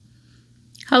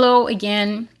Hello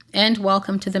again, and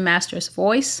welcome to the Master's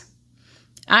Voice.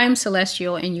 I'm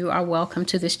Celestial, and you are welcome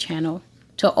to this channel.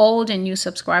 To old and new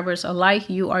subscribers alike,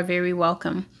 you are very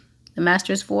welcome. The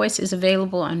Master's Voice is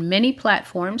available on many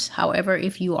platforms. However,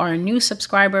 if you are a new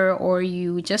subscriber or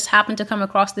you just happen to come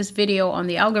across this video on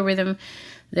the algorithm,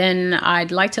 then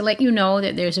I'd like to let you know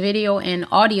that there's video and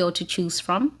audio to choose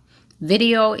from.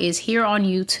 Video is here on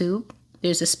YouTube.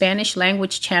 There's a Spanish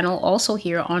language channel also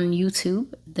here on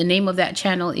YouTube. The name of that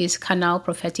channel is Canal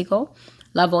Profético,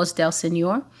 La Voz del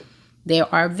Señor.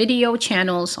 There are video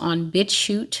channels on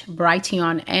BitChute,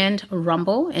 Brighteon, and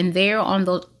Rumble. And there on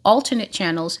those alternate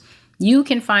channels, you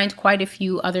can find quite a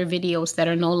few other videos that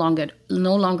are no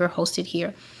longer hosted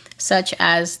here, such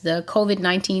as the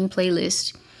COVID-19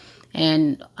 playlist.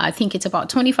 And I think it's about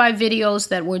 25 videos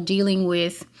that we're dealing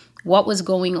with what was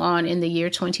going on in the year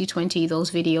 2020. Those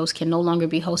videos can no longer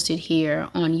be hosted here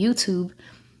on YouTube,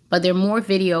 but there are more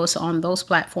videos on those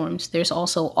platforms. There's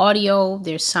also audio,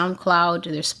 there's SoundCloud,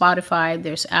 there's Spotify,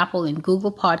 there's Apple and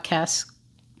Google Podcasts.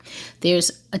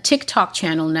 There's a TikTok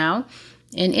channel now,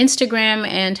 and Instagram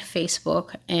and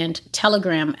Facebook and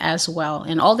Telegram as well.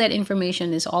 And all that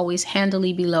information is always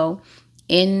handily below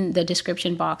in the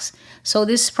description box. So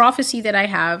this prophecy that I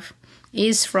have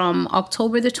is from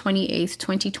October the 28th,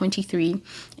 2023,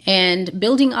 and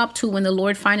building up to when the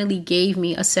Lord finally gave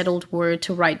me a settled word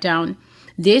to write down.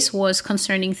 This was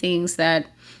concerning things that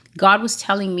God was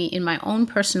telling me in my own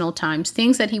personal times,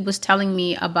 things that he was telling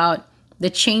me about the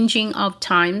changing of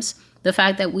times, the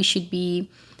fact that we should be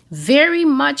very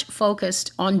much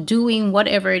focused on doing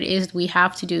whatever it is we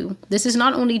have to do. This is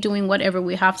not only doing whatever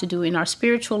we have to do in our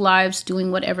spiritual lives,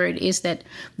 doing whatever it is that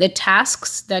the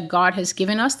tasks that God has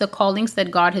given us, the callings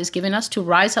that God has given us, to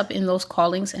rise up in those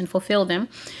callings and fulfill them.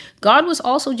 God was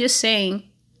also just saying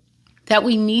that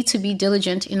we need to be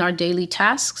diligent in our daily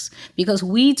tasks, because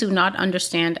we do not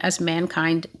understand as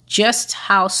mankind just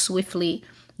how swiftly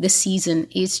the season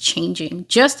is changing,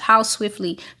 just how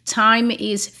swiftly time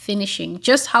is finishing,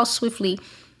 just how swiftly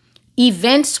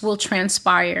events will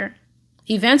transpire.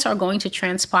 Events are going to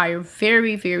transpire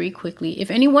very, very quickly. If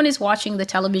anyone is watching the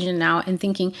television now and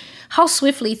thinking how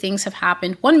swiftly things have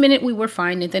happened, 1 minute we were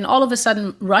fine, and then all of a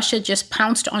sudden Russia just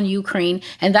pounced on Ukraine,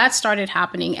 and that started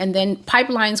happening. And then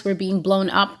pipelines were being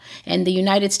blown up, and the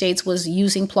United States was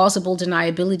using plausible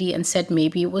deniability and said,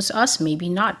 maybe it was us, maybe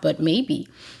not, but maybe.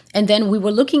 And then we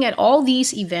were looking at all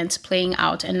these events playing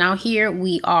out. And now here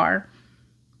we are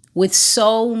with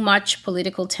so much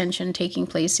political tension taking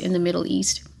place in the Middle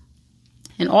East.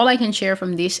 And all I can share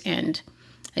from this end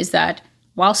is that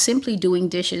while simply doing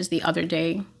dishes the other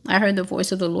day, I heard the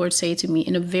voice of the Lord say to me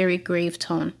in a very grave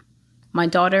tone, "My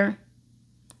daughter,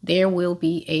 there will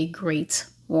be a great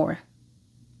war,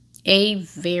 a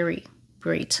very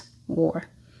great war."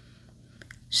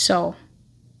 So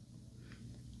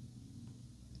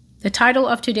the title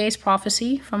of today's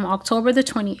prophecy from October the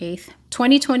 28th,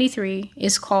 2023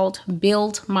 is called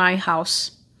Build My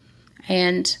House.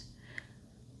 And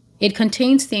it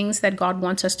contains things that God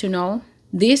wants us to know.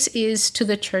 This is to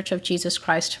the Church of Jesus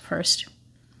Christ first.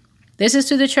 This is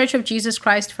to the Church of Jesus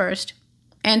Christ first.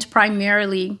 And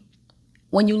primarily,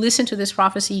 when you listen to this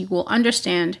prophecy, you will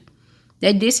understand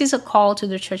that this is a call to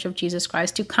the Church of Jesus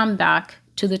Christ to come back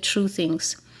to the true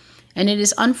things. And it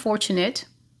is unfortunate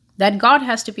that God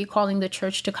has to be calling the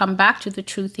church to come back to the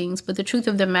true things. But the truth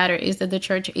of the matter is that the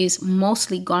church is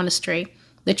mostly gone astray.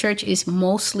 The church is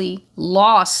mostly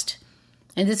lost.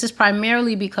 And this is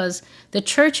primarily because the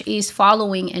church is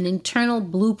following an internal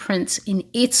blueprint in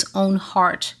its own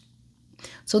heart.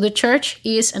 So the church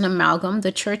is an amalgam.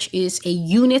 The church is a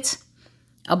unit,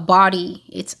 a body.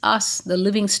 It's us, the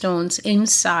living stones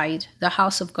inside the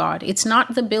house of God. It's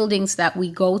not the buildings that we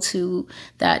go to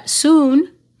that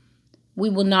soon we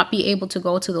will not be able to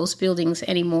go to those buildings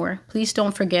anymore. Please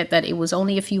don't forget that it was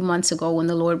only a few months ago when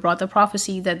the Lord brought the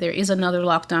prophecy that there is another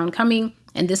lockdown coming,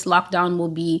 and this lockdown will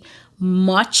be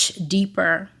much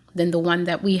deeper than the one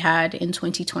that we had in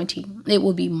 2020. It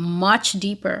will be much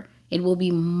deeper. It will be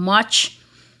much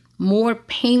more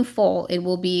painful. It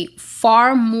will be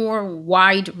far more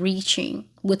wide-reaching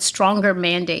with stronger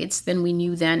mandates than we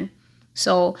knew then.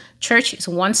 So church is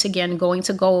once again going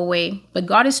to go away, but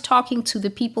God is talking to the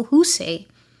people who say,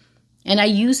 and I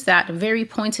use that very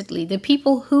pointedly, the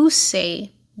people who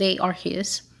say they are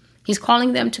his. He's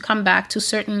calling them to come back to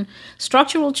certain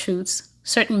structural truths,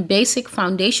 certain basic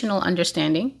foundational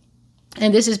understanding.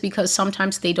 And this is because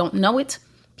sometimes they don't know it.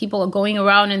 People are going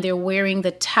around and they're wearing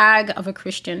the tag of a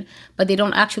Christian, but they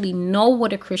don't actually know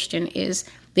what a Christian is.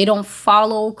 They don't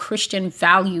follow Christian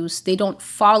values. They don't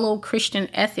follow Christian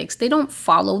ethics. They don't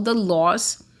follow the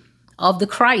laws of the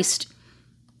Christ.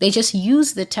 They just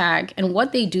use the tag. And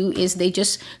what they do is they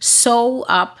just sew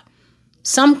up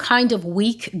some kind of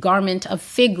weak garment of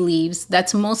fig leaves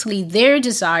that's mostly their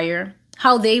desire,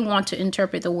 how they want to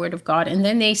interpret the word of God. And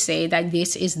then they say that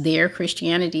this is their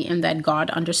Christianity and that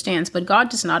God understands. But God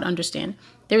does not understand.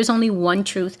 There is only one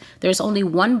truth. There's only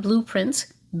one blueprint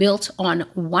built on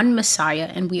one Messiah,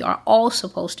 and we are all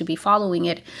supposed to be following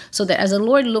it, so that as the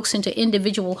Lord looks into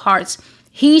individual hearts,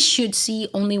 he should see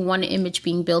only one image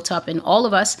being built up in all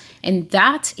of us, and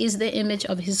that is the image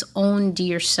of his own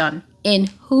dear Son, in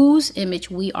whose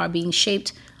image we are being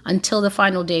shaped until the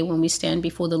final day when we stand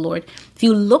before the Lord. If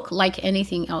you look like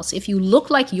anything else, if you look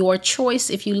like your choice,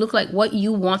 if you look like what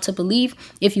you want to believe,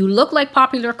 if you look like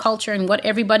popular culture and what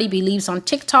everybody believes on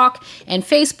TikTok and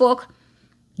Facebook,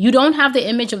 you don't have the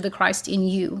image of the Christ in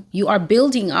you. You are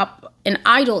building up an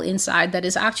idol inside that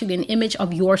is actually an image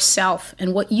of yourself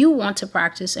and what you want to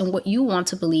practice and what you want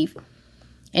to believe.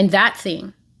 And that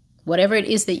thing, whatever it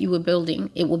is that you were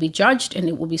building, it will be judged and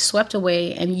it will be swept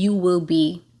away, and you will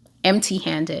be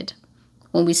empty-handed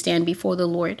when we stand before the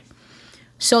Lord.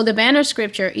 So the banner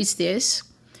scripture is this: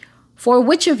 for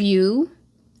which of you,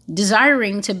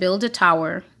 desiring to build a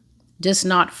tower, does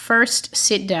not first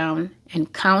sit down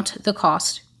and count the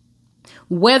cost,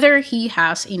 whether he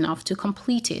has enough to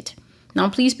complete it? Now,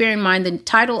 please bear in mind the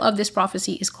title of this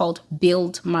prophecy is called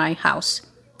Build My House.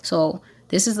 So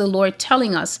this is the Lord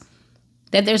telling us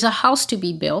that there's a house to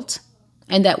be built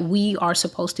and that we are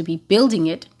supposed to be building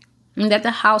it, and that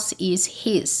the house is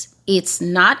his. It's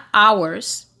not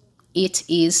ours. It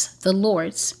is the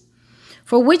Lord's.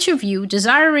 For which of you,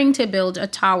 desiring to build a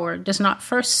tower, does not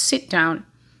first sit down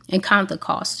and count the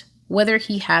cost, whether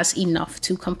he has enough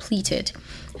to complete it?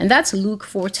 And that's Luke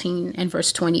 14 and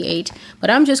verse 28. But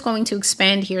I'm just going to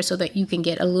expand here so that you can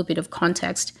get a little bit of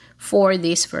context for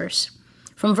this verse.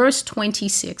 From verse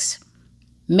 26,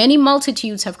 many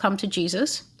multitudes have come to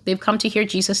Jesus. They've come to hear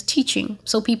Jesus teaching.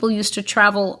 So people used to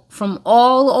travel from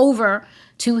all over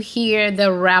to hear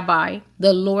the rabbi,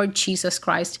 the Lord Jesus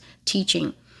Christ,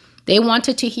 teaching. They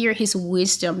wanted to hear his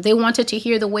wisdom. They wanted to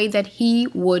hear the way that he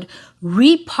would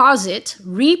reposit,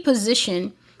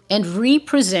 reposition, and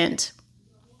represent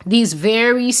these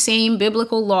very same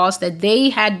biblical laws that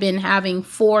they had been having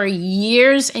for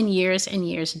years and years and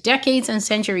years, decades and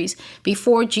centuries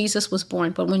before Jesus was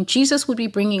born. But when Jesus would be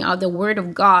bringing out the word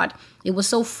of God, it was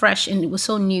so fresh and it was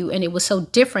so new and it was so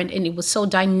different and it was so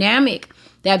dynamic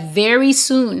that very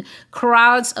soon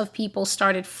crowds of people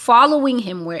started following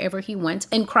him wherever he went,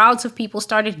 and crowds of people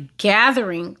started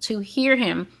gathering to hear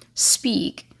him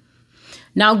speak.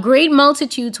 Now great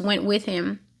multitudes went with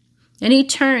him, and he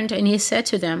turned and he said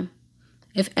to them,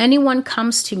 if anyone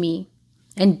comes to me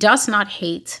and does not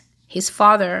hate his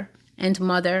father and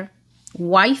mother,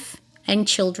 wife and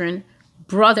children,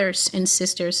 brothers and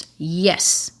sisters,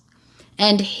 yes,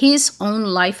 and his own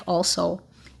life also,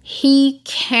 he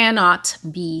cannot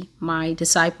be my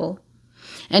disciple.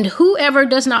 And whoever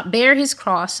does not bear his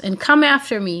cross and come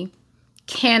after me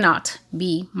cannot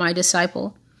be my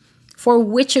disciple. For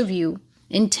which of you,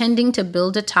 intending to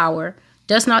build a tower,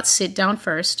 does not sit down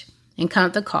first and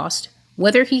count the cost,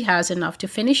 whether he has enough to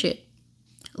finish it?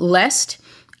 Lest,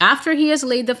 after he has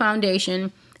laid the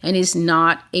foundation and is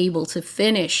not able to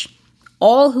finish,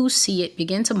 all who see it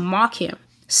begin to mock him,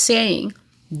 saying,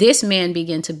 this man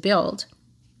began to build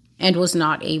and was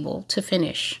not able to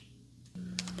finish.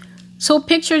 So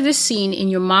picture this scene in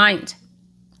your mind.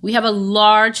 We have a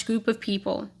large group of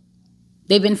people.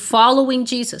 They've been following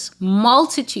Jesus,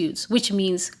 multitudes, which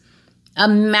means a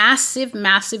massive,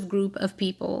 massive group of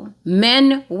people,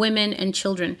 men, women, and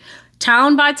children.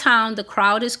 Town by town, the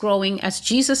crowd is growing as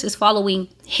Jesus is following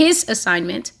his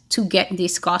assignment to get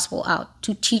this gospel out,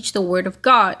 to teach the word of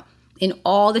God in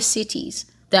all the cities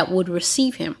that would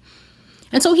receive him.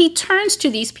 And so he turns to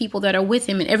these people that are with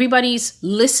him, and everybody's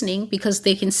listening because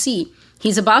they can see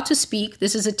he's about to speak.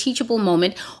 This is a teachable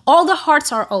moment. All the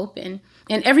hearts are open,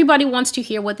 and everybody wants to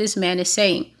hear what this man is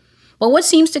saying. But what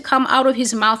seems to come out of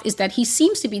his mouth is that he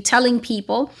seems to be telling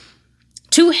people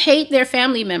to hate their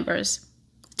family members,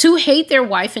 to hate their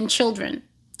wife and children,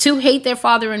 to hate their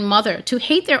father and mother, to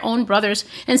hate their own brothers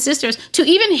and sisters, to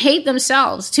even hate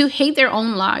themselves, to hate their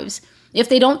own lives. If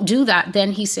they don't do that,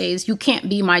 then he says, you can't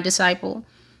be my disciple.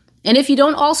 And if you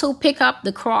don't also pick up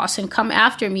the cross and come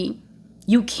after me,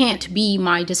 you can't be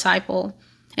my disciple.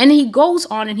 And he goes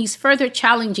on and he's further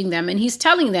challenging them. And he's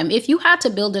telling them, if you had to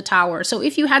build a tower, so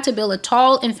if you had to build a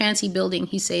tall and fancy building,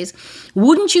 he says,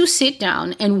 wouldn't you sit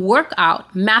down and work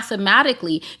out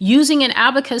mathematically using an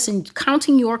abacus and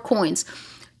counting your coins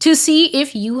to see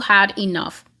if you had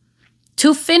enough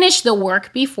to finish the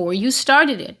work before you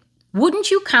started it?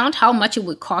 Wouldn't you count how much it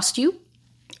would cost you?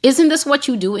 Isn't this what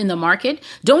you do in the market?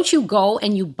 Don't you go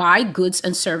and you buy goods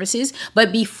and services,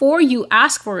 but before you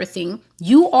ask for a thing,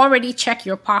 you already check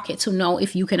your pocket to know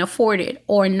if you can afford it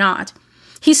or not.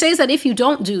 He says that if you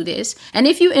don't do this, and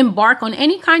if you embark on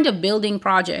any kind of building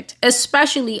project,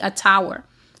 especially a tower.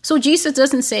 So Jesus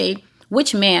doesn't say,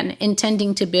 which man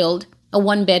intending to build a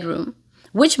 1-bedroom?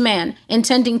 Which man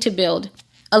intending to build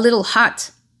a little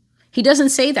hut? He doesn't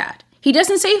say that. He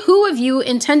doesn't say who of you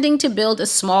intending to build a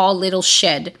small little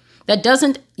shed that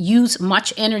doesn't use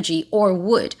much energy or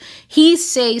wood. He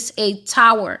says a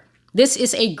tower. This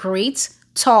is a great,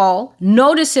 tall,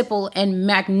 noticeable, and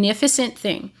magnificent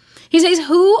thing. He says,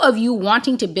 who of you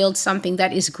wanting to build something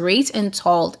that is great and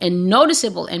tall and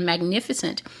noticeable and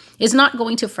magnificent is not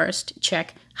going to first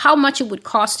check how much it would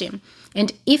cost him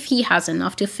and if he has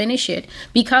enough to finish it?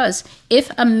 Because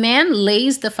if a man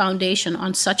lays the foundation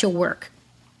on such a work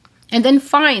and then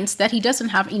finds that he doesn't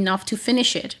have enough to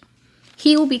finish it,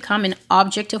 he will become an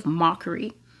object of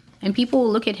mockery. And people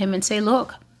will look at him and say,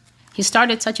 look, he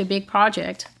started such a big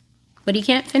project, but he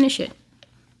can't finish it.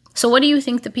 So what do you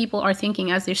think the people are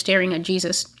thinking as they're staring at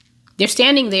Jesus? They're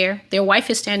standing there, their wife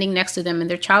is standing next to them, and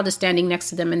their child is standing next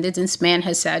to them. And this man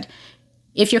has said,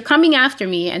 if you're coming after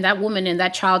me and that woman and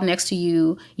that child next to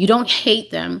you, you don't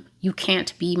hate them, you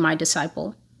can't be my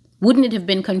disciple. Wouldn't it have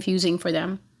been confusing for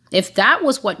them? If that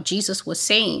was what Jesus was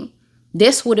saying,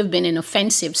 this would have been an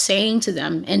offensive saying to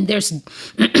them. And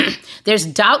there's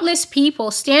doubtless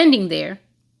people standing there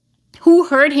who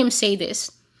heard him say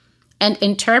this and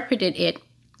interpreted it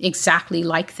exactly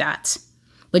like that.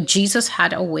 But Jesus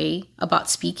had a way about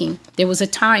speaking. There was a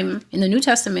time in the New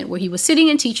Testament where he was sitting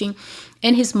and teaching,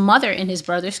 and his mother and his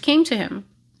brothers came to him.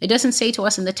 It doesn't say to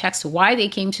us in the text why they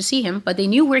came to see him, but they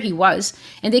knew where he was,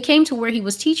 and they came to where he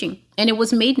was teaching. And it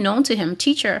was made known to him,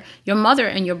 teacher, your mother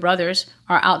and your brothers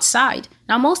are outside.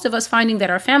 Now, most of us, finding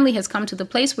that our family has come to the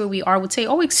place where we are, would say,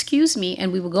 oh, excuse me,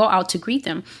 and we will go out to greet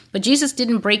them. But Jesus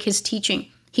didn't break his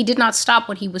teaching. He did not stop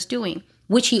what he was doing,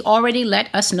 which he already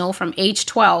let us know from age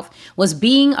 12 was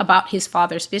being about his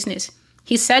Father's business.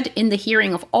 He said in the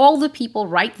hearing of all the people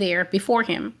right there before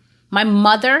him, my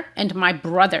mother and my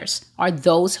brothers are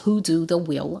those who do the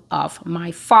will of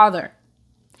my Father.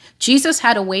 Jesus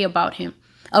had a way about him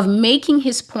of making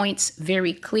his points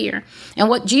very clear. And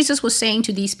what Jesus was saying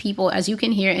to these people, as you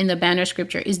can hear in the banner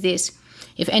scripture, is this.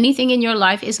 If anything in your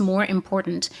life is more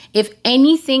important, if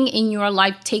anything in your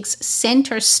life takes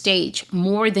center stage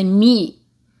more than me,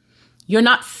 you're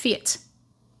not fit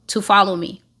to follow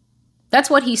me. That's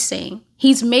what he's saying.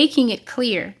 He's making it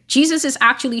clear. Jesus is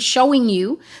actually showing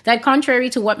you that contrary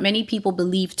to what many people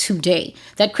believe today,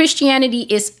 that Christianity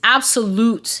is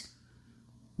absolute.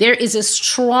 There is a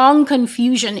strong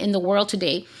confusion in the world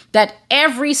today that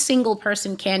every single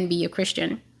person can be a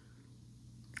Christian.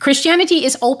 Christianity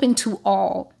is open to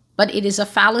all, but it is a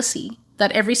fallacy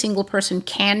that every single person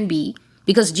can be,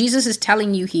 because Jesus is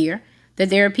telling you here that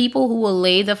there are people who will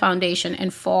lay the foundation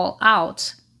and fall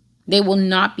out. They will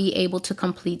not be able to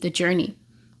complete the journey.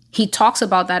 He talks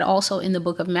about that also in the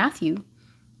book of Matthew,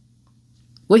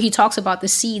 where he talks about the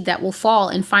seed that will fall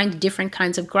and find different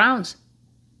kinds of grounds.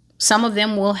 Some of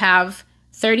them will have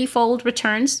 30-fold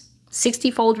returns,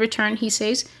 60-fold return, he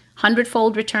says,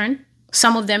 100-fold return.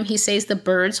 Some of them, he says, the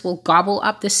birds will gobble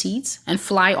up the seeds and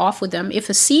fly off with them. If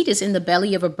a seed is in the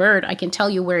belly of a bird, I can tell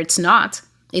you where it's not.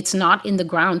 It's not in the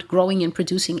ground growing and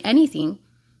producing anything.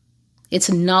 It's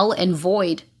null and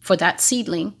void for that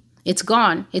seedling. It's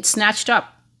gone. It's snatched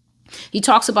up. He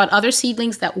talks about other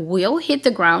seedlings that will hit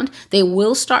the ground. They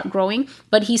will start growing.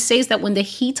 But he says that when the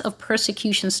heat of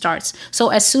persecution starts, so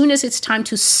as soon as it's time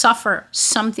to suffer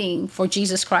something for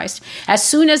Jesus Christ, as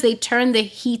soon as they turn the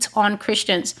heat on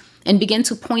Christians and begin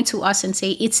to point to us and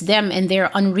say it's them and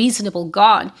their unreasonable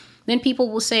God, then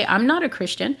people will say, I'm not a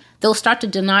Christian. They'll start to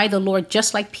deny the Lord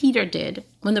just like Peter did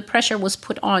when the pressure was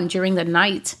put on during the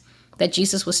night that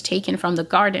Jesus was taken from the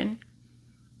garden.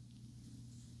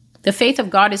 The faith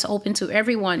of God is open to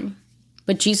everyone,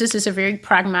 but Jesus is a very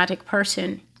pragmatic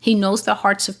person. He knows the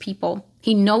hearts of people.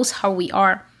 He knows how we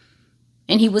are.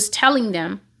 And he was telling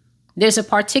them there's a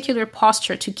particular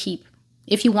posture to keep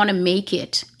if you want to make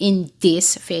it in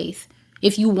this faith.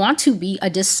 If you want to be a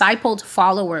discipled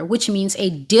follower, which means a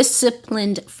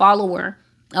disciplined follower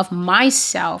of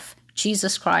myself,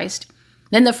 Jesus Christ,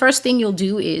 then the first thing you'll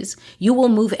do is you will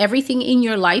move everything in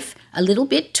your life a little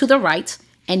bit to the right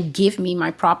and give me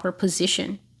my proper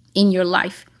position in your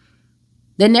life.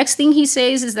 The next thing he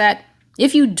says is that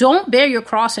if you don't bear your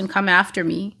cross and come after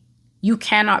me, you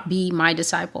cannot be my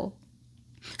disciple.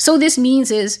 So this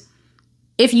means is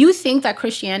if you think that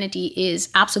Christianity is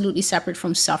absolutely separate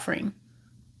from suffering,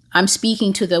 I'm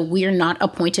speaking to the we're not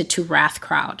appointed to wrath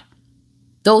crowd.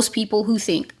 Those people who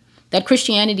think that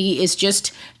Christianity is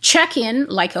just check in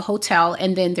like a hotel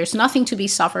and then there's nothing to be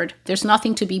suffered. There's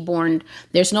nothing to be borne.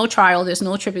 There's no trial. There's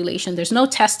no tribulation. There's no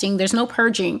testing. There's no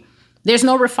purging. There's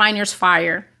no refiner's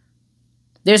fire.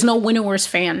 There's no winnower's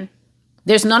fan.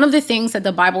 There's none of the things that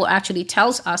the Bible actually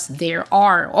tells us there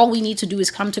are. All we need to do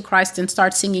is come to Christ and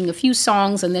start singing a few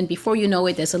songs. And then before you know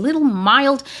it, there's a little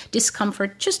mild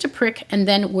discomfort, just a prick, and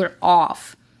then we're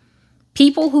off.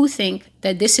 People who think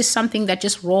that this is something that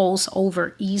just rolls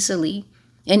over easily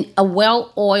in a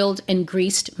well-oiled and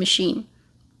greased machine,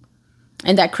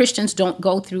 and that Christians don't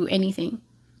go through anything.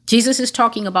 Jesus is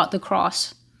talking about the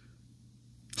cross.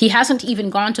 He hasn't even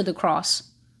gone to the cross.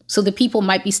 So the people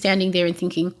might be standing there and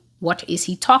thinking, what is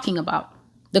he talking about?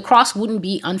 The cross wouldn't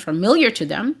be unfamiliar to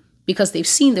them because they've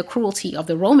seen the cruelty of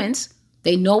the Romans.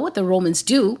 They know what the Romans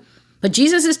do. But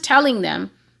Jesus is telling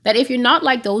them that if you're not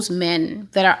like those men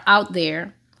that are out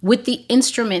there with the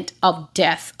instrument of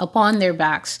death upon their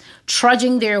backs,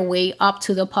 trudging their way up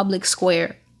to the public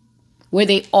square, where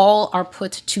they all are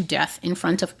put to death in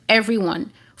front of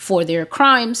everyone for their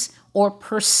crimes or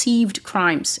perceived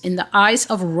crimes in the eyes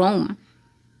of Rome,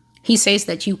 he says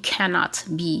that you cannot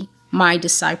be my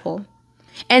disciple.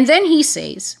 And then he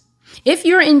says, if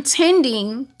you're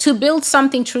intending to build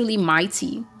something truly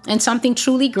mighty and something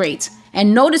truly great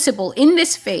and noticeable in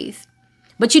this faith,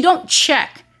 but you don't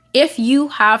check if you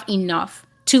have enough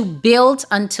to build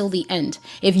until the end,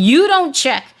 if you don't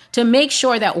check to make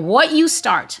sure that what you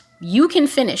start, you can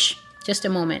finish, just a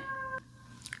moment,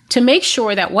 to make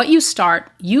sure that what you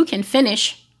start, you can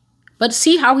finish, but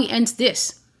see how he ends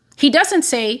this. He doesn't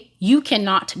say, you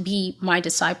cannot be my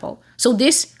disciple. So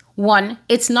this one,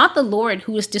 it's not the Lord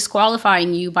who is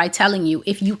disqualifying you by telling you,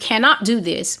 if you cannot do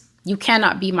this, you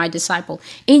cannot be my disciple.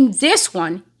 In this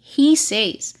one, he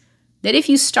says that if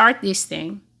you start this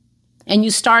thing and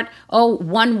you start,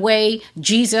 one way,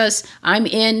 Jesus, I'm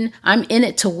in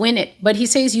it to win it. But he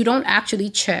says you don't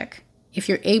actually check if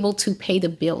you're able to pay the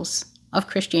bills of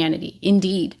Christianity.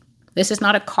 Indeed, this is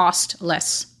not a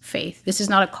costless faith. This is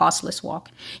not a costless walk.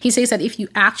 He says that if you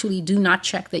actually do not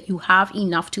check that you have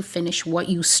enough to finish what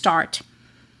you start,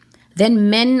 then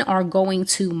men are going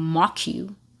to mock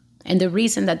you. And the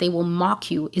reason that they will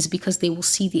mock you is because they will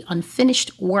see the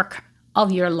unfinished work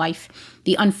of your life,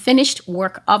 the unfinished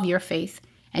work of your faith.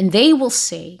 And they will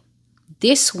say,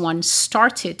 this one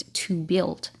started to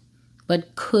build,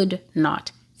 but could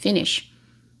not finish.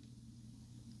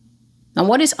 Now,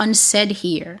 what is unsaid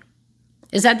here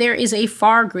is that there is a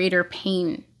far greater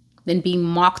pain than being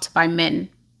mocked by men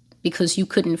because you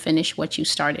couldn't finish what you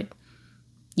started.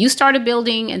 You start a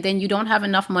building and then you don't have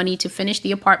enough money to finish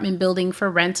the apartment building for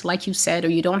rent, like you said, or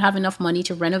you don't have enough money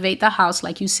to renovate the house,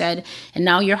 like you said, and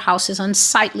now your house is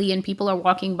unsightly and people are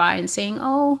walking by and saying,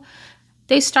 oh,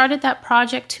 they started that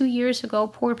project 2 years ago.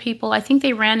 Poor people. I think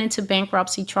they ran into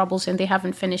bankruptcy troubles and they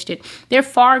haven't finished it. There are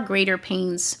far greater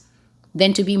pains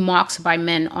than to be mocked by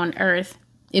men on earth.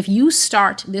 If you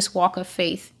start this walk of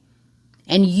faith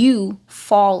and you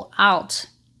fall out,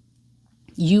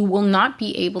 you will not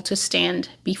be able to stand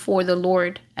before the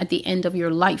Lord at the end of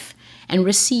your life and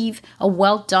receive a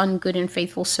well done, good and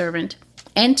faithful servant.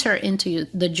 Enter into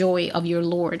the joy of your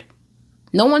Lord.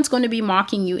 No one's going to be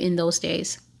mocking you in those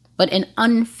days, but an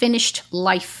unfinished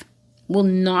life will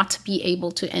not be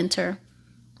able to enter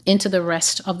into the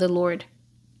rest of the Lord.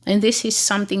 And this is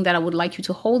something that I would like you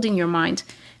to hold in your mind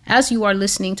as you are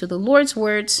listening to the Lord's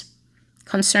words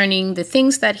concerning the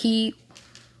things that he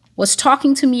was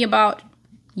talking to me about,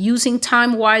 using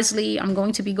time wisely. I'm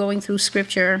going to be going through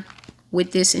scripture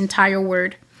with this entire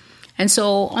word. And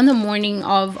so on the morning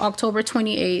of October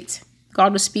 28th,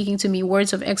 God was speaking to me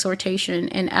words of exhortation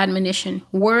and admonition,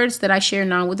 words that I share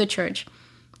now with the church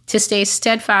to stay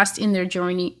steadfast in their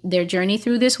journey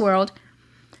through this world,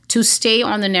 to stay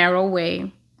on the narrow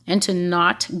way, and to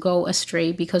not go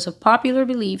astray because of popular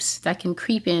beliefs that can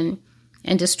creep in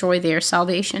and destroy their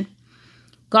salvation.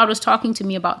 God was talking to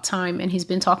me about time, and he's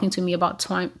been talking to me about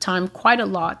time quite a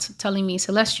lot, telling me,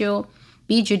 Celestial,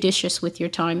 be judicious with your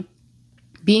time.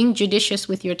 Being judicious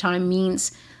with your time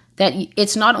means that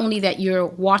it's not only that you're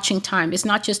watching time. It's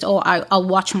not just, I'll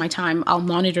watch my time. I'll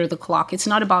monitor the clock. It's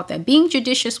not about that. Being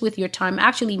judicious with your time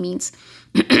actually means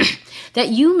that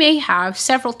you may have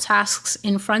several tasks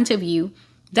in front of you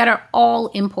that are all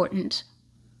important.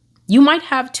 You might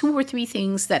have 2 or 3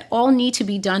 things that all need to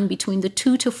be done between the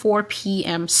 2 to 4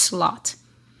 p.m. slot.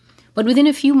 But within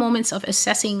a few moments of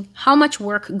assessing how much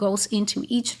work goes into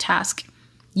each task,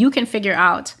 you can figure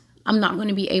out, I'm not going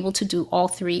to be able to do all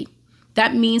 3.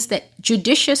 That means that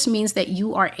judicious means that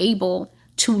you are able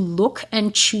to look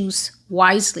and choose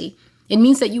wisely. It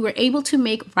means that you were able to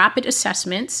make rapid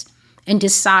assessments and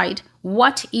decide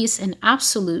what is an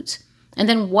absolute, and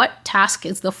then what task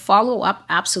is the follow-up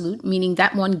absolute, meaning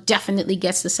that one definitely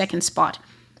gets the second spot,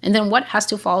 and then what has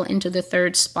to fall into the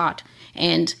third spot.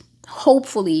 And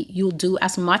hopefully you'll do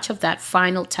as much of that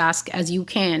final task as you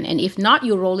can. And if not,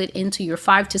 you roll it into your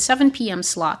 5 to 7 p.m.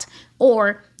 slot,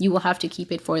 or you will have to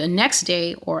keep it for the next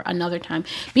day or another time.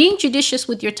 Being judicious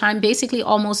with your time basically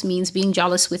almost means being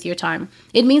jealous with your time.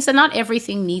 It means that not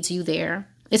everything needs you there.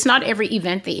 It's not every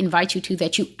event they invite you to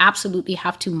that you absolutely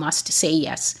have to must say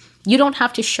yes. You don't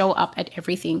have to show up at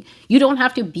everything. You don't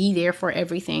have to be there for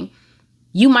everything.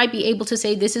 You might be able to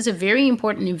say, this is a very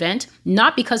important event,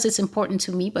 not because it's important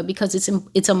to me, but because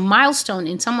it's a milestone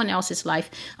in someone else's life.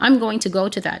 I'm going to go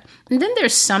to that. And then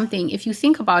there's something, if you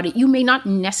think about it, you may not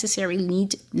necessarily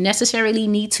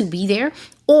need to be there,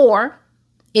 or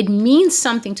it means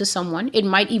something to someone. It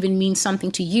might even mean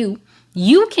something to you.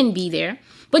 You can be there,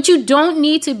 but you don't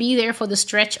need to be there for the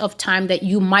stretch of time that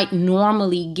you might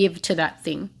normally give to that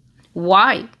thing.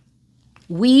 Why?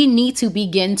 We need to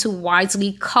begin to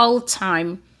wisely cull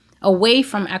time away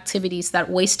from activities that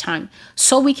waste time,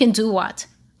 so we can do what?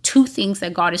 2 things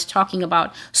that God is talking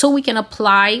about. So we can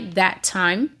apply that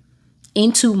time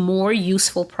into more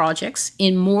useful projects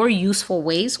in more useful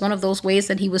ways. One of those ways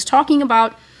that he was talking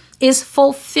about is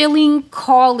fulfilling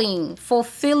calling,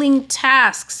 fulfilling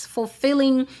tasks,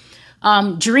 fulfilling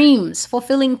dreams,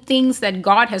 fulfilling things that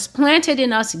God has planted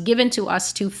in us, given to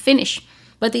us to finish.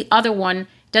 But the other one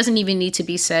doesn't even need to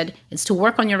be said. It's to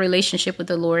work on your relationship with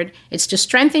the Lord. It's to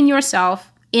strengthen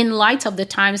yourself in light of the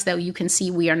times that you can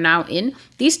see we are now in.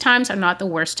 These times are not the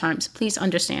worst times. Please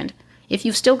understand. If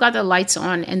you've still got the lights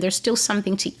on and there's still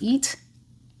something to eat,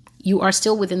 you are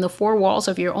still within the 4 walls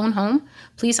of your own home,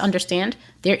 please understand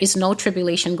there is no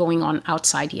tribulation going on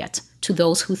outside yet. To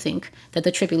those who think that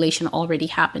the tribulation already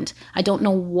happened, I don't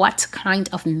know what kind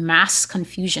of mass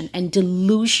confusion and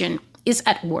delusion is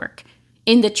at work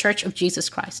in the Church of Jesus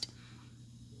Christ.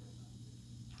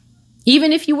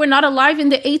 Even if you were not alive in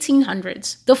the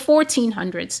 1800s, the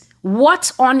 1400s,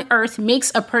 what on earth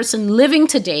makes a person living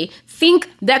today think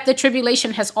that the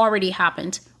tribulation has already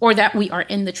happened, or that we are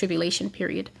in the tribulation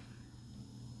period?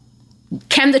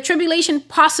 Can the tribulation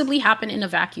possibly happen in a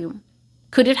vacuum?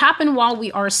 Could it happen while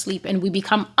we are asleep and we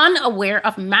become unaware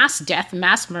of mass death,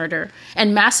 mass murder,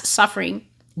 and mass suffering,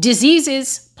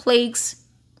 diseases, plagues,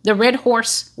 the Red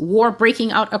Horse War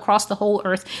breaking out across the whole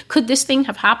earth? Could this thing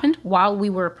have happened while we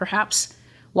were perhaps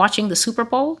watching the Super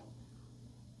Bowl?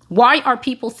 Why are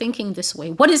people thinking this way?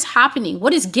 What is happening?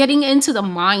 What is getting into the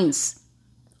minds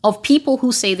of people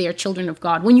who say they are children of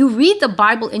God? When you read the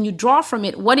Bible and you draw from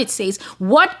it what it says,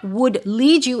 what would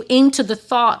lead you into the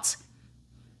thoughts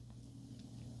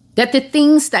that the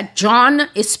things that John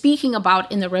is speaking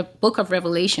about in the book of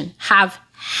Revelation have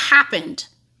happened?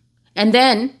 And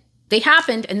then they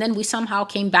happened, and then we somehow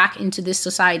came back into this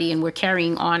society and we're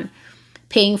carrying on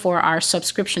paying for our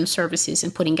subscription services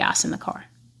and putting gas in the car.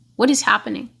 What is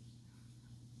happening?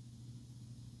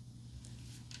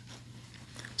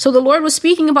 So the Lord was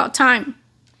speaking about time,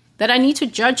 that I need to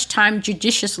judge time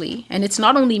judiciously. And it's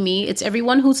not only me, it's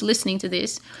everyone who's listening to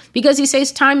this, because he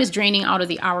says time is draining out of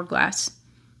the hourglass.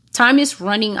 Time is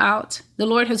running out. The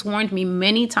Lord has warned me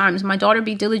many times, my daughter,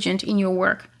 be diligent in your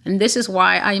work. And this is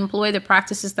why I employ the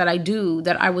practices that I do,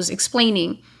 that I was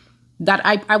explaining, that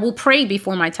I will pray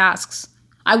before my tasks.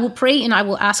 I will pray and I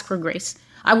will ask for grace.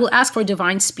 I will ask for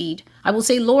divine speed. I will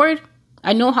say, Lord,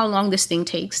 I know how long this thing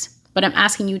takes, but I'm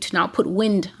asking you to now put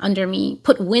wind under me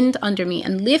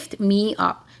and lift me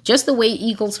up. Just the way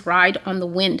eagles ride on the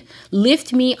wind.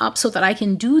 Lift me up so that I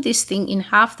can do this thing in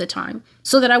half the time,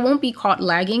 so that I won't be caught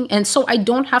lagging, and so I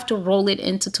don't have to roll it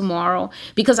into tomorrow.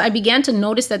 Because I began to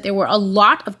notice that there were a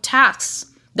lot of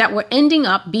tasks that were ending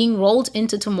up being rolled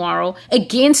into tomorrow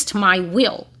against my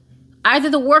will. Either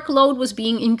the workload was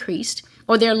being increased,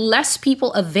 or there are less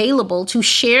people available to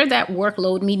share that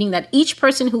workload, meaning that each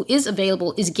person who is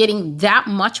available is getting that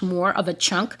much more of a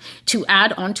chunk to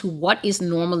add on to what is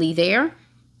normally there.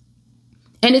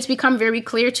 And it's become very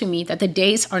clear to me that the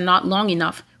days are not long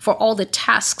enough for all the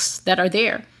tasks that are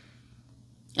there.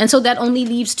 And so that only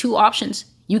leaves 2 options.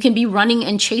 You can be running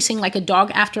and chasing like a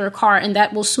dog after a car, and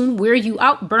that will soon wear you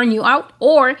out, burn you out.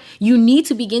 Or you need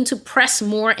to begin to press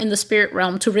more in the spirit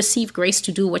realm to receive grace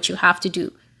to do what you have to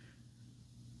do.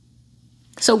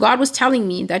 So God was telling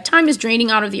me that time is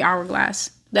draining out of the hourglass,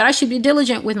 that I should be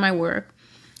diligent with my work.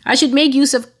 I should make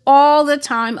use of all the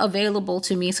time available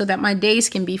to me so that my days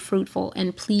can be fruitful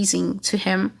and pleasing to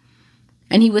him.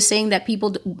 And he was saying that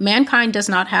mankind does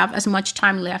not have as much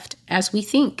time left as we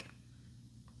think.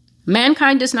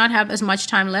 Mankind does not have as much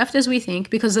time left as we think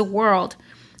because the world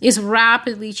is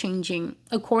rapidly changing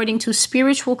according to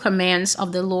spiritual commands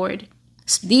of the Lord.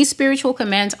 These spiritual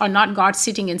commands are not God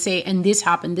sitting and say, and this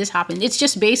happened, this happened. It's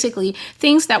just basically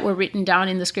things that were written down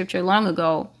in the scripture long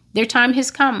ago. Their time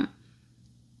has come.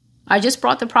 I just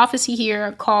brought the prophecy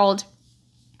here called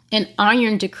an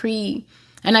iron decree.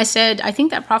 And I said, I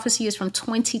think that prophecy is from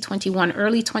 2021,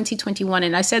 early 2021.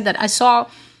 And I said that I saw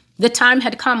the time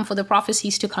had come for the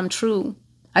prophecies to come true.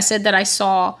 I said that I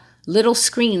saw little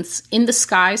screens in the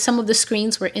sky. Some of the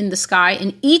screens were in the sky,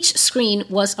 and each screen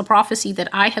was a prophecy that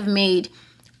I have made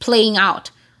playing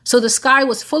out. So the sky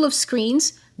was full of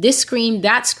screens, this screen,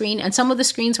 that screen, and some of the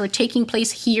screens were taking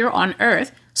place here on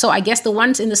earth. So I guess the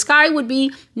ones in the sky would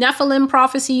be Nephilim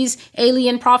prophecies,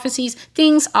 alien prophecies,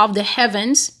 things of the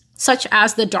heavens, such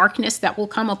as the darkness that will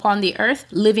come upon the earth,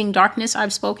 living darkness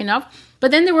I've spoken of. But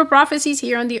then there were prophecies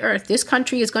here on the earth. This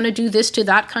country is going to do this to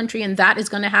that country, and that is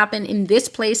going to happen in this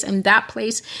place and that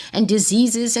place, and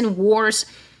diseases and wars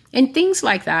and things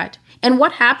like that. And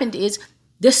what happened is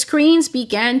the screens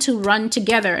began to run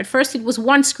together. At first it was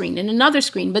one screen and another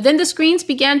screen, but then the screens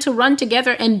began to run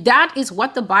together, and that is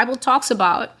what the Bible talks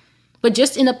about, but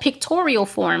just in a pictorial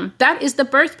form. That is the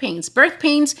birth pains. Birth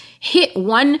pains hit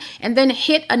one and then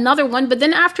hit another one. But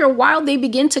then after a while, they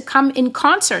begin to come in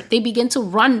concert. They begin to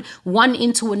run one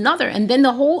into another. And then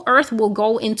the whole earth will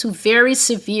go into very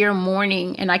severe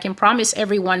mourning. And I can promise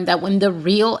everyone that when the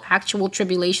real actual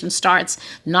tribulation starts,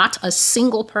 not a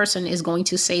single person is going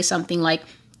to say something like,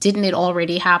 didn't it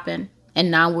already happen? And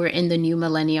now we're in the new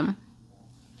millennium.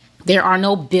 There are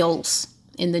no bills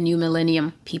in the new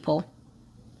millennium, people.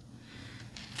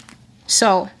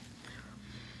 So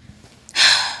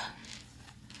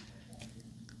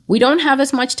we don't have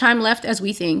as much time left as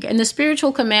we think. And the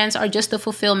spiritual commands are just the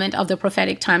fulfillment of the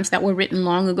prophetic times that were written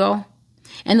long ago.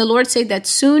 And the Lord said that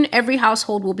soon every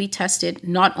household will be tested,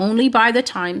 not only by the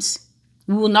times.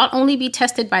 We will not only be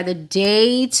tested by the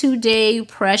day-to-day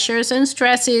pressures and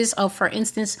stresses of, for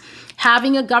instance,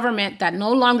 having a government that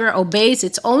no longer obeys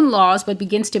its own laws, but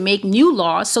begins to make new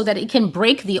laws so that it can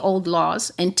break the old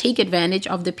laws and take advantage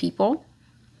of the people.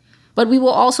 But we will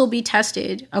also be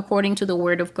tested according to the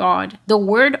word of God. The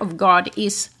word of God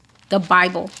is the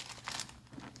Bible.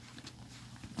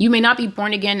 You may not be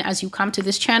born again as you come to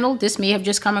this channel. This may have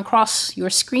just come across your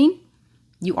screen.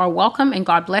 You are welcome and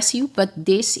God bless you, but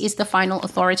this is the final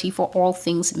authority for all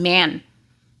things man.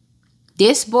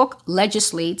 This book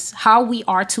legislates how we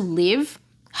are to live,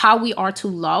 how we are to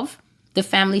love, the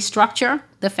family structure,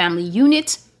 the family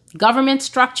unit, government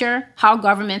structure, how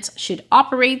governments should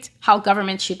operate, how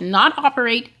governments should not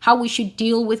operate, how we should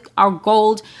deal with our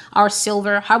gold, our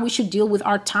silver, how we should deal with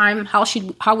our time,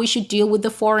 how we should deal with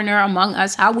the foreigner among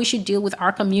us, how we should deal with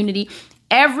our community.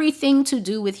 Everything to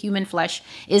do with human flesh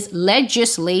is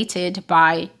legislated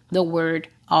by the word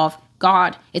of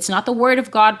God. It's not the word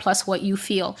of God plus what you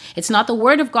feel. It's not the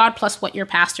word of God plus what your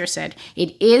pastor said.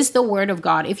 It is the word of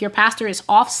God. If your pastor is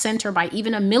off center by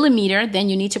even a millimeter, then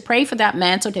you need to pray for that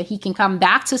man so that he can come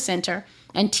back to center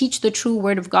and teach the true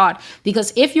word of God.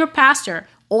 Because if your pastor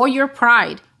or your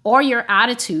pride or your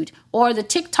attitude or the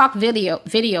TikTok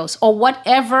videos or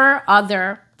whatever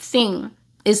other thing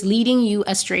is leading you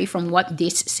astray from what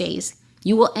this says,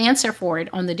 you will answer for it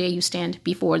on the day you stand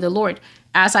before the Lord,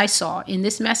 as I saw in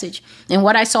this message. And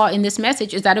what I saw in this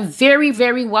message is that a very,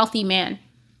 very wealthy man,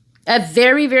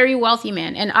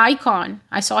 an icon,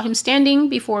 I saw him standing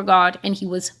before God and he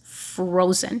was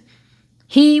frozen.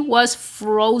 He was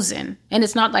frozen. And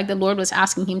it's not like the Lord was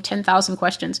asking him 10,000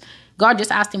 questions. God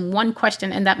just asked him one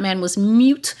question and that man was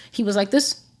mute. He was like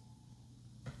this.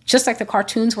 Just like the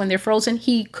cartoons when they're frozen,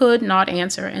 he could not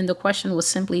answer. And the question was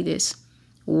simply this: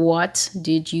 what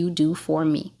did you do for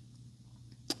me?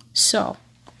 So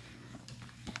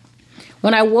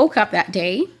when I woke up that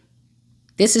day,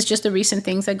 this is just the recent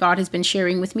things that God has been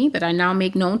sharing with me that I now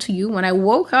make known to you. When I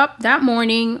woke up that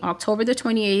morning, October the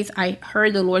 28th, I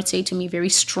heard the Lord say to me very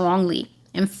strongly,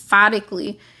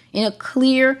 emphatically, in a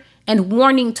clear and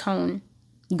warning tone.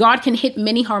 God can hit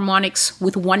many harmonics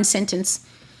with one sentence.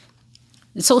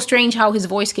 It's so strange how his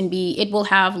voice can be. It will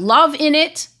have love in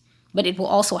it, but it will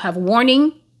also have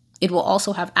warning. It will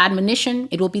also have admonition.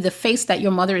 It will be the face that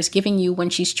your mother is giving you when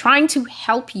she's trying to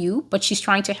help you, but she's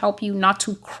trying to help you not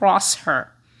to cross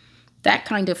her. That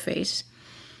kind of face.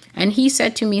 And he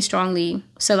said to me strongly,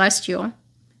 Celestial,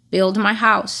 build my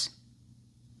house.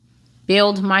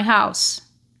 Build my house.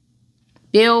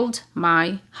 Build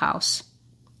my house.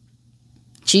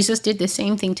 Jesus did the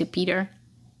same thing to Peter.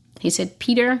 He said,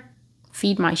 Peter,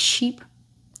 feed my sheep,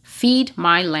 feed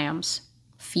my lambs,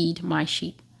 feed my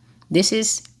sheep. This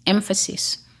is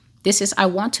emphasis. I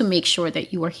want to make sure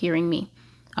that you are hearing me.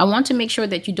 I want to make sure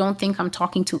that you don't think I'm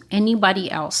talking to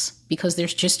anybody else because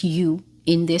there's just you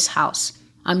in this house.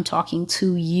 I'm talking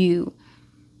to you.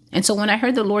 And so when I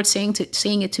heard the Lord saying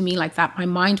it to me like that, my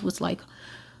mind was like,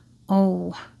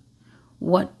 oh,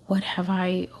 what have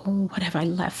I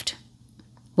left?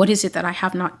 What is it that I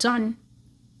have not done?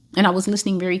 And I was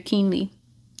listening very keenly.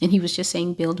 And he was just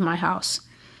saying, build my house.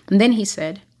 And then he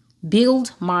said,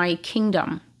 build my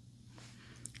kingdom.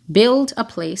 Build a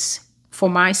place for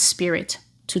my spirit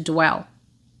to dwell.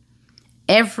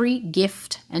 Every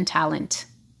gift and talent,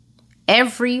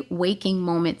 every waking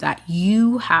moment that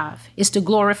you have is to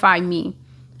glorify me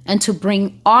and to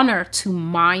bring honor to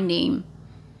my name.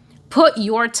 Put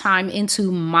your time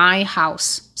into my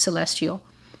house, Celestial.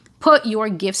 Put your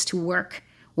gifts to work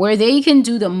where they can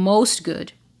do the most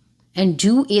good, and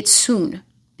do it soon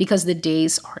because the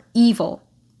days are evil.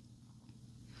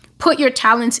 Put your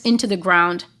talents into the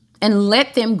ground and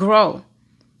let them grow.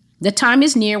 The time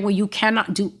is near where you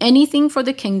cannot do anything for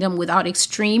the kingdom without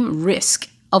extreme risk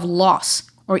of loss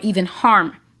or even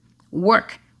harm.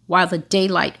 Work while the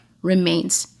daylight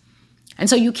remains. And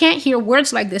so you can't hear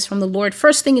words like this from the Lord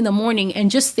first thing in the morning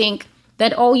and just think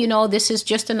that, oh, this is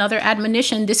just another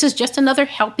admonition. This is just another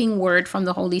helping word from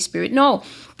the Holy Spirit. No,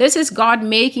 this is God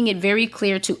making it very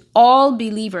clear to all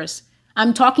believers.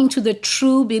 I'm talking to the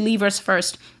true believers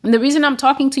first. And the reason I'm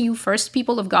talking to you first,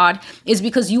 people of God, is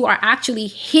because you are actually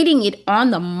hitting it on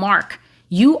the mark.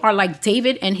 You are like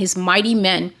David and his mighty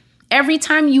men. Every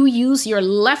time you use your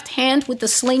left hand with the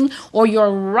sling or your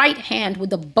right hand with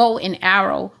the bow and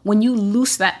arrow, when you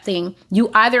loose that thing, you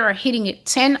either are hitting it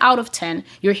 10 out of 10,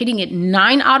 you're hitting it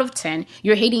 9 out of 10,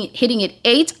 you're hitting it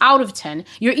 8 out of 10,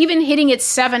 you're even hitting it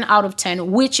 7 out of 10,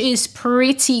 which is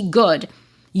pretty good.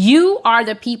 You are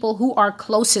the people who are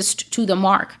closest to the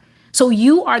mark. So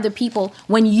you are the people,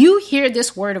 when you hear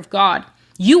this word of God,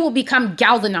 you will become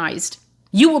galvanized.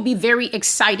 You will be very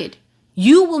excited.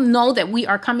 You will know that we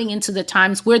are coming into the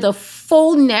times where the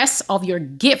fullness of your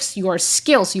gifts, your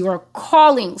skills, your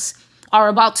callings are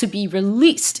about to be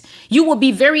released. You will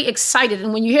be very excited.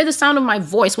 And when you hear the sound of my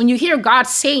voice, when you hear God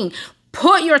saying,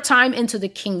 put your time into the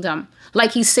kingdom,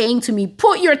 like he's saying to me,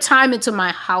 put your time into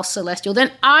my house, Celestial,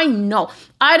 then I know,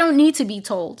 I don't need to be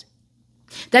told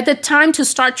that the time to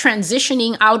start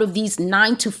transitioning out of these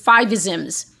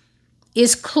 9-to-5isms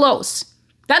is close.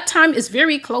 That time is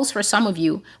very close for some of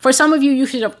you. For some of you, you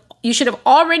should have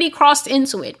already crossed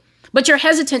into it, but you're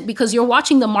hesitant because you're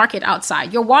watching the market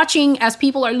outside. You're watching as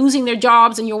people are losing their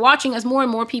jobs, and you're watching as more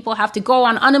and more people have to go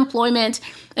on unemployment.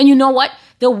 And you know what?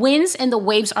 The winds and the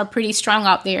waves are pretty strong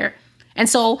out there. And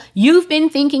so you've been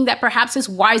thinking that perhaps it's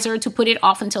wiser to put it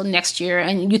off until next year.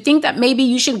 And you think that maybe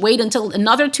you should wait until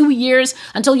another 2 years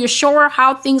until you're sure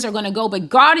how things are going to go. But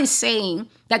God is saying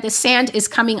that the sand is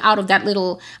coming out of that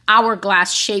little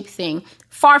hourglass shaped thing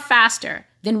far faster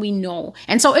than we know.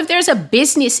 And so if there's a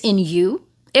business in you,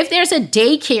 if there's a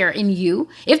daycare in you,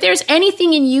 if there's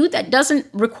anything in you that doesn't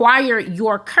require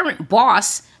your current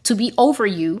boss to be over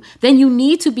you, then you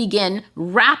need to begin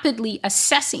rapidly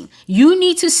assessing. You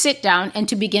need to sit down and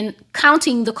to begin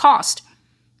counting the cost.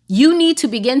 You need to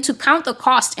begin to count the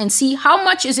cost and see how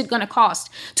much is it going to cost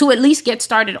to at least get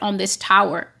started on this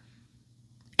tower.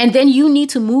 And then you need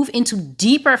to move into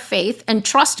deeper faith and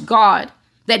trust God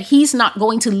that he's not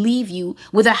going to leave you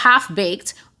with a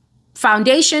half-baked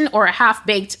foundation or a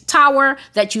half-baked tower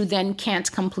that you then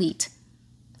can't complete.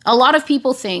 A lot of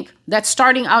people think that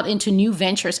starting out into new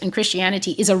ventures in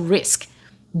Christianity is a risk.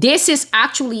 This is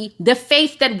actually the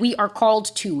faith that we are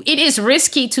called to. It is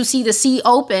risky to see the sea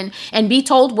open and be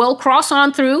told, well, cross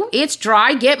on through. It's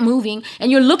dry, get moving.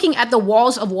 And you're looking at the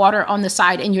walls of water on the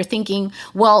side and you're thinking,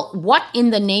 well, what in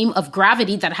the name of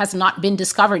gravity that has not been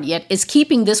discovered yet is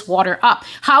keeping this water up?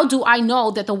 How do I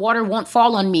know that the water won't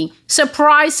fall on me?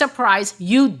 Surprise, surprise,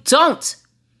 you don't.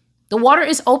 The water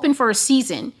is open for a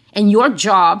season. And your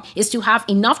job is to have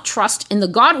enough trust in the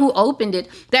God who opened it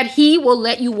that he will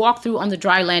let you walk through on the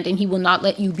dry land and he will not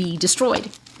let you be destroyed.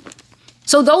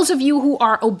 So those of you who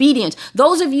are obedient,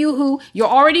 those of you who you're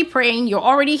already praying, you're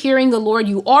already hearing the Lord,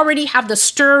 you already have the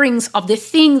stirrings of the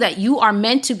thing that you are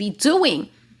meant to be doing.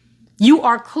 You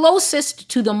are closest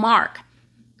to the mark.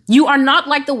 You are not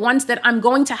like the ones that I'm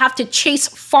going to have to chase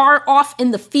far off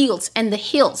in the fields and the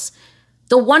hills.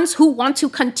 The ones who want to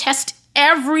contest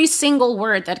every single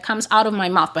word that comes out of my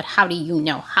mouth. But how do you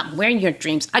know? Where are your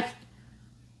dreams?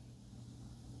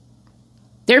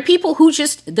 There are people who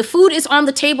the food is on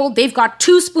the table. They've got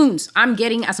 2 spoons. I'm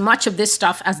getting as much of this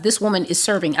stuff as this woman is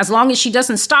serving. As long as she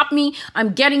doesn't stop me,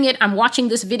 I'm getting it. I'm watching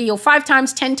this video 5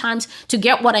 times, 10 times to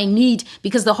get what I need,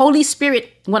 because the Holy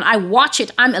Spirit, when I watch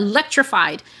it, I'm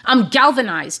electrified. I'm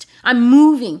galvanized. I'm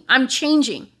moving. I'm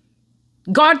changing.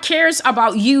 God cares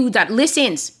about you that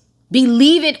listens.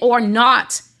 Believe it or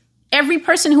not. Every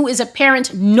person who is a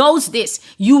parent knows this.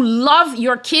 You love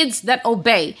your kids that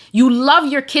obey. You love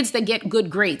your kids that get good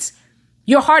grades.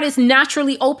 Your heart is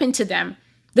naturally open to them.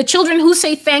 The children who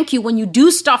say thank you when you do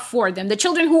stuff for them. The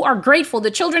children who are grateful.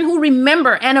 The children who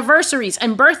remember anniversaries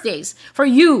and birthdays for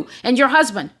you and your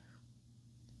husband.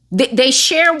 They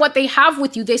share what they have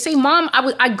with you. They say, Mom,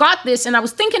 I got this and I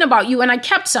was thinking about you and I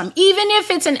kept some, even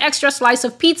if it's an extra slice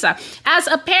of pizza. As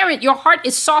a parent, your heart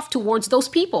is soft towards those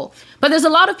people. But there's a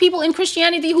lot of people in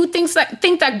Christianity who think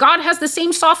that God has the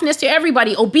same softness to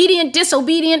everybody. Obedient,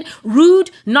 disobedient,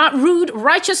 rude, not rude,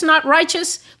 righteous, not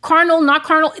righteous, carnal, not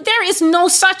carnal. There is no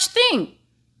such thing.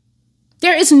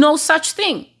 There is no such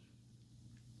thing.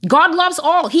 God loves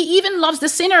all. He even loves the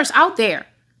sinners out there.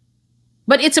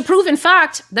 But it's a proven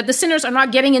fact that the sinners are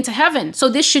not getting into heaven. So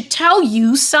this should tell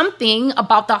you something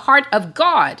about the heart of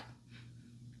God.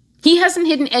 He hasn't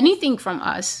hidden anything from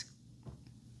us.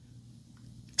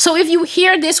 So if you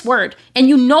hear this word and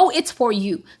you know it's for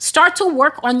you, start to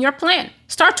work on your plan.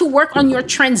 Start to work on your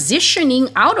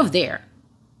transitioning out of there.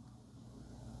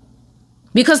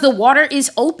 Because the water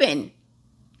is open.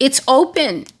 It's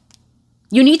open.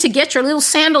 You need to get your little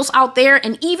sandals out there.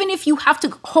 And even if you have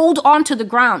to hold on to the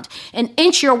ground and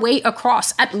inch your way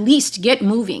across, at least get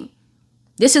moving.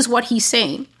 This is what he's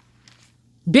saying.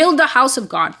 Build the house of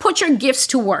God. Put your gifts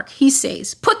to work, he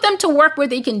says. Put them to work where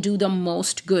they can do the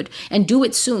most good, and do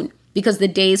it soon, because the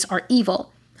days are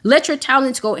evil. Let your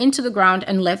talents go into the ground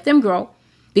and let them grow,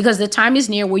 because the time is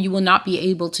near where you will not be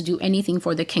able to do anything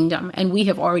for the kingdom. And we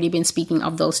have already been speaking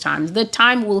of those times. The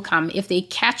time will come if they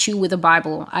catch you with a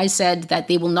Bible. I said that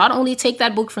they will not only take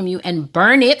that book from you and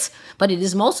burn it, but it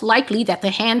is most likely that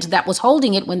the hand that was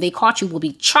holding it when they caught you will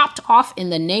be chopped off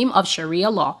in the name of Sharia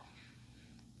law.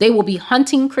 They will be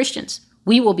hunting Christians.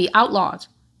 We will be outlawed.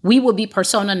 We will be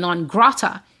persona non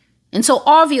grata. And so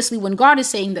obviously when God is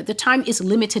saying that the time is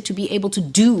limited to be able to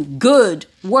do good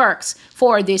works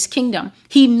for this kingdom,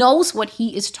 he knows what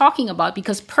he is talking about,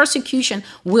 because persecution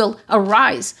will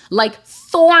arise like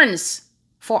thorns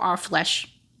for our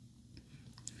flesh.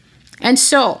 And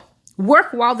so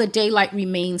work while the daylight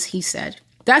remains, he said.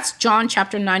 That's John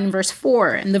chapter 9, verse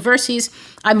 4. And the verse is,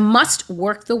 I must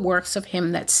work the works of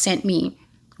him that sent me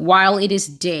while it is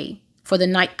day, for the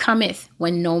night cometh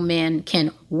when no man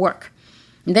can work.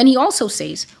 And then he also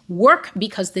says, work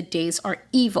because the days are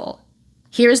evil.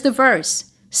 Here's the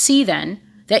verse. See then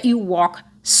that you walk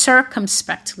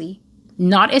circumspectly,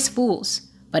 not as fools,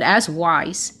 but as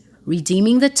wise,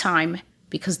 redeeming the time,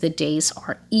 because the days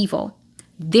are evil.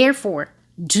 Therefore,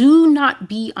 do not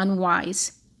be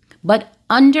unwise, but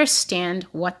understand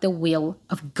what the will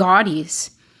of God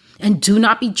is. And do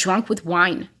not be drunk with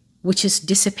wine, which is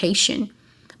dissipation,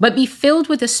 but be filled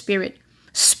with the Spirit,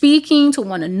 speaking to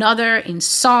one another in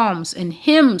psalms and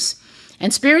hymns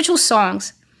and spiritual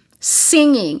songs,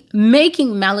 singing,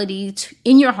 making melody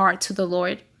in your heart to the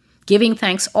Lord, giving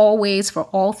thanks always for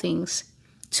all things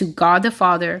to God the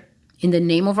Father in the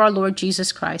name of our Lord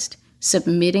Jesus Christ,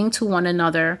 submitting to one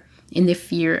another in the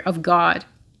fear of God.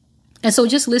 And so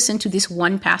just listen to this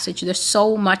one passage. There's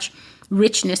so much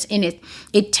richness in it.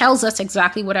 It tells us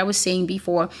exactly what I was saying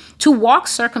before. To walk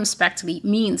circumspectly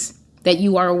means that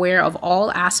you are aware of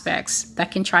all aspects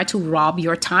that can try to rob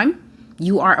your time.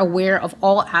 You are aware of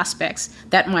all aspects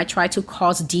that might try to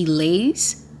cause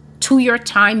delays to your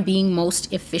time being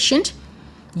most efficient.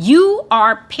 You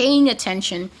are paying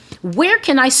attention. Where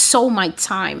can I sow my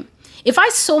time? If I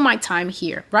sow my time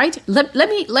here, right? Let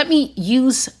me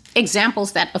use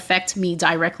examples that affect me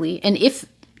directly. And if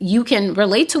you can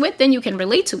relate to it, then you can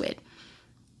relate to it.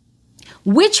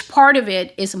 Which part of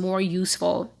it is more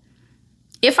useful?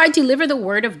 If I deliver the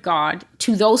word of God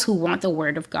to those who want the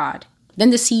word of God,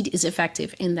 then the seed is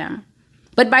effective in them.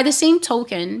 But by the same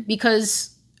token,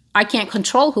 because I can't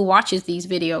control who watches these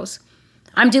videos,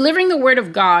 I'm delivering the word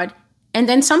of God, and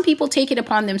then some people take it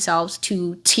upon themselves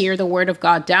to tear the word of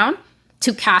God down,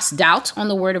 to cast doubt on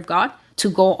the word of God, to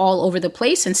go all over the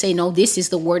place and say, no, this is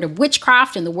the word of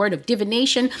witchcraft and the word of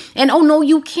divination. And oh no,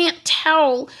 you can't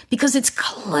tell because it's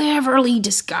cleverly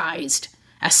disguised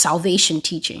as salvation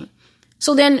teaching.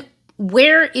 So then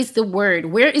where is the word?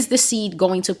 Where is the seed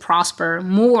going to prosper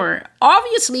more?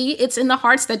 Obviously, it's in the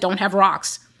hearts that don't have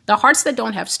rocks, the hearts that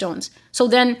don't have stones. So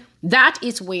then that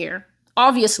is where,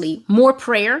 obviously, more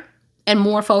prayer and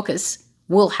more focus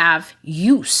will have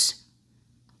use.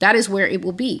 That is where it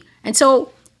will be. And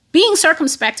so being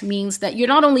circumspect means that you're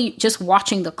not only just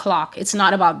watching the clock. It's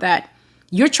not about that.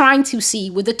 You're trying to see,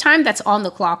 with the time that's on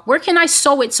the clock, where can I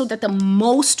sow it so that the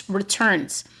most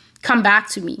returns come back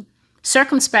to me?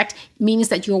 Circumspect means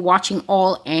that you're watching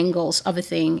all angles of a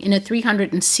thing in a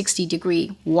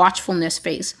 360-degree watchfulness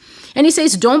phase. And he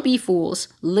says, don't be fools,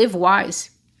 live wise,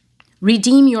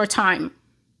 redeem your time.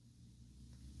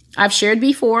 I've shared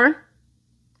before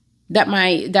that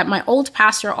my old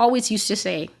pastor always used to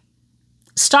say,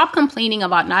 stop complaining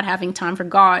about not having time for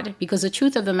God, because the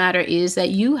truth of the matter is that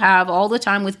you have all the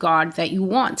time with God that you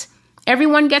want.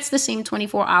 Everyone gets the same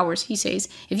 24 hours, he says.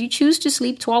 If you choose to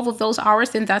sleep 12 of those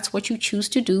hours, then that's what you choose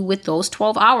to do with those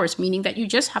 12 hours, meaning that you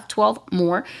just have 12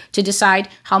 more to decide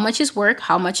how much is work,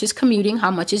 how much is commuting, how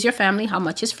much is your family, how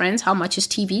much is friends, how much is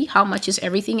TV, how much is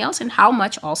everything else, and how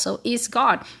much also is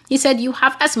God. He said you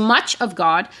have as much of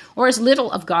God or as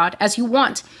little of God as you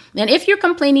want. And if you're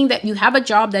complaining that you have a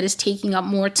job that is taking up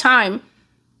more time,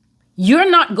 you're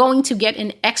not going to get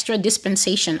an extra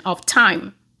dispensation of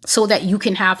time so that you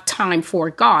can have time for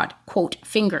God, quote,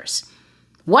 fingers.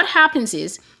 What happens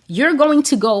is you're going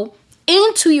to go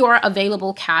into your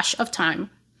available cache of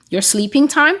time, your sleeping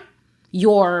time,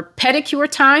 your pedicure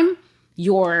time,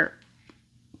 your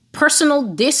personal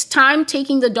this time,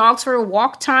 taking the dogs for a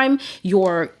walk time,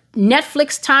 your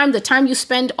Netflix time, the time you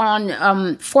spend on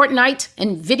Fortnite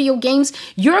and video games.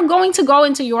 You're going to go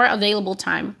into your available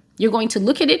time. You're going to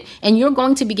look at it and you're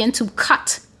going to begin to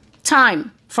cut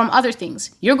time from other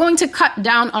things. You're going to cut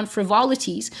down on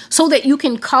frivolities so that you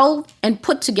can cull and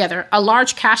put together a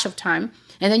large cache of time.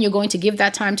 And then you're going to give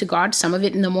that time to God, some of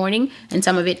it in the morning and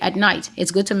some of it at night.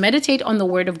 It's good to meditate on the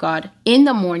word of God in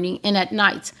the morning and at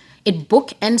night. It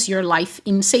bookends your life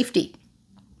in safety.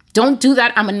 Don't do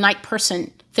that I'm a night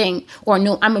person thing, or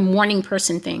no, I'm a morning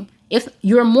person thing. If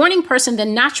you're a morning person,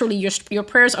 then naturally your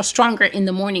prayers are stronger in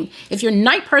the morning. If you're a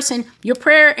night person, your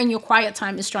prayer and your quiet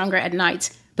time is stronger at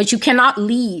night. But you cannot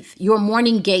leave your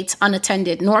morning gates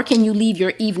unattended, nor can you leave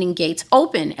your evening gates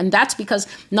open. And that's because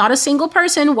not a single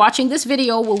person watching this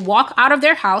video will walk out of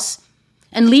their house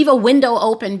and leave a window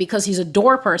open because he's a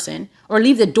door person, or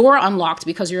leave the door unlocked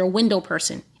because you're a window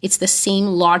person. It's the same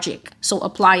logic. So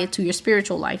apply it to your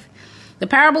spiritual life. The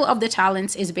parable of the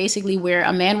talents is basically where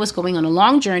a man was going on a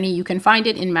long journey. You can find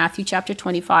it in Matthew chapter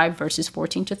 25, verses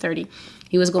 14 to 30.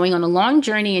 He was going on a long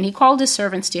journey and he called his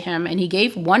servants to him, and he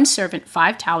gave one servant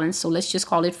 5 talents. So let's just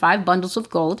call it 5 bundles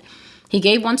of gold. He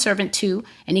gave one servant 2,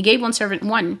 and he gave one servant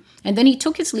 1. And then he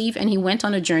took his leave and he went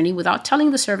on a journey without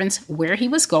telling the servants where he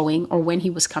was going or when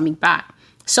he was coming back.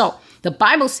 So the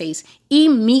Bible says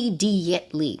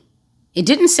immediately. It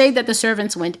didn't say that the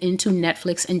servants went into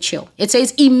Netflix and chill. It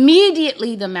says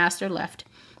immediately the master left.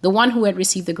 The one who had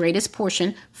received the greatest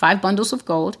portion, 5 bundles of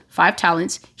gold, 5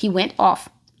 talents, he went off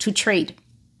to trade.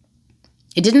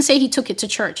 It didn't say he took it to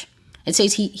church. It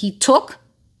says he took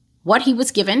what he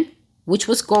was given, which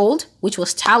was gold, which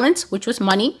was talents, which was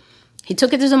money. He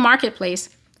took it to the marketplace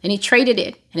and he traded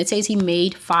it. And it says he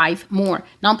made 5 more.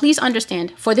 Now, please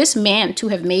understand, for this man to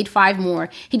have made 5 more,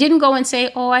 he didn't go and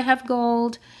say, oh, I have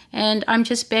gold and I'm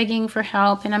just begging for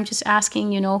help and I'm just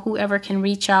asking, whoever can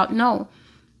reach out. No,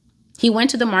 he went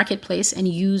to the marketplace and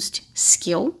used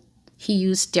skill. He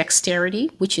used dexterity,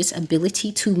 which is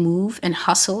ability to move and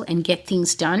hustle and get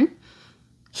things done.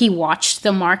 He watched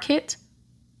the market.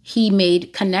 He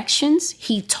made connections.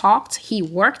 He talked. He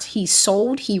worked. He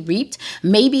sold. He reaped.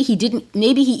 Maybe he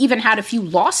even had a few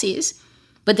losses,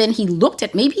 but then he looked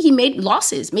at, maybe he made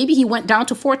losses. Maybe he went down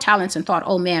to 4 talents and thought,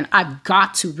 oh man, I've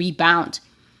got to rebound.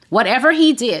 Whatever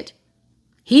he did,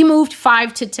 he moved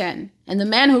 5 to 10. And the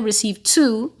man who received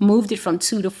 2 moved it from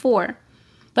 2 to 4.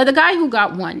 But the guy who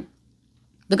got 1,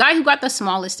 the guy who got the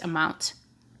smallest amount,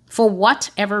 for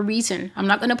whatever reason, I'm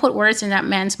not going to put words in that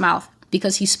man's mouth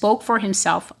because he spoke for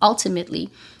himself. Ultimately,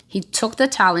 he took the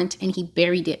talent and he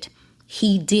buried it.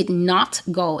 He did not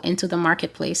go into the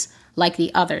marketplace like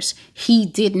the others. He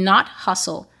did not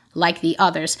hustle like the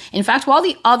others. In fact, while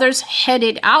the others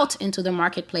headed out into the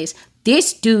marketplace,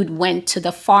 this dude went to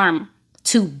the farm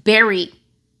to bury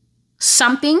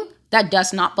something that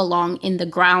does not belong in the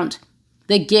ground.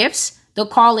 The gifts, the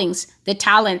callings, the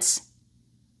talents,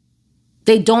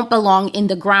 they don't belong in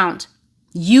the ground.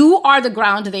 You are the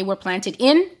ground they were planted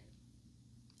in,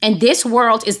 and this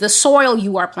world is the soil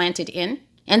you are planted in,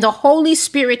 and the Holy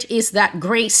Spirit is that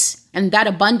grace and that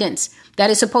abundance that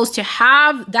is supposed to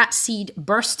have that seed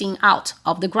bursting out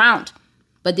of the ground.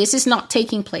 But this is not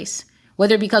taking place,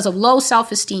 whether because of low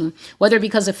self-esteem, whether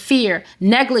because of fear,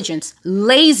 negligence,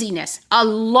 laziness, a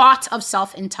lot of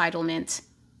self-entitlement.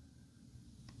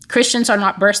 Christians are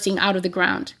not bursting out of the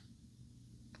ground.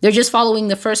 They're just following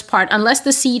the first part, unless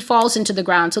the seed falls into the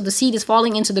ground. So the seed is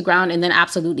falling into the ground and then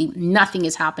absolutely nothing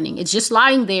is happening. It's just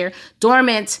lying there,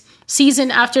 dormant,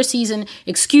 season after season,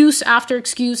 excuse after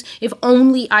excuse. If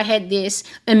only I had this,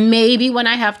 and maybe when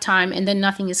I have time, and then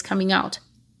nothing is coming out.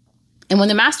 And when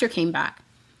the master came back,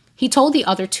 he told the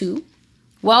other two,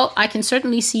 well, I can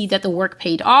certainly see that the work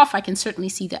paid off. I can certainly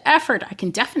see the effort. I can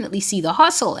definitely see the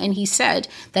hustle. And he said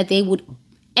that they would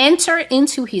enter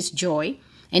into his joy.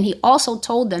 And he also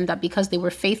told them that because they were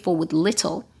faithful with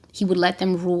little, he would let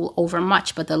them rule over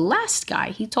much. But the last guy,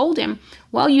 he told him,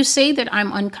 well, you say that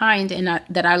I'm unkind and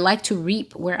that I like to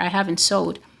reap where I haven't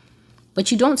sowed,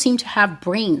 but you don't seem to have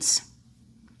brains.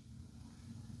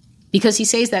 Because he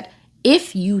says that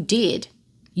if you did,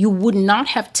 you would not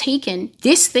have taken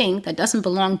this thing that doesn't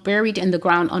belong buried in the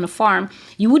ground on a farm.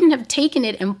 You wouldn't have taken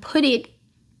it and put it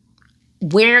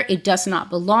where it does not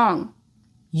belong.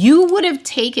 You would have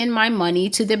taken my money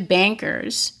to the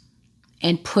bankers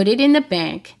and put it in the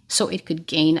bank so it could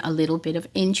gain a little bit of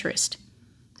interest.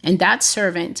 And that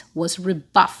servant was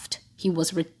rebuffed. He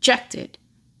was rejected.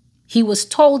 He was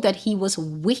told that he was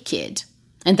wicked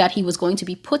and that he was going to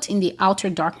be put in the outer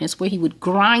darkness where he would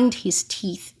grind his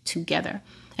teeth together.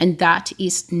 And that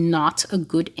is not a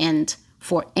good end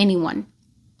for anyone.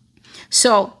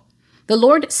 So the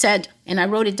Lord said, and I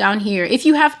wrote it down here, if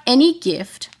you have any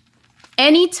gift,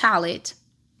 any talent,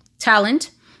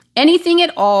 anything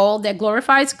at all that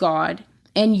glorifies God,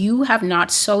 and you have not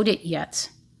sowed it yet,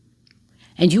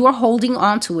 and you are holding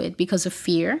on to it because of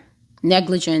fear,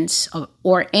 negligence,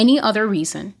 or any other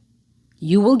reason,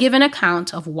 you will give an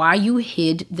account of why you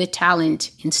hid the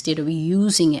talent instead of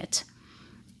using it.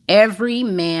 Every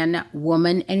man,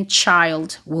 woman, and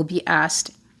child will be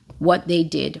asked what they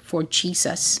did for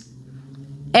Jesus.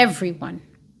 Everyone.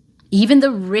 Even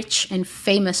the rich and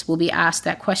famous will be asked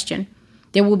that question.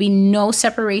 There will be no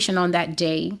separation on that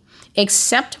day,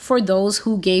 except for those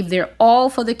who gave their all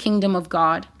for the kingdom of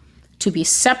God, to be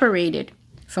separated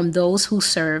from those who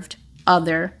served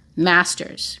other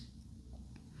masters.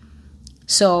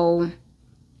 So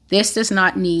this does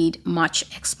not need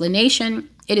much explanation.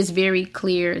 It is very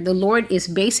clear. The Lord is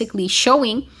basically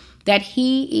showing that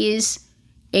he is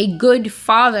a good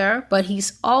father, but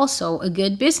he's also a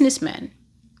good businessman.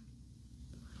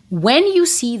 When you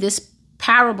see this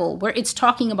parable where it's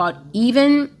talking about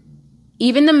even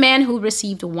the man who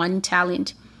received 1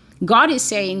 talent, God is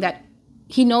saying that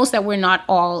he knows that we're not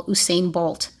all Usain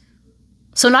Bolt.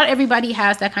 So not everybody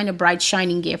has that kind of bright,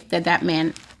 shining gift that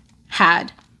man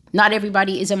had. Not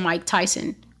everybody is a Mike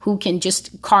Tyson who can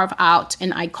just carve out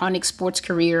an iconic sports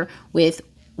career with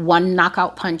 1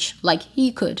 knockout punch like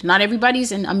he could. Not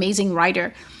everybody's an amazing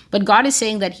writer, but God is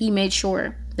saying that he made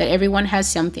sure that everyone has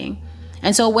something.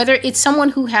 And so whether it's someone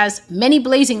who has many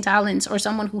blazing talents or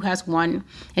someone who has 1,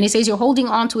 and he says you're holding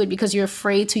on to it because you're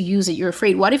afraid to use it. You're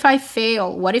afraid, what if I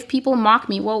fail? What if people mock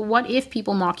me? Well, what if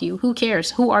people mock you? Who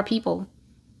cares? Who are people?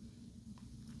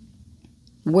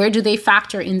 Where do they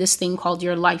factor in this thing called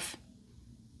your life?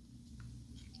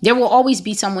 There will always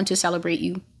be someone to celebrate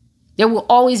you. There will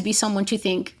always be someone to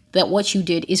think that what you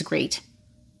did is great.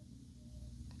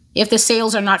 If the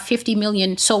sales are not 50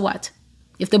 million, so what?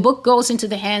 If the book goes into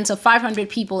the hands of 500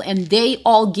 people and they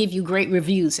all give you great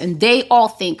reviews and they all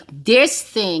think this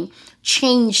thing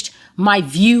changed my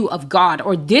view of God,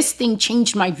 or this thing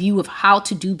changed my view of how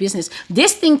to do business,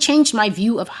 this thing changed my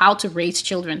view of how to raise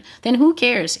children, then who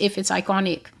cares if it's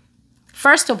iconic?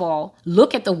 First of all,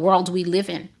 look at the world we live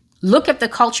in. Look at the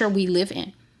culture we live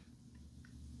in.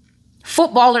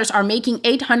 Footballers are making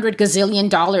 $800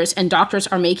 gazillion and doctors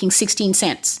are making 16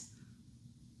 cents.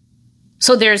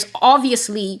 So there's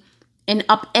obviously an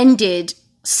upended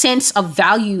sense of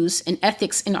values and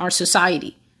ethics in our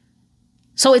society.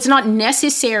 So it's not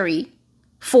necessary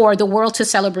for the world to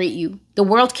celebrate you. The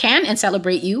world can and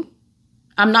celebrate you.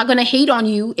 I'm not going to hate on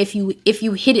you if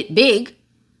you hit it big,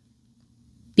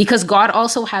 because God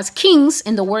also has kings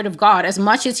in the word of God as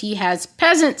much as he has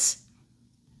peasants.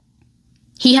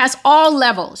 He has all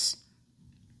levels.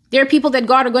 There are people that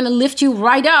God are going to lift you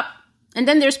right up. And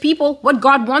then there's people, what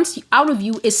God wants out of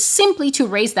you is simply to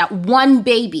raise that one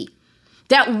baby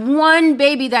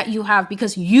that you have,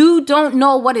 because you don't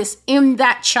know what is in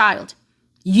that child.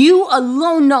 You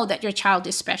alone know that your child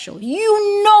is special.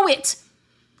 You know it.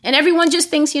 And everyone just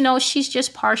thinks, she's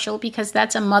just partial because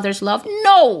that's a mother's love.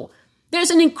 No, there's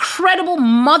an incredible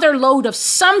mother load of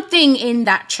something in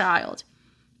that child.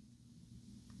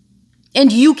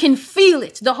 And you can feel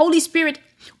it. The Holy Spirit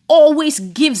always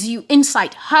gives you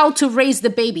insight how to raise the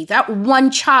baby, that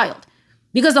one child,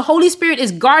 because the Holy Spirit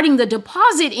is guarding the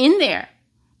deposit in there.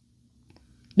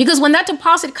 Because when that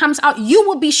deposit comes out, you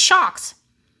will be shocked.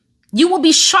 You will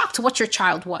be shocked what your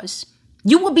child was.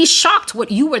 You will be shocked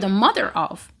what you were the mother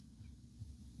of.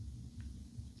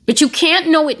 But you can't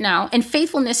know it now, and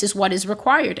faithfulness is what is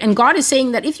required. And God is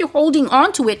saying that if you're holding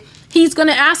on to it, he's going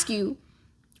to ask you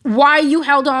why you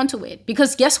held on to it.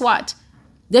 Because guess what?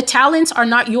 The talents are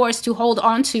not yours to hold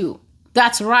on to.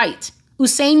 That's right.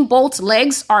 Usain Bolt's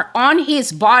legs are on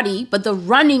his body, but the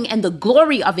running and the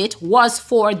glory of it was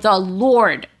for the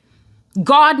Lord.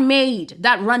 God made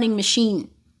that running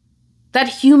machine, that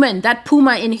human, that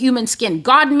puma in human skin.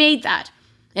 God made that.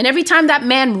 And every time that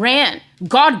man ran,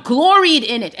 God gloried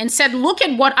in it and said, look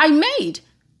at what I made.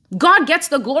 God gets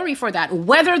the glory for that,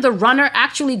 whether the runner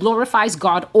actually glorifies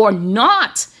God or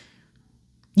not.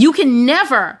 You can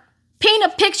never paint a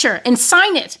picture and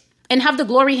sign it and have the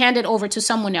glory handed over to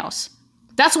someone else.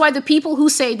 That's why the people who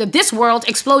say that this world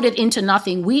exploded into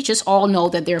nothing, we just all know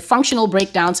that there are functional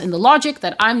breakdowns in the logic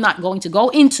that I'm not going to go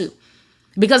into.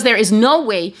 Because there is no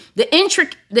way the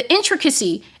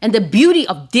intricacy and the beauty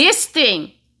of this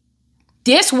thing,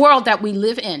 this world that we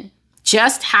live in,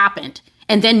 just happened.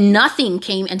 And then nothing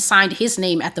came and signed his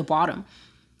name at the bottom.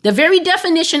 The very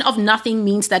definition of nothing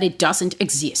means that it doesn't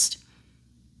exist.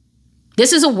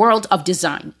 This is a world of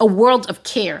design, a world of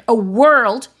care, a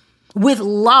world with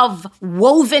love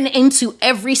woven into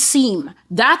every seam.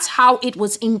 That's how it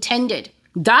was intended.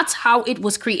 That's how it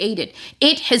was created.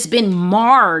 It has been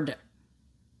marred.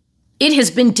 It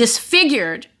has been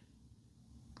disfigured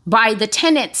by the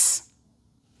tenants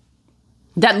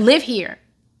that live here.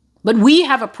 But we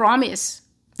have a promise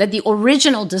that the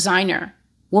original designer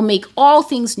will make all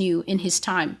things new in his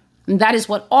time. And that is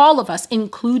what all of us,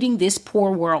 including this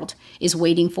poor world, is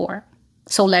waiting for.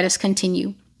 So let us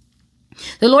continue.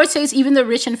 The Lord says even the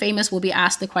rich and famous will be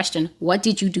asked the question, what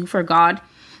did you do for God?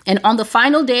 And on the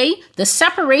final day, the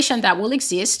separation that will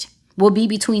exist will be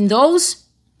between those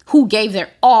who gave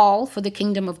their all for the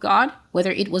kingdom of God,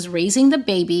 whether it was raising the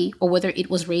baby or whether it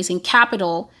was raising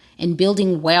capital and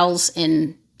building wells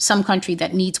in some country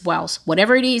that needs wells,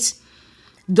 whatever it is.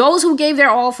 Those who gave their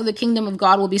all for the kingdom of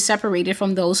God will be separated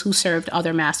from those who served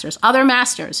other masters. Other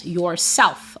masters,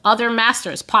 yourself. Other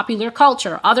masters, popular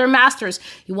culture. Other masters,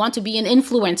 you want to be an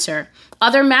influencer.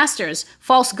 Other masters,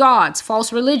 false gods,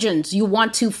 false religions. You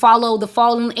want to follow the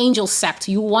fallen angel sect.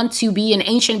 You want to be an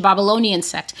ancient Babylonian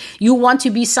sect. You want to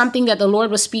be something that the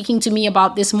Lord was speaking to me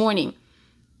about this morning.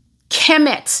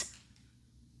 Kemet.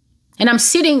 And I'm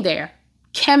sitting there.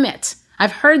 Kemet.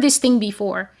 I've heard this thing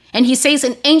before. And he says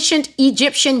an ancient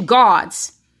Egyptian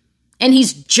gods. And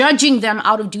he's judging them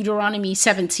out of Deuteronomy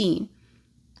 17.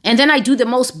 And then I do the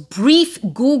most brief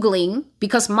Googling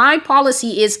because my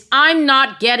policy is I'm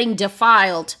not getting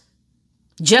defiled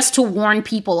just to warn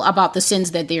people about the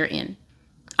sins that they're in.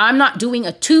 I'm not doing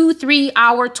a 2, 3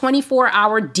 hour,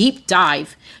 24-hour deep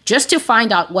dive just to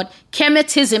find out what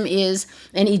Kemetism is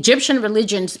and Egyptian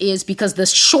religions is, because the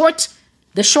short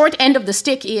end of the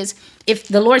stick is, if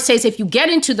the Lord says, if you get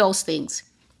into those things,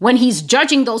 when he's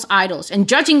judging those idols and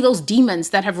judging those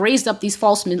demons that have raised up these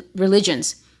false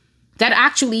religions, that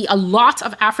actually a lot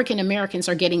of African Americans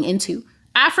are getting into.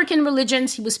 African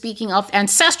religions, he was speaking of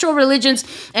ancestral religions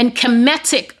and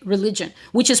Kemetic religion,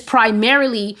 which is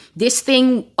primarily this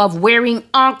thing of wearing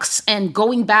ankhs and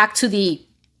going back to the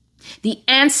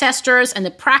ancestors and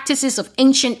the practices of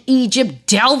ancient Egypt,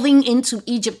 delving into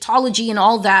Egyptology and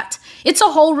all that. It's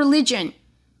a whole religion.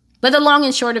 But the long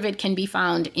and short of it can be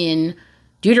found in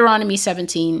Deuteronomy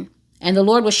 17. And the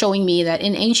Lord was showing me that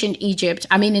in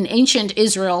ancient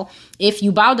Israel, if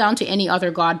you bow down to any other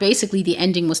god, basically the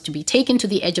ending was to be taken to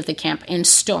the edge of the camp and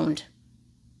stoned.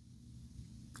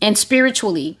 And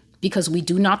spiritually, because we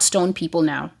do not stone people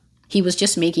now, he was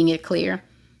just making it clear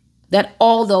that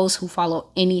all those who follow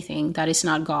anything that is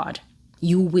not God,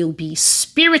 you will be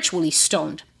spiritually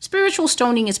stoned. Spiritual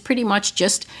stoning is pretty much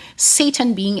just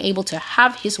Satan being able to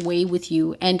have his way with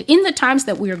you. And in the times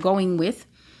that we are going with,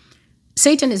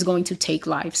 Satan is going to take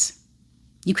lives.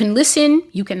 You can listen,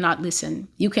 you cannot listen.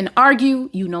 You can argue,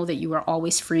 you know that you are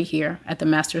always free here at the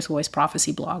Master's Voice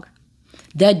Prophecy blog.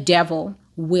 The devil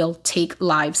will take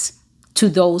lives to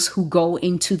those who go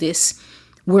into this.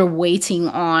 We're waiting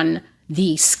on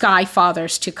the sky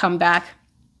fathers to come back.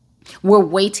 We're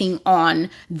waiting on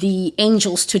the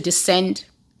angels to descend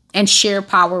and share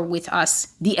power with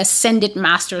us. The ascended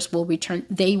masters will return.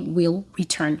 They will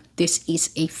return. This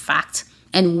is a fact.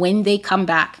 And when they come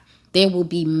back, there will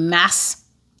be mass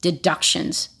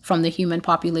deductions from the human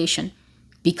population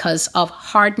because of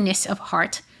hardness of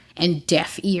heart and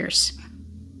deaf ears.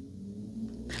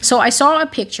 So I saw a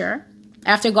picture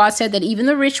after God said that even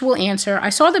the rich will answer. I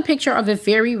saw the picture of a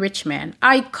very rich man,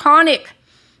 iconic.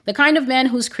 The kind of man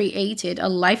who's created a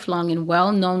lifelong and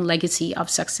well-known legacy of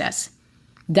success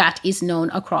that is known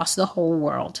across the whole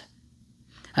world.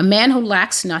 A man who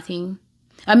lacks nothing.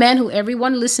 A man who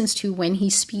everyone listens to when he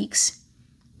speaks.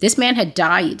 This man had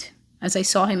died, as I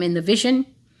saw him in the vision,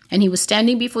 and he was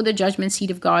standing before the judgment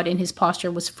seat of God, and his posture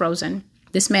was frozen.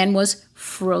 This man was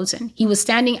frozen. He was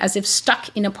standing as if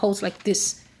stuck in a pose like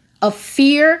this, of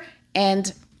fear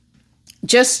and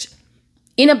just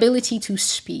inability to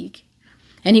speak.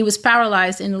 And he was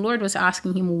paralyzed, and the Lord was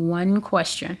asking him one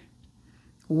question.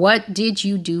 What did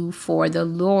you do for the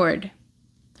Lord?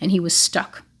 And he was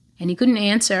stuck, and he couldn't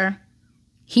answer.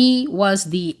 He was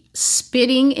the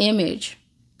spitting image,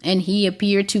 and he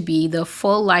appeared to be the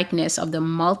full likeness of the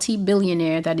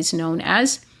multi-billionaire that is known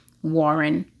as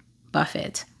Warren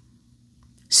Buffett.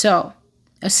 So,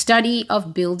 a study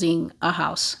of building a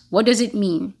house. What does it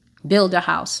mean? Build a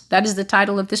house. That is the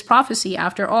title of this prophecy.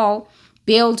 After all,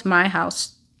 build my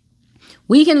house.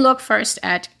 We can look first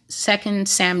at 2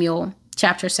 Samuel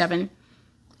chapter 7.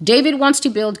 David wants to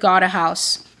build God a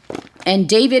house. And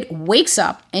David wakes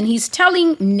up and he's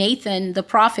telling Nathan, the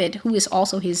prophet, who is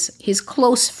also his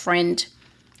close friend.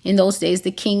 In those days,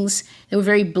 the kings, they were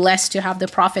very blessed to have the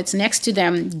prophets next to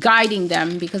them, guiding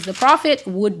them, because the prophet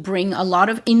would bring a lot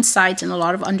of insight and a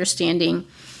lot of understanding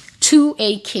to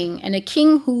a king. And a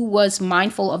king who was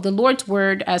mindful of the Lord's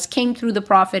word as came through the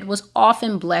prophet was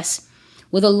often blessed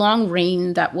with a long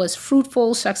reign that was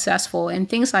fruitful, successful, and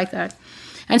things like that.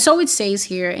 And so it says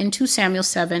here in 2 Samuel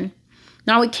 7,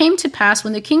 now it came to pass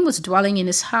when the king was dwelling in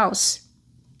his house,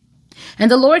 and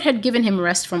the Lord had given him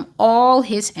rest from all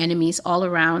his enemies all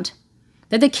around,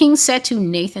 that the king said to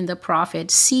Nathan the prophet,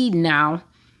 see now,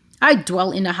 I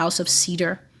dwell in a house of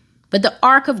cedar, but the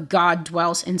ark of God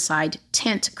dwells inside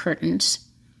tent curtains.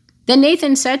 Then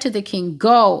Nathan said to the king,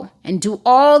 go and do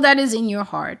all that is in your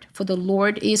heart, for the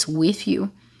Lord is with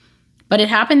you. But it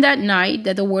happened that night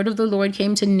that the word of the Lord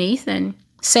came to Nathan,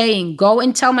 saying, go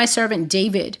and tell my servant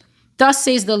David, thus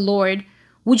says the Lord,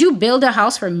 would you build a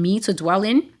house for me to dwell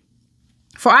in?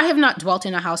 For I have not dwelt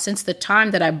in a house since the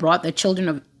time that I brought the children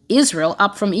of Israel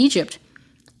up from Egypt,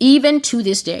 even to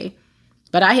this day.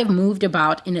 But I have moved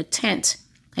about in a tent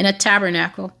and a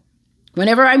tabernacle.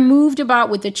 Whenever I moved about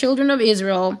with the children of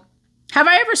Israel, have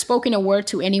I ever spoken a word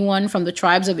to anyone from the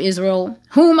tribes of Israel,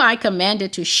 whom I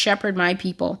commanded to shepherd my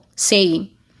people,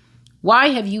 saying, why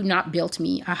have you not built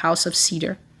me a house of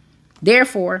cedar?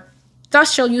 Therefore,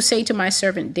 thus shall you say to my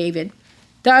servant David,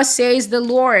 thus says the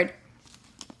Lord.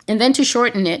 And then to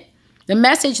shorten it, the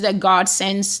message that God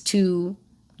sends to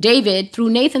David through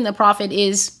Nathan the prophet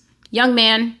is, young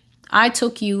man, I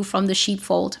took you from the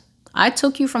sheepfold. I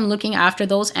took you from looking after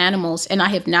those animals, and I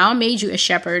have now made you a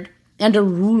shepherd and a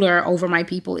ruler over my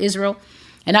people Israel.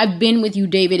 And I've been with you,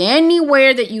 David,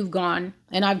 anywhere that you've gone,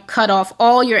 and I've cut off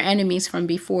all your enemies from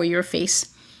before your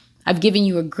face. I've given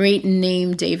you a great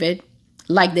name, David,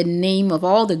 like the name of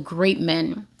all the great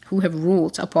men who have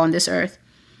ruled upon this earth.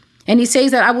 And he says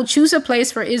that I will choose a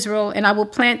place for Israel, and I will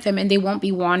plant them, and they won't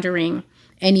be wandering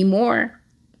anymore.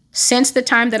 Since the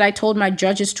time that I told my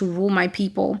judges to rule my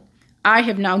people, I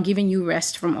have now given you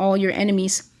rest from all your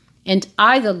enemies. And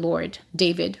I, the Lord,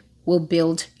 David, will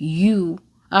build you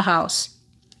a house.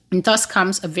 And thus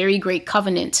comes a very great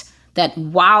covenant that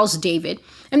wows David.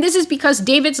 And this is because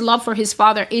David's love for his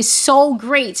father is so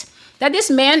great that this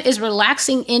man is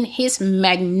relaxing in his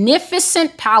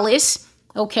magnificent palace.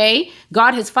 Okay,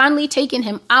 God has finally taken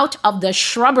him out of the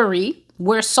shrubbery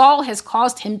where Saul has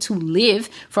caused him to live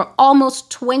for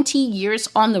almost 20 years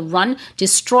on the run,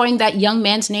 destroying that young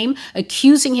man's name,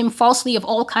 accusing him falsely of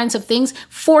all kinds of things,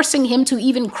 forcing him to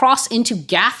even cross into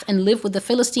Gath and live with the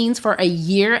Philistines for a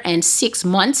year and 6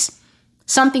 months,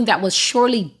 something that was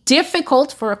surely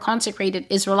difficult for a consecrated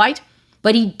Israelite,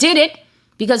 but he did it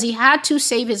because he had to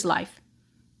save his life.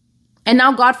 And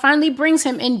now God finally brings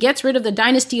him in, gets rid of the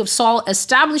dynasty of Saul,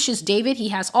 establishes David. He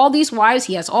has all these wives,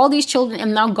 he has all these children,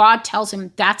 and now God tells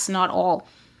him, that's not all.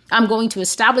 I'm going to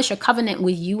establish a covenant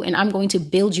with you, and I'm going to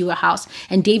build you a house.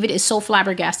 And David is so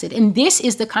flabbergasted. And this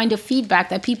is the kind of feedback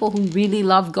that people who really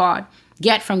love God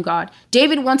get from God.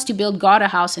 David wants to build God a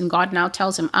house, and God now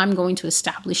tells him, I'm going to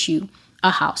establish you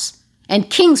a house. And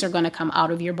kings are going to come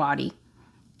out of your body.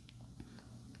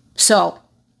 So,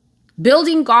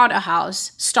 building God a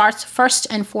house starts first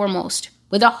and foremost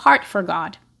with a heart for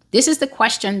God. This is the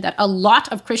question that a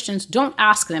lot of Christians don't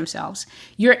ask themselves.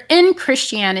 You're in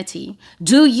Christianity.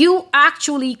 Do you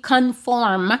actually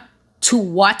conform to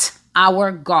what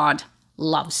our God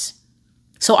loves?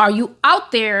 So are you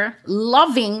out there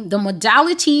loving the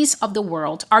modalities of the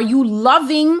world? Are you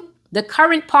loving the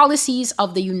current policies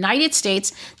of the United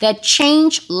States that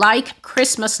change like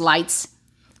Christmas lights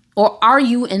Or are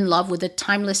you in love with the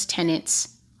timeless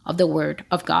tenets of the Word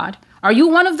of God? Are you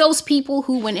one of those people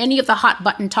who, when any of the hot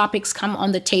button topics come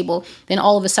on the table, then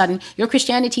all of a sudden your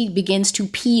Christianity begins to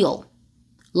peel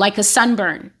like a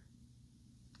sunburn?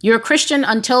 You're a Christian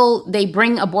until they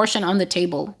bring abortion on the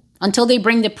table, until they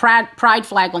bring the pride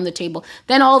flag on the table.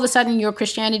 Then all of a sudden your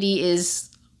Christianity is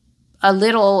a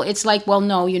little, it's like, well,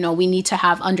 no, we need to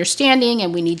have understanding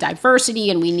and we need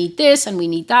diversity and we need this and we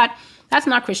need that. That's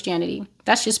not Christianity.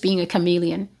 That's just being a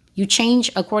chameleon. You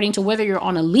change according to whether you're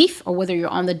on a leaf or whether you're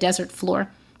on the desert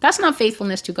floor. That's not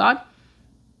faithfulness to God.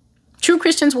 True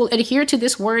Christians will adhere to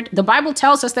this word. The Bible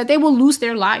tells us that they will lose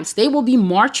their lives. They will be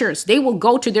marchers. They will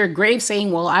go to their grave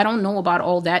saying, well, I don't know about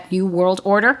all that new world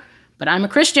order, but I'm a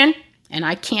Christian and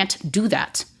I can't do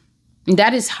that. And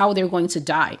that is how they're going to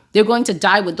die. They're going to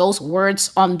die with those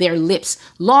words on their lips.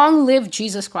 Long live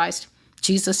Jesus Christ.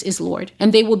 Jesus is Lord.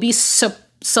 And they will be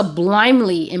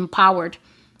sublimely empowered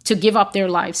to give up their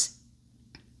lives.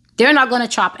 They're not going to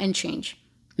chop and change.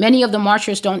 Many of the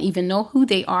marchers don't even know who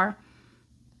they are.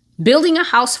 Building a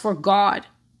house for God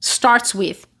starts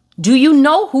with, do you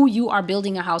know who you are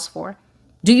building a house for?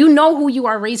 Do you know who you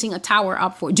are raising a tower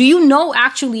up for? Do you know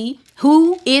actually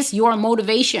who is your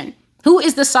motivation? Who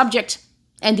is the subject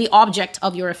and the object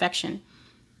of your affection?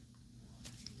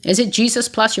 Is it Jesus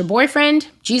plus your boyfriend?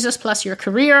 Jesus plus your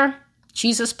career?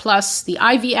 Jesus plus the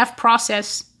IVF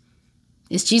process?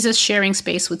 Is Jesus sharing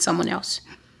space with someone else?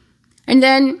 And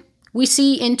then we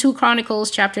see in 2 Chronicles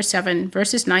chapter 7,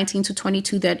 verses 19 to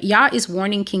 22, that Yah is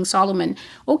warning King Solomon,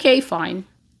 okay, fine.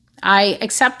 I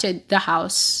accepted the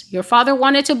house. Your father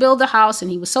wanted to build the house,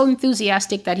 and he was so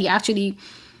enthusiastic that he actually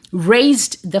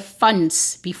raised the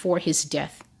funds before his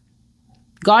death.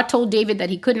 God told David that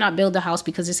he could not build the house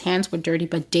because his hands were dirty,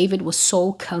 but David was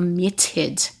so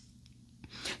committed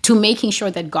to making sure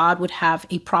that God would have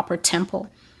a proper temple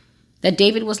that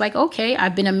David was like, okay,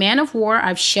 I've been a man of war.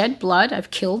 I've shed blood. I've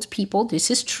killed people.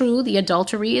 This is true. The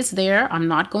adultery is there. I'm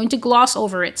not going to gloss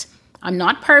over it. I'm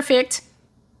not perfect.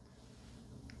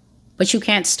 But you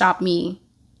can't stop me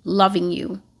loving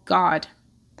you, God.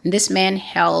 And this man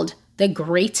held the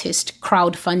greatest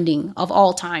crowdfunding of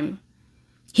all time.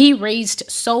 He raised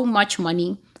so much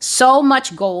money, so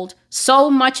much gold, so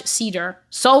much cedar,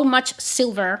 so much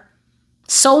silver,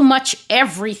 so much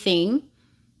everything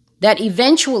that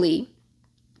eventually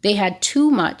they had too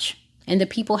much and the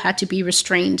people had to be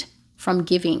restrained from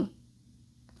giving.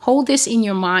 Hold this in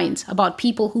your mind about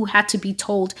people who had to be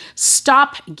told,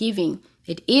 stop giving.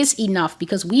 It is enough,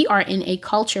 because we are in a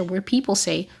culture where people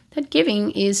say that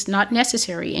giving is not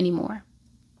necessary anymore.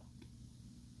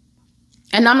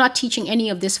 And I'm not teaching any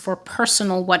of this for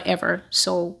personal whatever.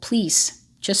 So please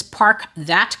just park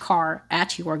that car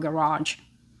at your garage.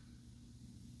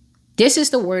 This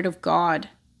is the word of God.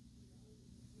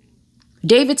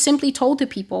 David simply told the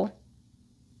people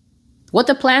what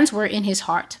the plans were in his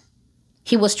heart.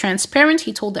 He was transparent.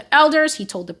 He told the elders, he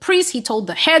told the priests, he told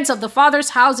the heads of the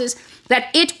fathers' houses that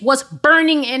it was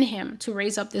burning in him to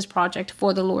raise up this project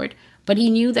for the Lord. But he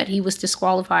knew that he was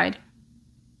disqualified.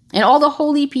 And all the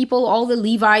holy people, all the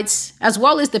Levites, as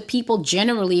well as the people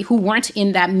generally who weren't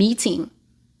in that meeting,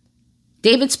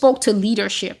 David spoke to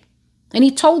leadership. And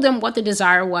he told them what the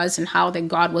desire was and how that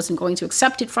God wasn't going to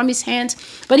accept it from his hands.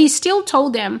 But he still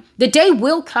told them the day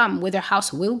will come where their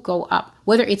house will go up,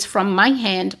 whether it's from my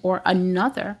hand or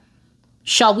another.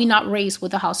 Shall we not raise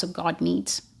what the house of God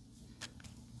needs?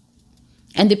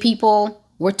 And the people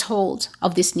were told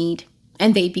of this need,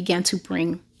 and they began to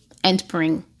bring and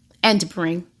bring and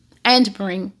bring and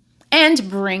bring and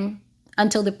bring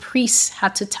until the priests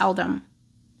had to tell them,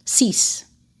 cease,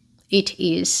 it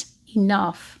is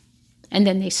enough. And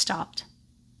then they stopped.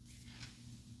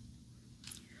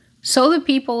 So the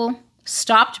people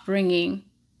stopped bringing,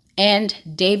 and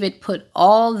David put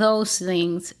all those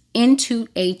things into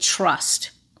a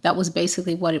trust. That was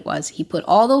basically what it was. He put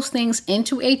all those things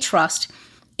into a trust,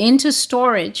 into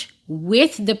storage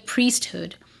with the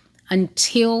priesthood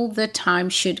until the time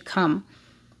should come.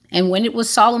 And when it was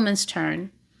Solomon's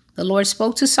turn, the Lord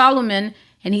spoke to Solomon,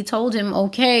 and he told him,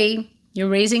 okay, you're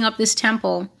raising up this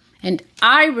temple, and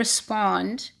I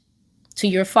respond to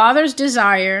your father's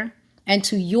desire and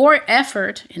to your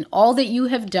effort and all that you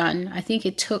have done. I think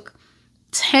it took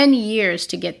 10 years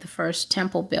to get the first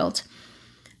temple built.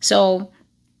 So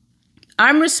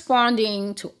I'm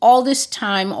responding to all this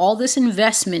time, all this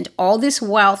investment, all this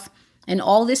wealth, and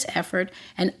all this effort.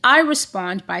 And I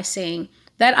respond by saying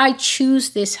that I choose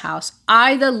this house.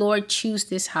 I, the Lord, choose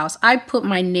this house. I put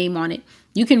my name on it.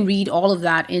 You can read all of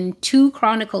that in 2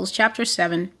 Chronicles chapter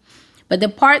 7. But the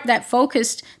part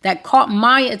that caught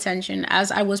my attention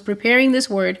as I was preparing this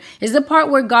word is the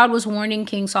part where God was warning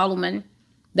King Solomon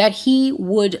that he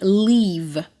would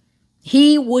leave.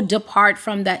 He would depart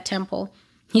from that temple.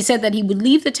 He said that he would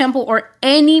leave the temple or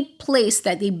any place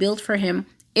that they built for him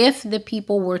if the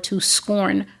people were to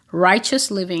scorn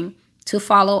righteous living, to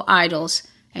follow idols,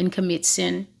 and commit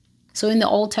sin. So in the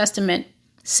Old Testament,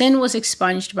 sin was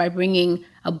expunged by bringing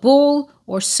a bull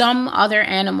or some other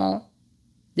animal.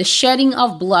 The shedding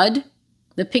of blood,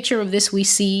 the picture of this we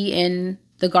see in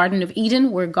the Garden of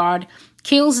Eden, where God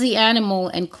kills the animal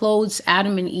and clothes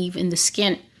Adam and Eve in the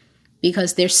skin,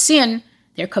 because their sin,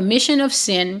 their commission of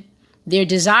sin, their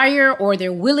desire or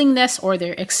their willingness or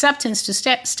their acceptance to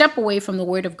step away from the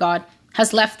word of God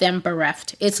has left them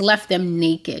bereft. It's left them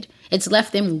naked. It's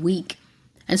left them weak.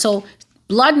 And so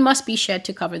blood must be shed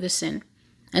to cover the sin.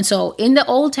 And so in the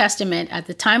Old Testament, at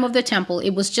the time of the temple,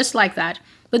 it was just like that.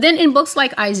 But then in books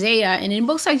like Isaiah and in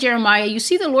books like Jeremiah, you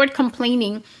see the Lord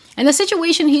complaining. And the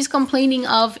situation he's complaining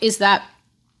of is that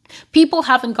people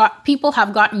have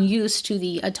gotten used to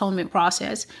the atonement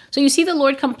process. So you see the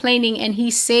Lord complaining, and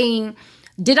he's saying,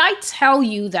 "Did I tell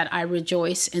you that I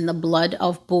rejoice in the blood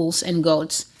of bulls and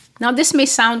goats?" Now, this may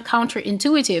sound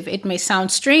counterintuitive. It may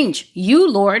sound strange. You,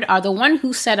 Lord, are the one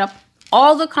who set up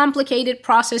all the complicated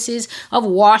processes of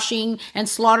washing and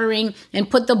slaughtering and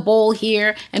put the bowl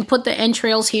here and put the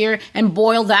entrails here and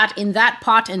boil that in that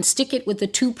pot and stick it with the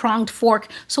two-pronged fork.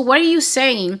 So what are you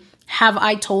saying? Have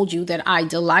I told you that I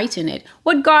delight in it?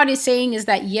 What God is saying is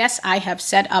that, yes, I have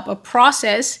set up a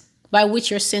process by which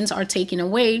your sins are taken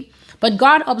away. But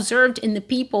God observed in the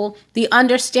people the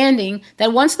understanding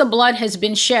that once the blood has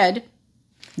been shed,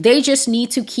 they just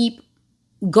need to keep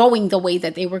going the way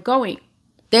that they were going.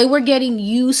 They were getting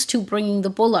used to bringing the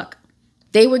bullock.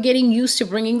 They were getting used to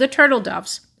bringing the turtle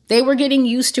doves. They were getting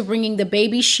used to bringing the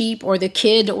baby sheep or the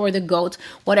kid or the goat,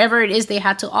 whatever it is they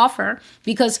had to offer,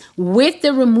 because with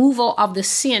the removal of the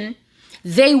sin,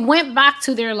 they went back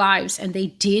to their lives and they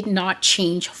did not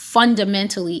change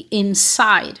fundamentally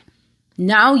inside.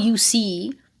 Now you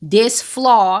see this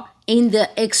flaw in the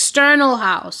external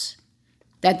house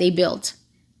that they built.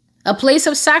 A place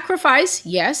of sacrifice,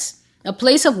 yes. A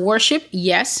place of worship,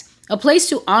 yes. A place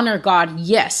to honor God,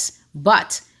 yes.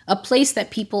 But a place that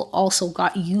people also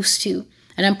got used to.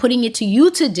 And I'm putting it to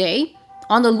you today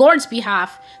on the Lord's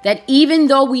behalf that even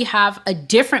though we have a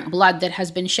different blood that has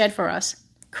been shed for us,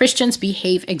 Christians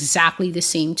behave exactly the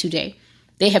same today.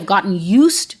 They have gotten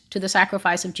used to the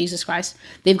sacrifice of Jesus Christ.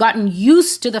 They've gotten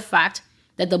used to the fact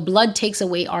that the blood takes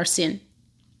away our sin.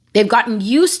 They've gotten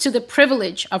used to the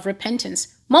privilege of repentance.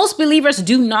 Most believers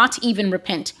do not even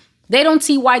repent. They don't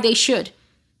see why they should.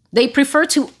 They prefer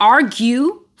to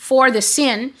argue for the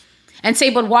sin and say,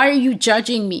 "But why are you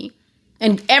judging me?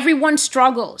 And everyone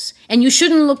struggles, and you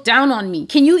shouldn't look down on me."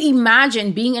 Can you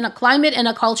imagine being in a climate and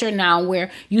a culture now where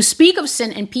you speak of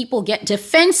sin and people get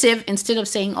defensive instead of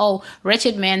saying, "Oh,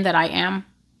 wretched man that I am"?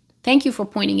 Thank you for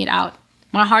pointing it out.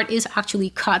 My heart is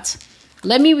actually cut.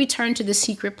 Let me return to the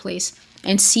secret place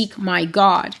and seek my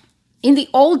God. In the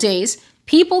old days,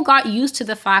 people got used to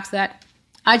the fact that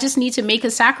I just need to make a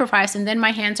sacrifice and then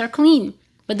my hands are clean.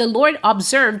 But the Lord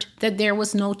observed that there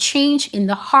was no change in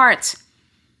the heart.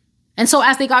 And so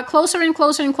as they got closer and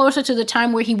closer and closer to the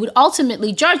time where he would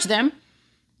ultimately judge them,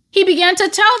 he began to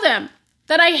tell them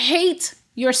that I hate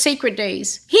your sacred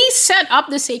days. He set up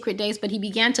the sacred days, but he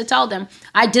began to tell them,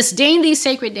 I disdain these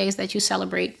sacred days that you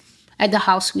celebrate at the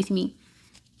house with me.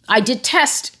 I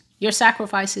detest your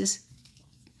sacrifices.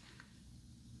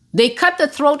 They cut the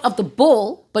throat of the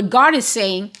bull, but God is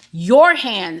saying, your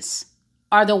hands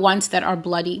are the ones that are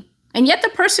bloody. And yet the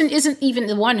person isn't even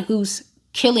the one who's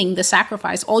killing the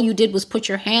sacrifice. All you did was put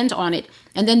your hand on it.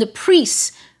 And then the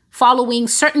priests, following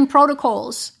certain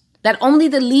protocols that only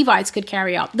the Levites could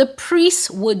carry out, the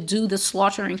priests would do the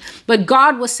slaughtering. But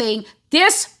God was saying,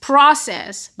 this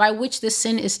process by which the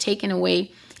sin is taken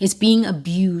away is being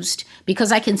abused,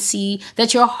 because I can see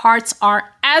that your hearts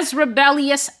are as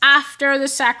rebellious after the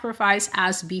sacrifice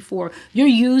as before. You're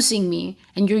using me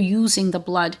and you're using the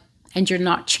blood and you're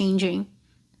not changing.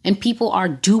 And people are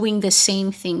doing the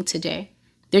same thing today.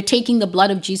 They're taking the blood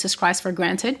of Jesus Christ for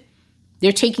granted.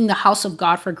 They're taking the house of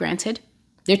God for granted.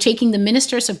 They're taking the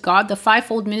ministers of God, the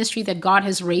fivefold ministry that God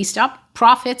has raised up,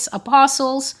 prophets,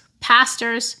 apostles,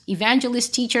 pastors, evangelists,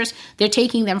 teachers. They're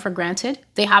taking them for granted.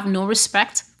 They have no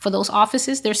respect for those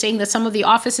offices. They're saying that some of the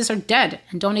offices are dead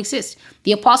and don't exist.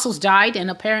 The apostles died,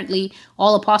 and apparently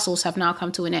all apostles have now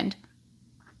come to an end.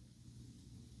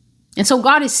 And so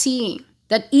God is seeing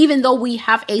that even though we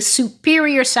have a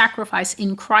superior sacrifice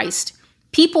in Christ,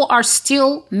 people are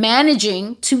still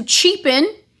managing to cheapen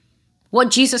what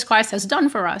Jesus Christ has done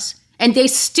for us. And they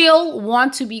still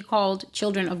want to be called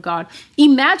children of God.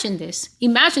 Imagine this.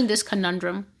 Imagine this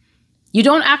conundrum. You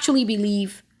don't actually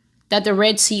believe that the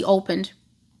Red Sea opened.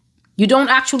 You don't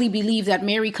actually believe that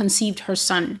Mary conceived her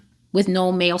son with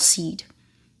no male seed.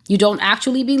 You don't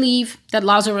actually believe that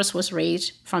Lazarus was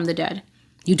raised from the dead.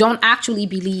 You don't actually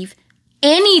believe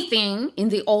anything in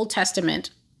the Old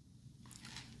Testament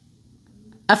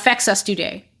affects us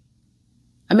today.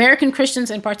 American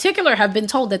Christians in particular have been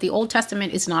told that the Old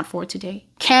Testament is not for today.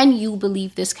 Can you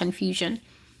believe this confusion?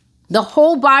 The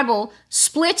whole Bible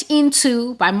split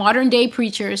into by modern day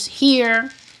preachers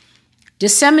here,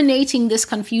 disseminating this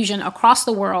confusion across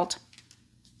the world,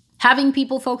 having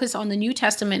people focus on the New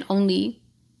Testament only,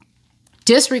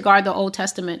 disregard the Old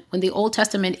Testament when the Old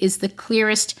Testament is the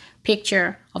clearest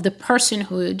picture of the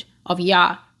personhood of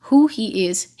Yah, who he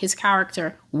is, his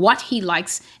character, what he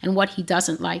likes and what he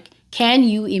doesn't like. Can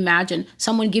you imagine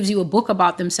someone gives you a book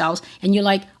about themselves and you're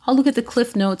like, I'll look at the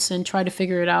cliff notes and try to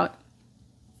figure it out.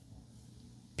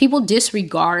 People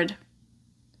disregard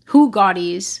who God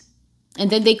is, and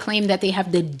then they claim that they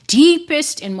have the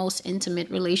deepest and most intimate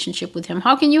relationship with him.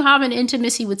 How can you have an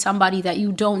intimacy with somebody that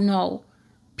you don't know?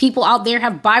 People out there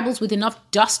have Bibles with enough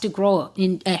dust to grow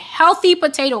in a healthy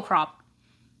potato crop.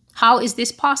 How is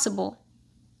this possible?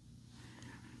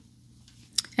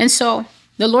 And so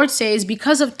the Lord says,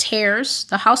 because of tares,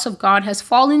 the house of God has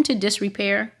fallen to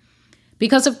disrepair.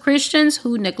 Because of Christians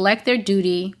who neglect their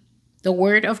duty, the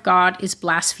word of God is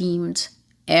blasphemed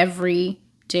every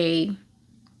day.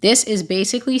 This is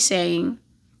basically saying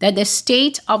that the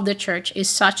state of the church is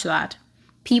such that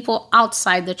people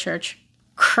outside the church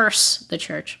curse the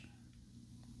church.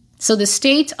 So the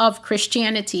state of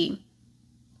Christianity,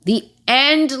 the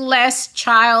endless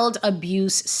child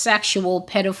abuse, sexual,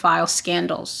 pedophile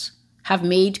scandals have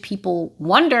made people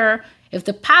wonder if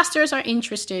the pastors are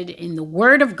interested in the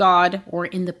word of God or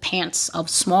in the pants of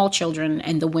small children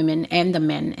and the women and the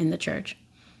men in the church.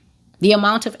 The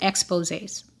amount of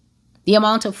exposés, the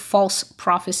amount of false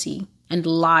prophecy and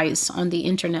lies on the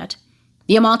internet,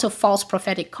 the amount of false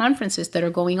prophetic conferences that are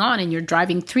going on, and you're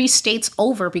driving 3 states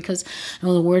over because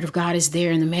the word of God is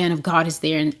there and the man of God is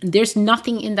there. And there's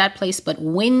nothing in that place but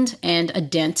wind and a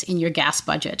dent in your gas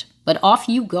budget. But off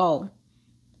you go.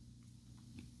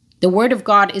 The word of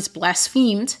God is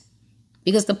blasphemed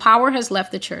because the power has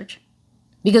left the church,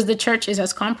 because the church is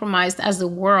as compromised as the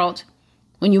world.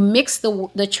 When you mix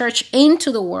the church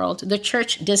into the world, the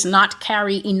church does not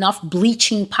carry enough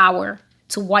bleaching power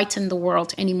to whiten the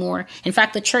world anymore. In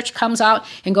fact, the church comes out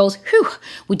and goes, whew,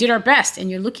 we did our best. And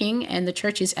you're looking and the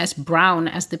church is as brown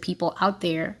as the people out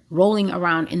there rolling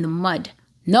around in the mud.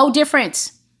 No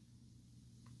difference.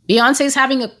 Beyonce's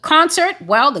having a concert.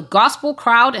 Well, the gospel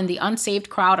crowd and the unsaved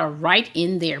crowd are right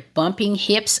in there, bumping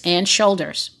hips and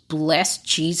shoulders. Bless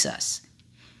Jesus.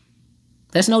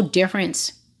 There's no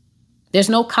difference. There's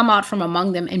no come out from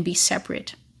among them and be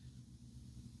separate.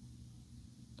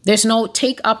 There's no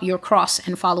take up your cross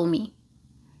and follow me.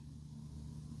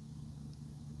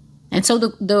 And so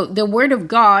the word of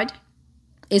God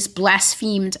is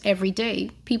blasphemed every day.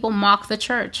 People mock the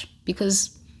church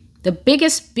because the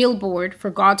biggest billboard for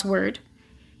God's word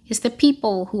is the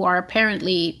people who are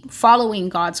apparently following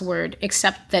God's word,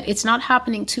 except that it's not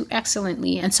happening too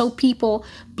excellently. And so people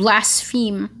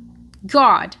blaspheme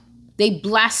God. They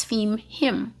blaspheme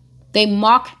him. They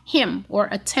mock him, or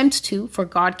attempt to, for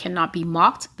God cannot be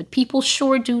mocked. But people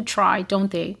sure do try,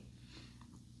 don't they?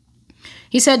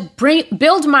 He said,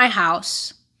 build my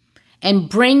house and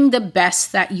bring the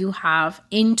best that you have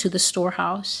into the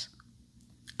storehouse.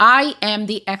 I am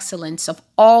the excellence of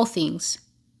all things.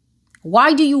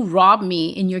 Why do you rob me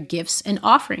in your gifts and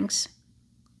offerings?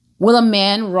 Will a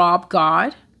man rob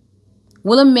God?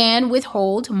 Will a man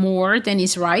withhold more than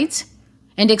is right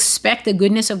and expect the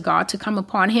goodness of God to come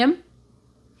upon him?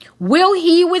 Will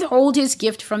he withhold his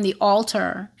gift from the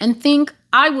altar and think,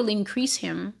 I will increase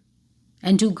him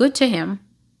and do good to him?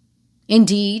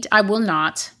 Indeed, I will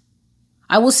not.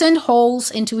 I will send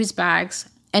holes into his bags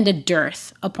and a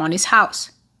dearth upon his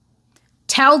house.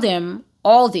 Tell them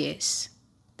all this,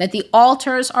 that the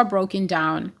altars are broken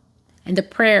down and the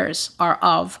prayers are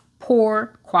of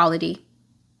poor quality.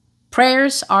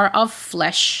 Prayers are of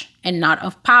flesh and not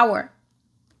of power.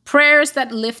 Prayers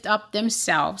that lift up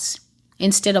themselves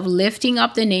instead of lifting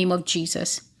up the name of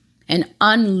Jesus and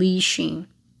unleashing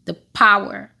the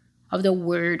power of the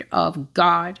word of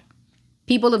God.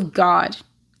 People of God,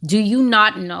 do you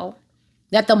not know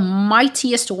that the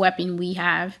mightiest weapon we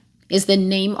have is the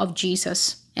name of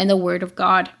Jesus and the word of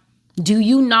God? Do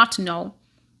you not know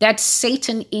that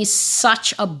Satan is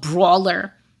such a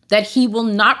brawler that he will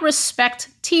not respect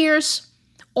tears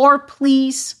or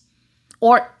please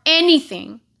or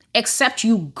anything except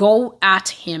you go at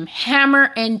him,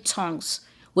 hammer and tongs,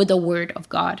 with the word of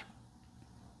God.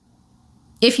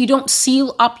 If you don't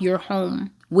seal up your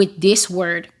home with this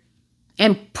word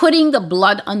and putting the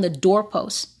blood on the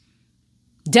doorpost,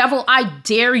 devil, I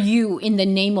dare you in the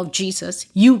name of Jesus.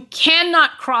 You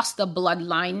cannot cross the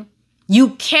bloodline.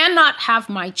 You cannot have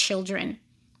my children,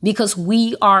 because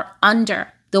we are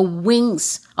under the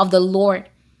wings of the Lord.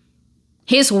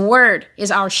 His word is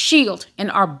our shield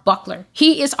and our buckler.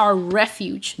 He is our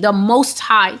refuge, the Most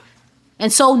High.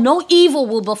 And so no evil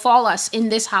will befall us in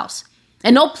this house,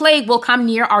 and no plague will come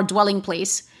near our dwelling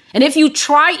place. And if you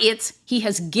try it, he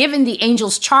has given the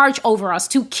angels charge over us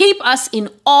to keep us in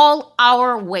all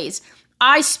our ways.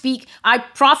 I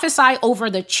prophesy over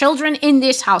the children in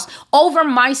this house, over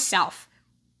myself,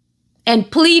 and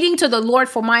pleading to the Lord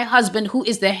for my husband, who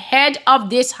is the head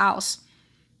of this house,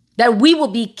 that we will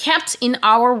be kept in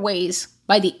our ways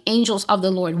by the angels of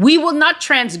the Lord. We will not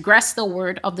transgress the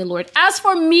word of the Lord. As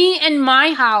for me and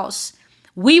my house,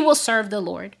 we will serve the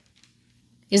Lord.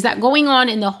 Is that going on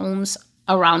in the homes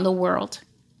around the world?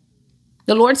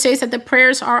 The Lord says that the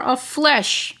prayers are of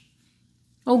flesh.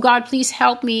 Oh God, please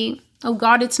help me. Oh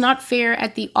God, it's not fair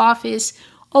at the office.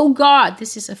 Oh God,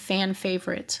 this is a fan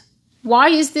favorite. Why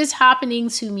is this happening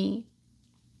to me?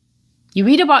 You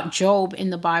read about Job in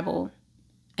the Bible,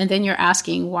 and then you're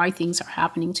asking why things are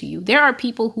happening to you. There are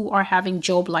people who are having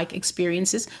Job-like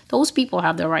experiences. Those people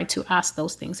have the right to ask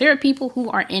those things. There are people who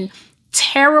are in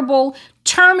terrible,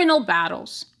 terminal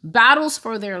battles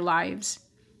for their lives,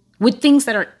 with things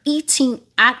that are eating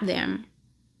at them,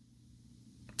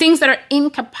 things that are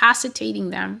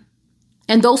incapacitating them.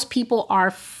 And those people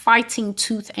are fighting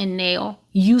tooth and nail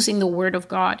using the word of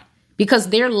God, because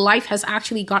their life has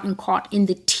actually gotten caught in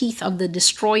the teeth of the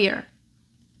destroyer.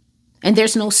 And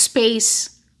there's no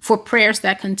space for prayers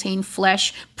that contain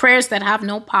flesh, prayers that have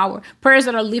no power, prayers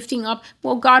that are lifting up,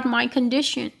 well, God, my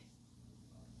condition.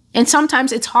 And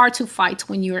sometimes it's hard to fight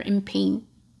when you're in pain.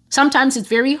 Sometimes it's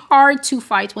very hard to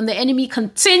fight when the enemy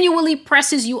continually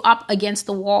presses you up against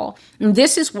the wall. And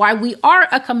this is why we are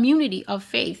a community of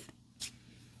faith.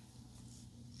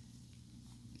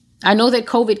 I know that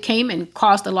COVID came and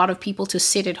caused a lot of people to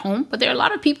sit at home, but there are a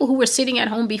lot of people who were sitting at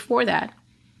home before that,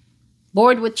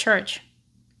 bored with church,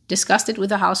 disgusted with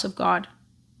the house of God.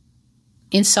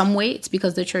 In some way, it's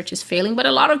because the church is failing, but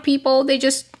a lot of people, they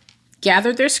just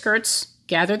gathered their skirts,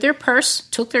 gathered their purse,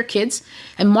 took their kids,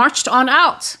 and marched on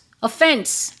out.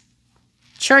 Offense,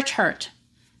 church hurt.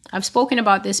 I've spoken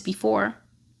about this before.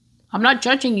 I'm not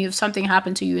judging you if something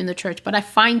happened to you in the church, but I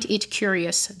find it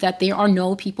curious that there are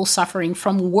no people suffering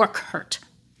from work hurt.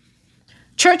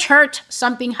 Church hurt,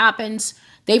 something happens.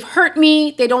 They've hurt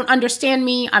me. They don't understand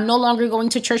me. I'm no longer going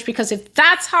to church, because if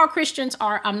that's how Christians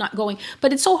are, I'm not going.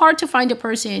 But it's so hard to find a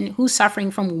person who's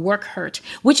suffering from work hurt,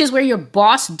 which is where your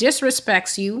boss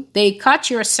disrespects you. They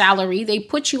cut your salary. They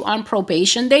put you on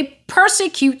probation. They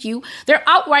persecute you. They're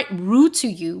outright rude to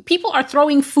you. People are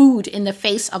throwing food in the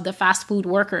face of the fast food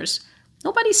workers.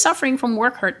 Nobody's suffering from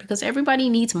work hurt, because everybody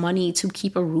needs money to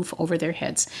keep a roof over their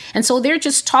heads. And so they're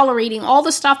just tolerating all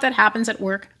the stuff that happens at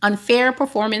work, unfair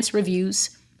performance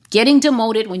reviews, getting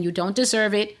demoted when you don't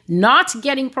deserve it, not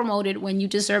getting promoted when you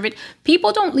deserve it.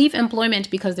 People don't leave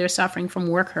employment because they're suffering from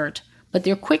work hurt, but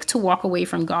they're quick to walk away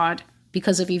from God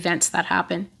because of events that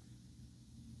happen.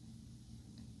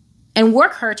 And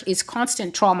work hurt is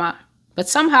constant trauma, but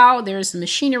somehow there's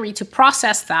machinery to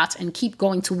process that and keep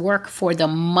going to work for the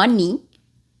money.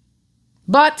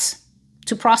 But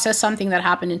to process something that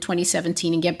happened in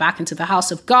 2017 and get back into the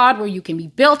house of God, where you can be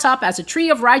built up as a tree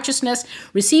of righteousness,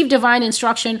 receive divine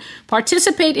instruction,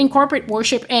 participate in corporate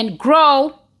worship, and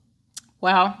grow,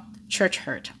 well, church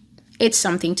hurt. It's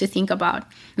something to think about.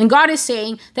 And God is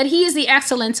saying that he is the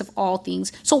excellence of all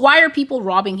things. So why are people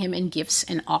robbing him in gifts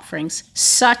and offerings?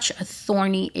 Such a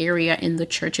thorny area in the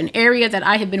church, an area that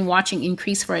I have been watching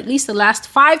increase for at least the last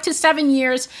 5 to 7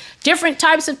 years. Different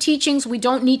types of teachings. We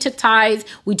don't need to tithe.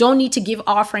 We don't need to give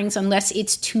offerings unless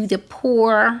it's to the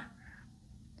poor.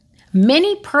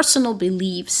 Many personal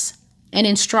beliefs and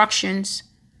instructions.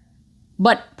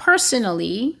 But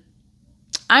personally,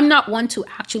 I'm not one to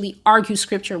actually argue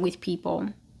scripture with people.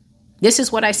 This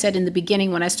is what I said in the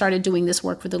beginning when I started doing this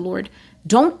work for the Lord.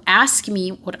 Don't ask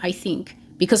me what I think,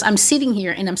 because I'm sitting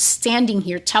here and I'm standing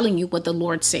here telling you what the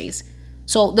Lord says.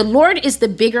 So the Lord is the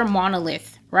bigger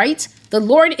monolith, right? The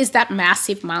Lord is that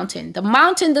massive mountain,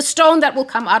 the stone that will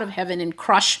come out of heaven and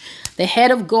crush the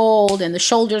head of gold and the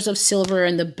shoulders of silver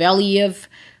and the belly of,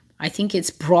 I think it's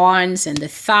bronze, and the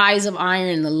thighs of iron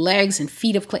and the legs and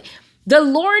feet of clay. The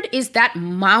Lord is that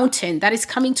mountain that is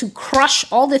coming to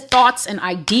crush all the thoughts and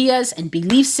ideas and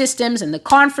belief systems and the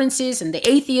conferences and the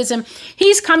atheism.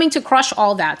 He's coming to crush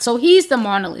all that. So he's the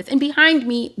monolith. And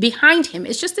behind him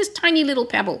is just this tiny little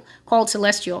pebble called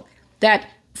Celestial that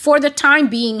for the time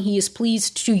being, he is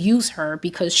pleased to use her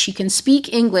because she can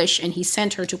speak English and he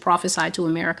sent her to prophesy to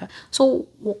America. So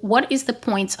what is the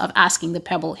point of asking the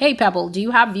pebble, hey, pebble, do you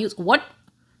have views? What?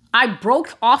 I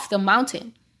broke off the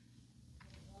mountain.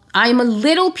 I am a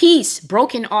little piece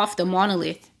broken off the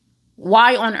monolith.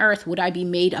 Why on earth would I be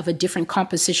made of a different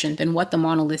composition than what the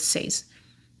monolith says?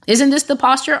 Isn't this the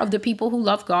posture of the people who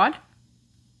love God?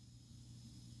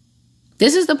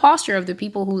 This is the posture of the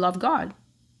people who love God.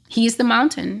 He is the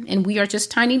mountain, and we are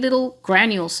just tiny little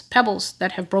granules, pebbles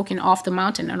that have broken off the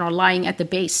mountain and are lying at the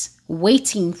base,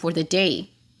 waiting for the day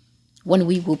when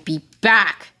we will be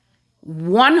back,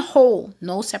 one whole,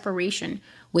 no separation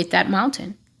with that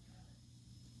mountain.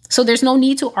 So there's no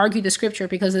need to argue the scripture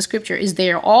because the scripture is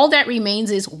there. All that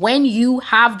remains is when you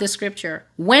have the scripture,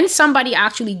 when somebody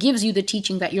actually gives you the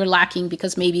teaching that you're lacking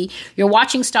because maybe you're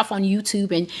watching stuff on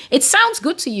YouTube and it sounds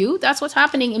good to you. That's what's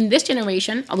happening in this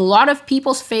generation. A lot of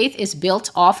people's faith is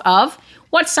built off of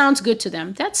what sounds good to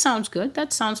them. That sounds good.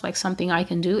 That sounds like something I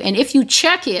can do. And if you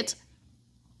check it,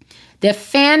 the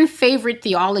fan favorite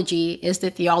theology is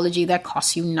the theology that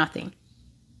costs you nothing.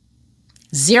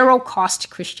 Zero cost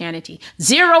Christianity,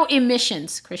 zero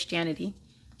emissions Christianity.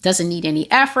 Doesn't need any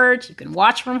effort. You can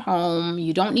watch from home.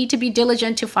 You don't need to be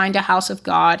diligent to find a house of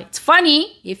God. It's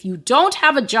funny, if you don't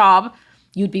have a job,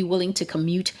 you'd be willing to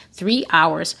commute 3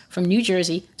 hours from New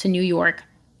Jersey to New York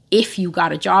if you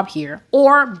got a job here,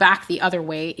 or back the other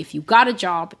way if you got a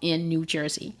job in New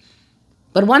Jersey.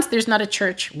 But once there's not a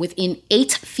church within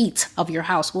 8 feet of your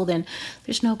house, well then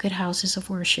there's no good houses of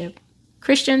worship.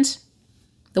 Christians,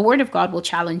 the word of God will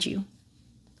challenge you.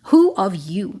 Who of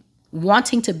you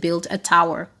wanting to build a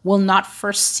tower will not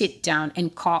first sit down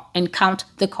and count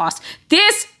the cost?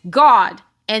 This God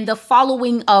and the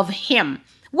following of him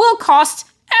will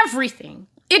cost everything.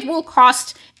 It will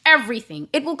cost everything.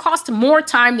 It will cost more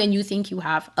time than you think you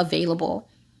have available.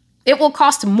 It will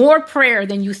cost more prayer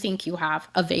than you think you have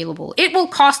available. It will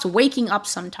cost waking up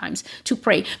sometimes to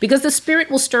pray because the Spirit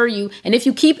will stir you. And if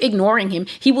you keep ignoring him,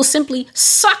 he will simply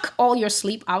suck all your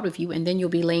sleep out of you. And then you'll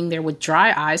be laying there with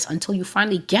dry eyes until you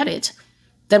finally get it.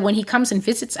 That when he comes and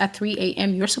visits at 3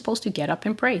 a.m., you're supposed to get up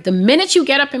and pray. The minute you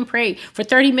get up and pray for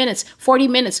 30 minutes, 40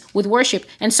 minutes with worship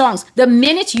and songs, the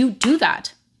minute you do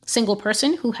that, single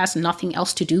person who has nothing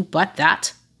else to do but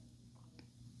that,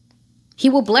 he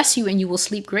will bless you and you will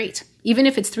sleep great. Even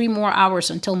if it's 3 more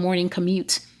hours until morning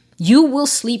commute, you will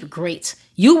sleep great.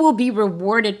 You will be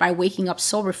rewarded by waking up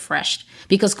so refreshed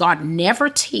because God never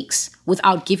takes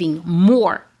without giving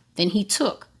more than he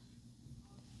took.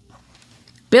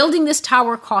 Building this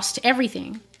tower cost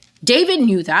everything. David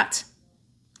knew that.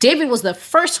 David was the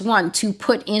first one to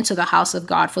put into the house of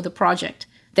God for the project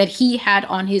that he had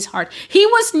on his heart. He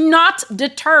was not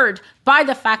deterred by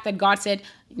the fact that God said,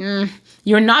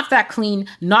 you're not that clean,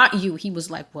 not you. He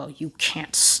was like, well, you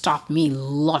can't stop me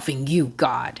loving you,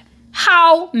 God.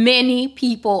 How many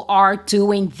people are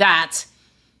doing that?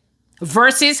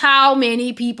 Versus how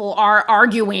many people are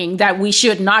arguing that we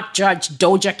should not judge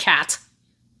Doja Cat.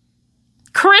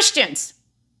 Christians,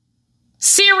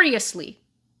 seriously.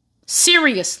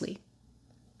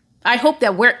 I hope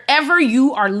that wherever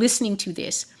you are listening to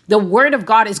this, the word of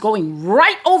God is going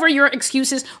right over your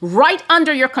excuses, right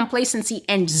under your complacency,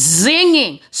 and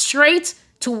zinging straight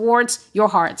towards your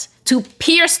hearts to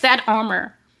pierce that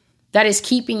armor that is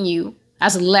keeping you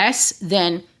as less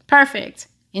than perfect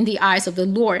in the eyes of the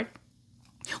Lord.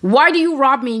 Why do you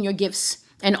rob me in your gifts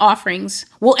and offerings?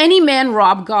 Will any man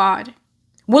rob God?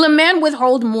 Will a man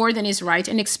withhold more than is right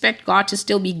and expect God to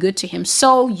still be good to him?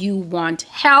 So you want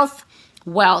health,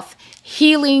 wealth,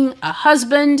 healing, a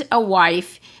husband, a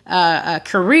wife, a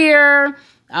career,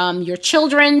 your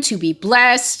children to be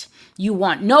blessed. You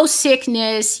want no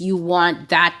sickness. You want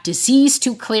that disease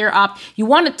to clear up. You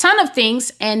want a ton of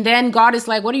things. And then God is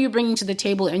like, what are you bringing to the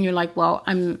table? And you're like, well,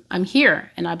 I'm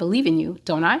here and I believe in you,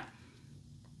 don't I?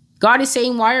 God is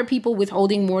saying, why are people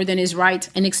withholding more than is right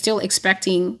and still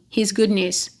expecting his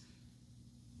goodness?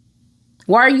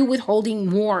 Why are you withholding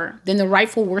more than the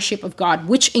rightful worship of God,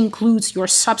 which includes your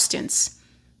substance?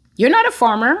 You're not a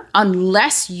farmer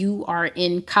unless you are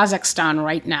in Kazakhstan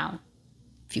right now.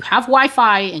 If you have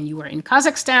Wi-Fi and you are in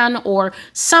Kazakhstan or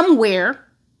somewhere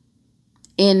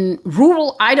in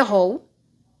rural Idaho,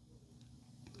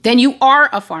 then you are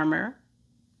a farmer.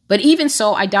 But even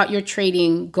so, I doubt you're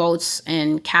trading goats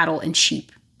and cattle and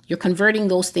sheep. You're converting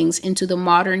those things into the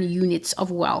modern units of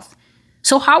wealth.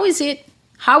 So how is it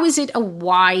how is it a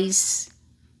wise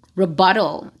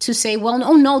rebuttal to say, well,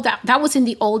 no, that was in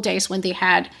the old days when they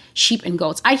had sheep and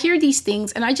goats? I hear these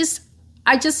things and I just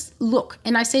look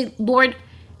and I say, Lord,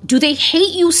 do they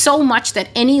hate you so much that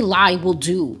any lie will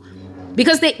do?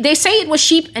 Because they say it was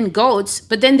sheep and goats,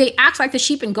 but then they act like the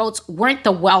sheep and goats weren't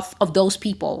the wealth of those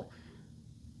people.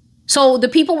 So the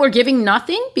people were giving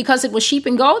nothing because it was sheep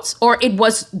and goats, or it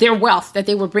was their wealth that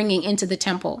they were bringing into the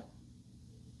temple.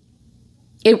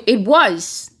 It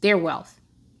was their wealth.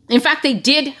 In fact, they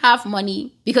did have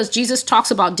money because Jesus talks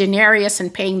about denarius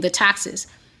and paying the taxes.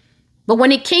 But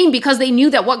when it came, because they knew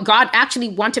that what God actually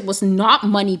wanted was not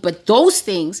money, but those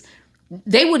things,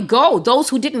 they would go, those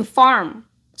who didn't farm.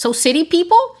 So city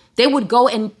people, they would go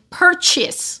and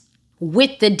purchase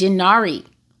with the denarii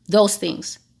those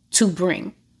things to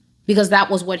bring, because that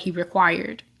was what he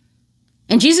required.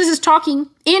 And Jesus is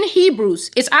talking in Hebrews.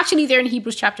 It's actually there in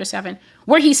Hebrews chapter 7,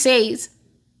 where he says,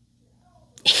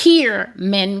 here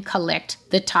men collect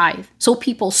the tithe. So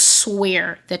people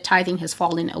swear that tithing has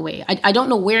fallen away. I don't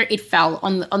know where it fell,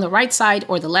 on the right side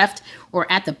or the left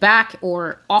or at the back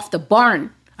or off the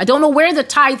barn. I don't know where the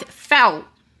tithe fell,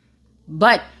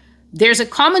 but there's a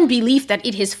common belief that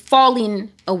it has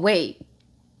fallen away.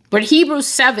 But Hebrews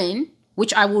 7,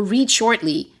 which I will read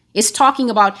shortly, is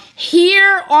talking about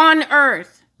here on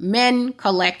earth, men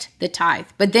collect the tithe.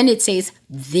 But then it says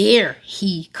there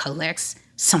he collects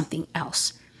something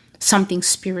else, something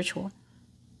spiritual.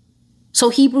 So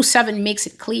Hebrews 7 makes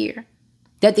it clear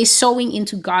that this sowing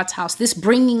into God's house, this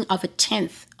bringing of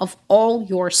 1/10 of all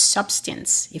your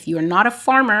substance. If you're not a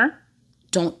farmer,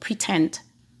 don't pretend.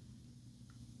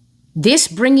 This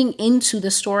bringing into the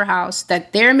storehouse,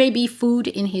 that there may be food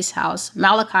in his house,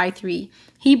 Malachi 3,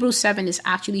 Hebrews 7 is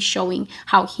actually showing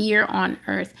how here on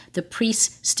earth the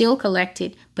priests still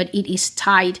collected, but it is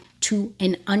tied to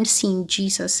an unseen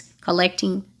Jesus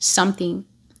collecting something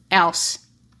else.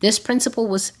 This principle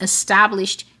was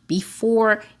established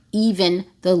before even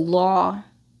the law.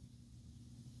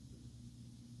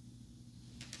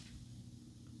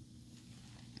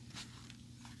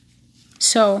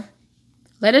 So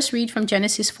let us read from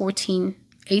Genesis 14,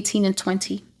 18 and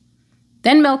 20.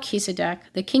 Then Melchizedek,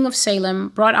 the king of Salem,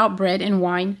 brought out bread and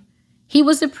wine. He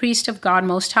was the priest of God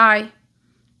Most High.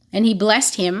 And he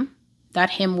blessed him,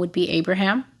 that him would be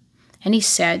Abraham. And he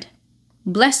said,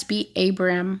 Blessed be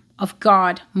Abraham of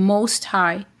God Most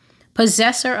High,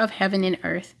 possessor of heaven and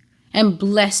earth. And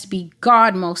blessed be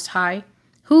God Most High,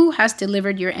 who has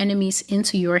delivered your enemies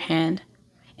into your hand.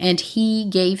 And he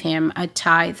gave him a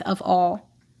tithe of all.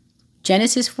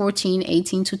 Genesis 14,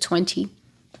 18 to 20.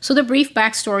 So the brief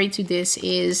backstory to this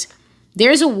is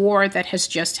there's a war that has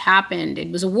just happened.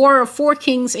 It was a war of 4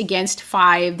 kings against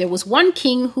 5. There was one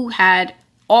king who had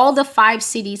all the 5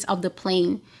 cities of the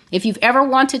plain. If you've ever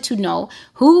wanted to know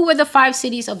who were the 5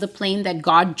 cities of the plain that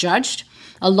God judged,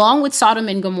 along with Sodom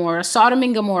and Gomorrah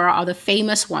are the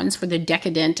famous ones for their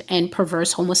decadent and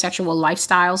perverse homosexual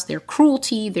lifestyles, their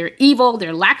cruelty, their evil,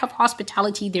 their lack of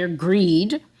hospitality, their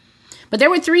greed. But there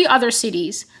were 3 other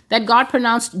cities that God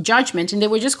pronounced judgment, and they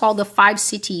were just called the 5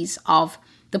 cities of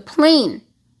the plain.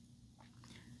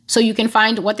 So you can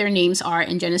find what their names are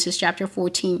in Genesis chapter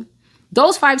 14.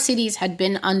 Those 5 cities had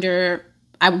been under,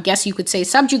 I guess you could say,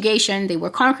 subjugation. They were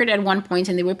conquered at one point,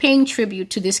 and they were paying tribute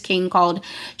to this king called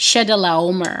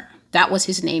Chedorlaomer. That was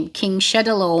his name, King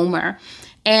Chedorlaomer.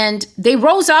 And they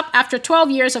rose up after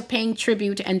 12 years of paying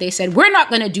tribute, and they said, we're not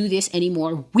going to do this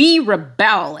anymore. We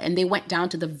rebel. And they went down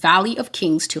to the Valley of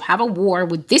Kings to have a war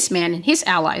with this man and his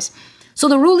allies. So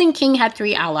the ruling king had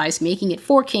 3 allies, making it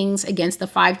 4 kings against the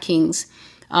 5 kings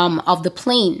of the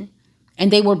plain. And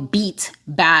they were beat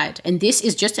bad. And this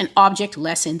is just an object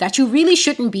lesson that you really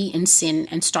shouldn't be in sin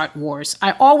and start wars.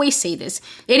 I always say this.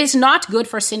 It is not good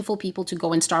for sinful people to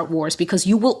go and start wars, because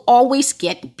you will always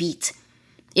get beat.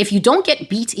 If you don't get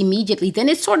beat immediately, then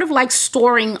it's sort of like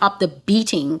storing up the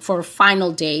beating for a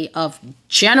final day of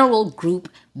general group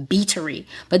beatery.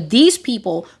 But these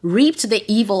people reaped the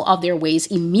evil of their ways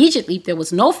immediately. There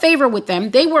was no favor with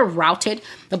them. They were routed.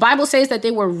 The Bible says that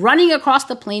they were running across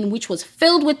the plain, which was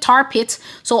filled with tar pits.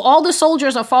 So all the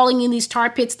soldiers are falling in these tar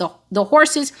pits, the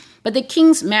horses, but the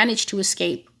kings managed to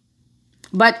escape.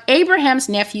 But Abraham's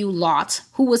nephew Lot,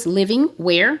 who was living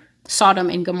where? Sodom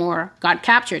and Gomorrah, got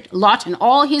captured. Lot and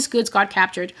all his goods got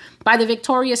captured by the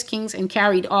victorious kings and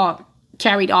carried off.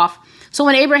 So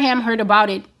when Abraham heard about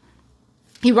it,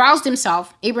 he roused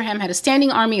himself. Abraham had a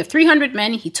standing army of 300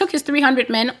 men. He took his 300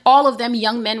 men, all of them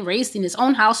young men raised in his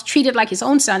own house, treated like his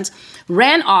own sons,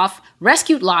 ran off,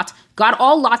 rescued Lot, got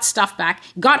all Lot's stuff back,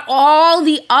 got all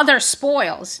the other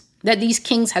spoils that these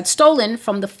kings had stolen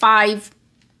from the 5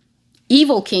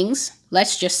 evil kings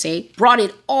let's just say, brought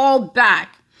it all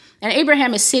back. And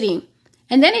Abraham is sitting.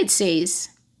 And then it says,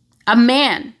 a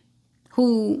man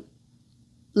who,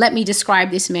 let me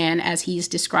describe this man as he is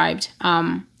described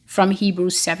from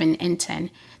Hebrews 7 and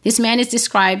 10. This man is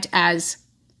described as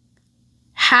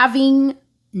having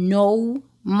no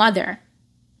mother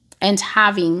and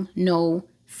having no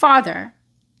father.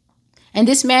 And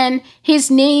this man,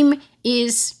 his name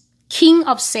is King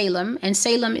of Salem, and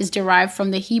Salem is derived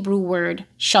from the Hebrew word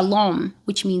shalom,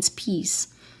 which means peace.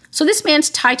 So this man's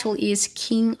title is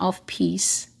King of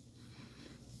Peace,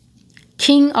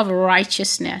 King of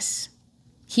Righteousness.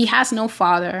 He has no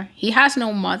father, he has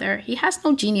no mother, he has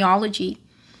no genealogy.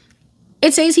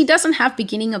 It says he doesn't have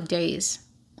beginning of days,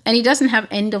 and he doesn't have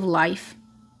end of life,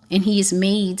 and he is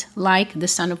made like the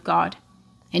Son of God,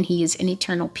 and he is an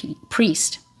eternal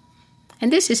priest.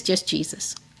 And this is just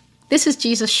Jesus. This is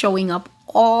Jesus showing up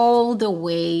all the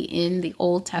way in the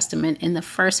Old Testament in the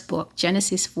first book,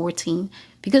 Genesis 14,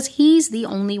 because he's the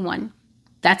only one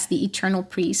that's the eternal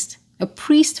priest, a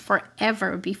priest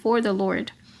forever before the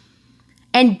Lord.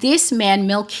 And this man,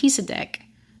 Melchizedek,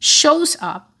 shows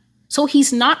up. So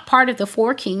he's not part of the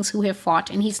 4 kings who have fought,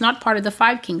 and he's not part of the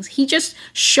 5 kings. He just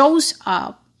shows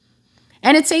up.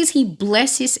 And it says he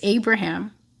blesses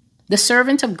Abraham, the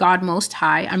servant of God Most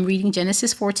High. I'm reading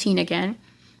Genesis 14 again.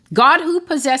 God who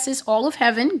possesses all of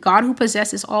heaven, God who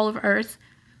possesses all of earth,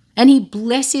 and he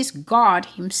blesses God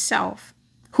himself,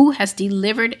 who has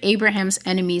delivered Abraham's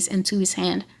enemies into his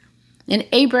hand. And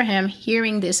Abraham,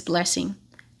 hearing this blessing,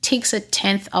 takes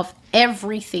 1/10 of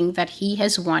everything that he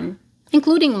has won,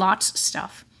 including Lot's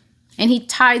stuff, and he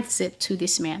tithes it to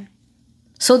this man.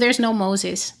 So there's no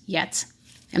Moses yet,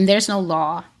 and there's no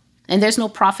law, and there's no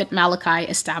prophet Malachi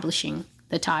establishing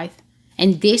the tithe.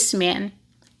 And this man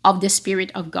of the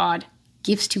Spirit of God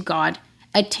gives to God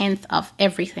 1/10 of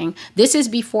everything. This is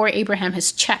before Abraham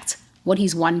has checked what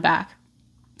he's won back.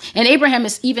 And Abraham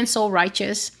is even so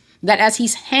righteous that as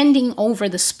he's handing over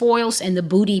the spoils and the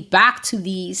booty back to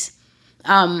these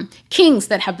kings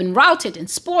that have been routed and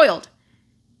spoiled,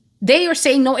 they are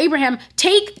saying, no, Abraham,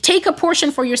 take a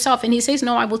portion for yourself. And he says,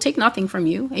 no, I will take nothing from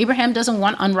you. Abraham doesn't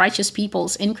want unrighteous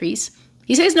people's increase.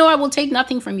 He says, no, I will take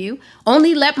nothing from you.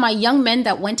 Only let my young men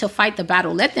that went to fight the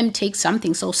battle, let them take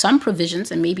something. So some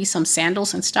provisions and maybe some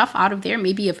sandals and stuff out of there,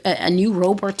 maybe a new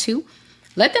robe or 2.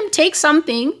 Let them take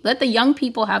something. Let the young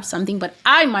people have something. But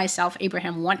I myself,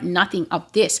 Abraham, want nothing of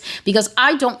this, because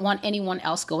I don't want anyone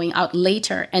else going out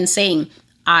later and saying,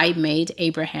 I made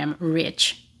Abraham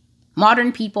rich.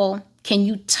 Modern people, can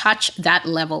you touch that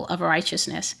level of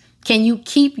righteousness? Can you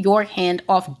keep your hand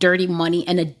off dirty money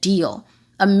and a deal?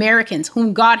 Americans,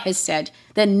 whom God has said,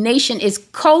 the nation is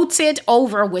coated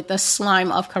over with the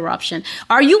slime of corruption.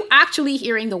 Are you actually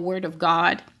hearing the word of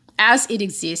God as it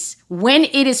exists when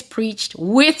it is preached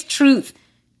with truth?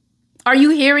 Are you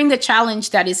hearing the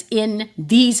challenge that is in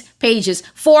these pages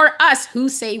for us who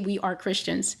say we are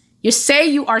Christians? You say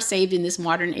you are saved in this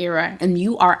modern era, and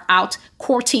you are out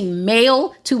courting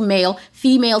male to male,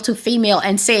 female to female,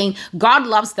 and saying God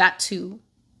loves that too.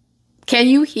 Can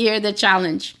you hear the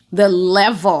challenge? The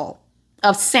level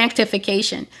of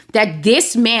sanctification that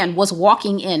this man was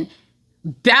walking in.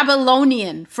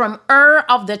 Babylonian from Ur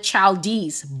of the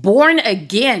Chaldees, born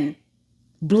again,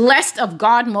 blessed of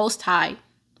God Most High.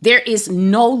 There is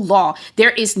no law.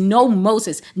 There is no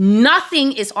Moses.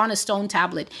 Nothing is on a stone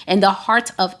tablet. And the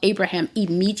heart of Abraham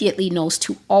immediately knows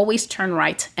to always turn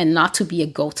right and not to be a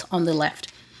goat on the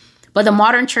left. But the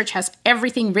modern church has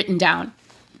everything written down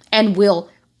and will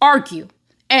argue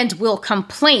and will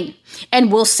complain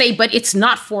and will say, but it's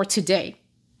not for today.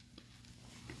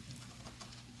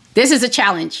 This is a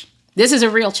challenge. This is a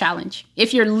real challenge.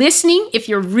 If you're listening, if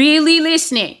you're really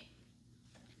listening,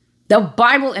 the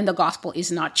Bible and the gospel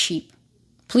is not cheap.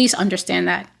 Please understand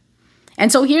that.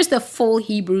 And so here's the full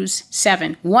Hebrews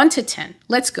 7, 1-10.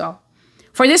 Let's go.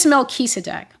 For this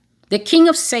Melchizedek, the king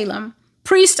of Salem,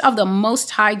 priest of the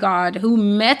Most High God, who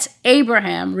met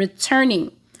Abraham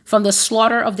returning from the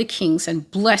slaughter of the kings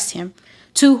and blessed him,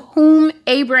 to whom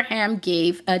Abraham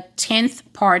gave 1/10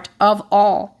 part of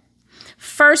all.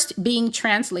 First being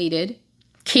translated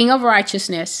King of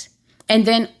Righteousness, and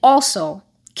then also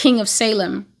King of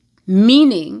Salem,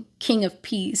 meaning King of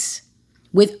Peace,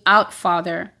 without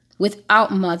father,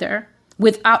 without mother,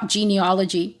 without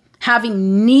genealogy,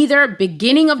 having neither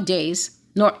beginning of days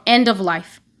nor end of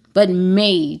life, but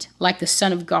made like the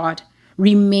Son of God,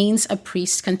 remains a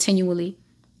priest continually.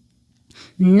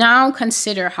 Now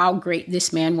consider how great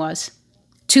this man was,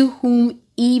 to whom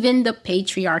even the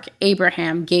patriarch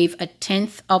Abraham gave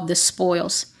 1/10 of the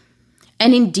spoils.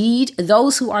 And indeed,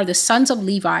 those who are the sons of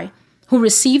Levi, who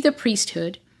receive the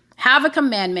priesthood, have a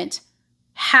commandment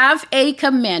have a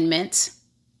commandment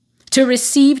to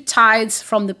receive tithes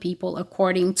from the people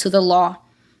according to the law,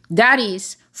 that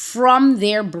is, from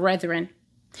their brethren,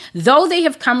 though they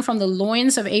have come from the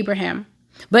loins of Abraham.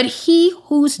 But he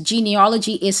whose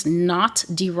genealogy is not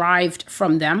derived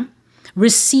from them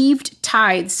received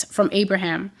tithes from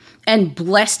Abraham and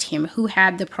blessed him who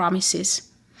had the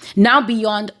promises. Now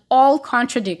beyond all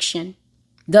contradiction,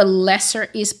 the lesser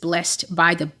is blessed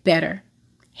by the better.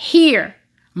 Here,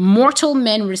 mortal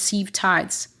men receive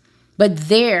tithes, but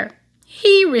there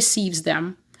he receives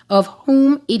them, of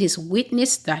whom it is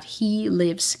witnessed that he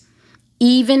lives.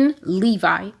 Even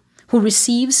Levi, who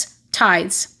receives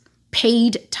tithes,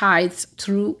 paid tithes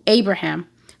through Abraham,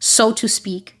 so to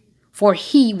speak, for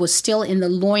he was still in the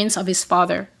loins of his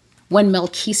father when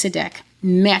Melchizedek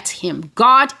met him.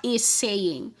 God is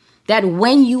saying that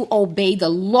when you obey the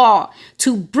law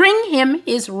to bring him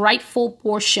his rightful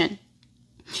portion,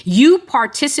 you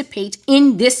participate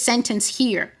in this sentence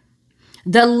here.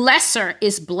 The lesser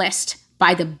is blessed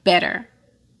by the better.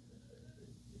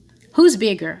 Who's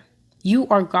bigger? You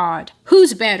are God.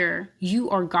 Who's better? You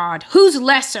are God. Who's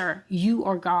lesser? You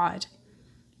are God.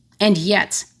 And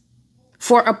yet,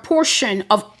 for a portion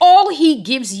of all he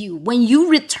gives you, when you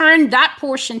return that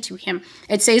portion to him,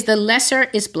 it says the lesser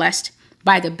is blessed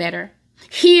by the better.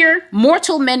 Here,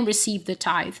 mortal men receive the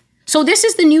tithe. So this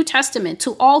is the New Testament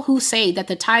to all who say that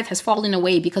the tithe has fallen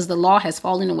away because the law has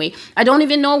fallen away. I don't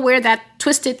even know where that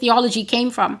twisted theology came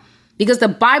from, because the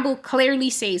Bible clearly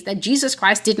says that Jesus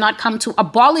Christ did not come to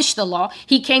abolish the law.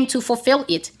 He came to fulfill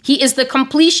it. He is the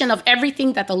completion of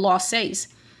everything that the law says.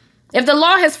 If the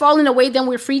law has fallen away, then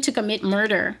we're free to commit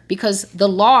murder, because the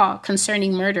law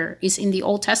concerning murder is in the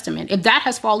Old Testament. If that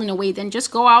has fallen away, then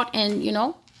just go out and,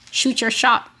 shoot your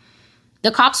shot.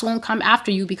 The cops won't come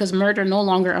after you because murder no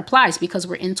longer applies, because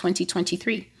we're in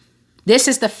 2023. This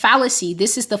is the fallacy.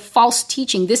 This is the false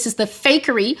teaching. This is the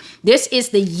fakery. This is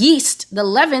the yeast, the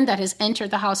leaven that has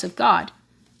entered the house of God,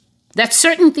 that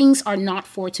certain things are not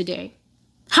for today.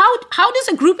 How does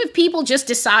a group of people just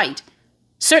decide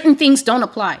certain things don't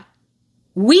apply?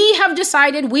 We have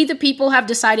decided, we the people have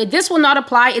decided this will not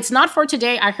apply. It's not for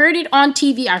today. I heard it on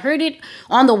TV. I heard it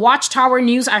on the Watchtower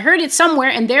News. I heard it somewhere,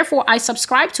 and therefore I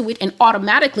subscribe to it, and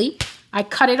automatically I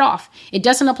cut it off. It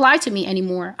doesn't apply to me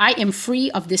anymore. I am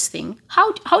free of this thing.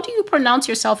 How do you pronounce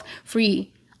yourself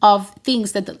free of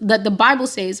things that the Bible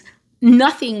says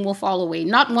nothing will fall away,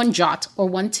 not one jot or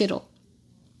one tittle?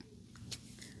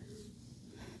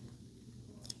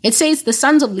 It says the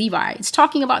sons of Levi. It's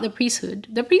talking about the priesthood.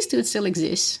 The priesthood still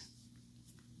exists.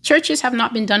 Churches have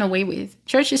not been done away with.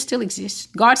 Churches still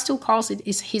exist. God still calls it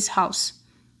his house.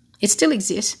 It still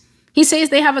exists. He says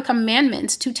they have a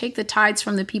commandment to take the tithes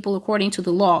from the people according to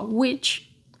the law, which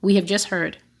we have just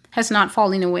heard has not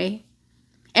fallen away.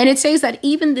 And it says that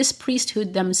even this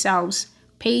priesthood themselves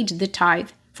paid the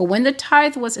tithe. For when the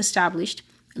tithe was established,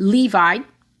 Levi,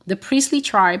 the priestly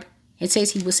tribe, it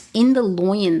says he was in the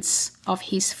loins of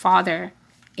his father,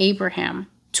 Abraham,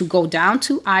 to go down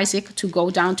to Isaac, to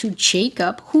go down to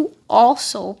Jacob, who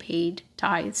also paid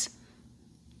tithes.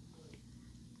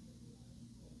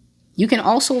 You can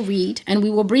also read, and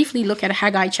we will briefly look at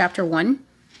Haggai chapter 1,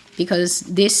 because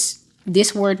this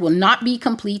word will not be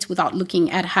complete without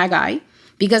looking at Haggai,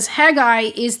 because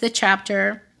Haggai is the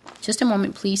chapter, just a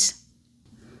moment, please.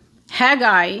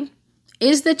 Haggai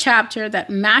is the chapter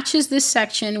that matches this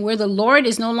section where the Lord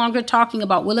is no longer talking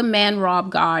about, will a man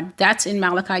rob God? That's in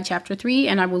Malachi chapter 3,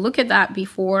 and I will look at that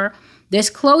before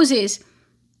this closes.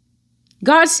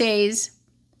 God says,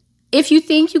 if you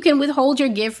think you can withhold your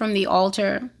gift from the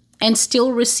altar and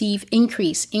still receive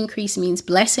increase means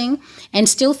blessing, and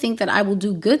still think that I will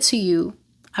do good to you,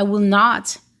 I will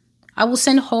not. I will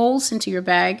send holes into your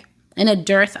bag and a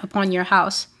dearth upon your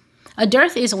house. A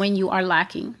dearth is when you are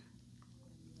lacking.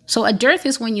 So a dearth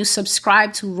is when you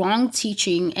subscribe to wrong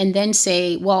teaching and then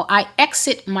say, well, I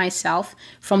exit myself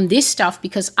from this stuff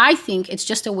because I think it's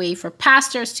just a way for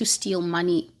pastors to steal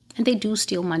money. And they do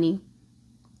steal money.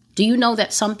 Do you know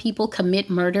that some people commit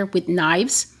murder with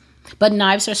knives? But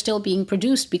knives are still being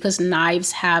produced because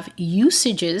knives have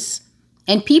usages.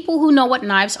 And people who know what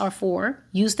knives are for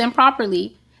use them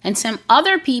properly. And some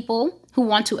other people who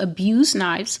want to abuse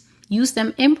knives use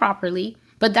them improperly.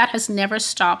 But that has never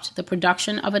stopped the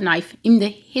production of a knife in the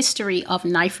history of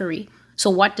knifery. So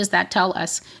what does that tell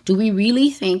us? Do we really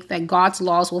think that God's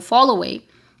laws will fall away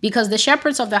because the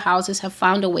shepherds of the houses have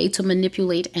found a way to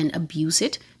manipulate and abuse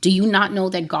it? Do you not know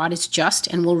that God is just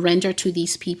and will render to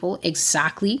these people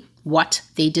exactly what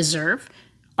they deserve?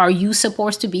 Are you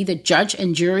supposed to be the judge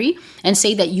and jury and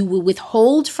say that you will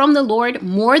withhold from the Lord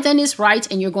more than is right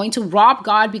and you're going to rob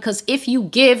God? Because if you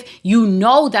give, you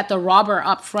know that the robber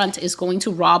up front is going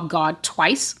to rob God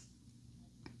twice.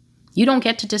 You don't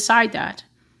get to decide that.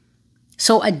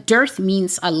 So a dearth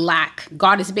means a lack.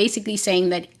 God is basically saying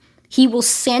that he will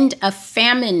send a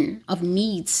famine of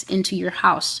needs into your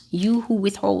house. You who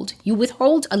withhold. You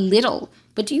withhold a little.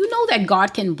 But do you know that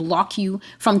God can block you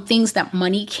from things that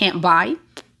money can't buy?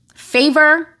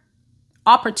 Favor,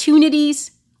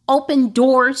 opportunities, open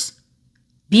doors,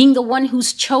 being the one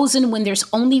who's chosen when there's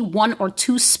only 1 or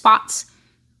 2 spots.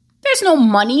 There's no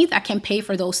money that can pay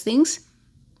for those things.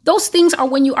 Those things are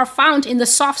when you are found in the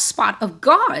soft spot of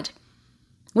God.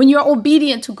 When you're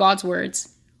obedient to God's words.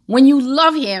 When you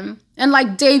love him, and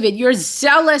like David, you're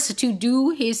zealous to do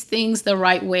his things the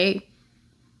right way.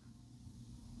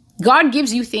 God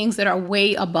gives you things that are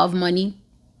way above money.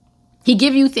 He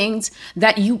gives you things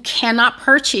that you cannot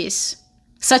purchase,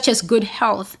 such as good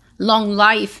health, long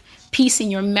life, peace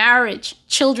in your marriage,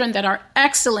 children that are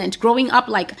excellent, growing up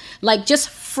like just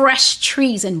fresh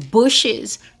trees and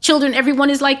bushes. Children, everyone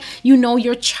is like,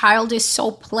 your child is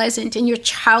so pleasant and your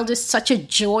child is such a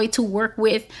joy to work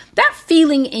with. That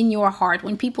feeling in your heart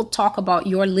when people talk about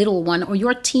your little one or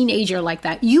your teenager like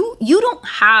that, you don't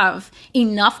have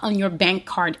enough on your bank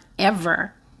card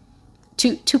ever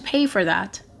to pay for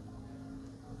that.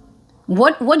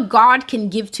 What God can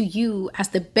give to you as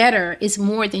the better is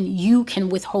more than you can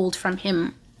withhold from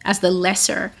him as the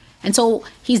lesser. And so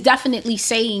he's definitely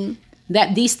saying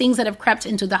that these things that have crept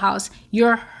into the house,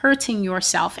 you're hurting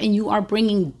yourself and you are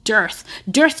bringing dearth.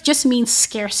 Dearth just means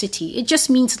scarcity. It just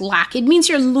means lack. It means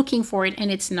you're looking for it and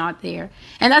it's not there.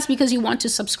 And that's because you want to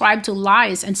subscribe to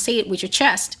lies and say it with your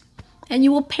chest. And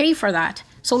you will pay for that.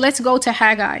 So let's go to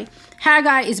Haggai.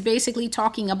 Haggai is basically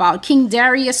talking about King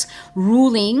Darius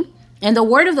ruling. And the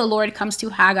word of the Lord comes to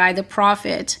Haggai, the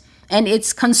prophet, and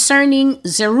it's concerning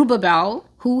Zerubbabel,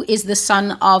 who is the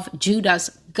son of Judah's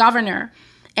governor.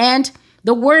 And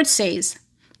the word says,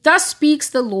 "Thus speaks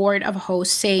the Lord of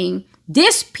hosts, saying,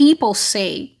 this people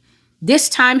say, this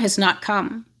time has not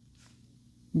come,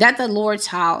 that the Lord's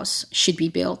house should be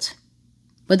built.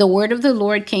 But the word of the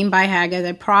Lord came by Haggai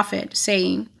the prophet,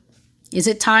 saying, is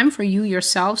it time for you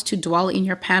yourselves to dwell in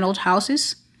your paneled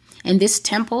houses? And this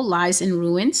temple lies in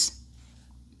ruins?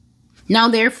 Now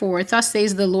therefore, thus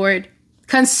says the Lord,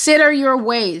 consider your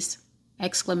ways! !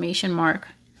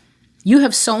 You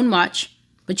have sown much,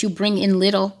 but you bring in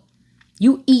little.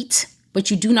 You eat, but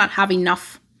you do not have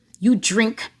enough. You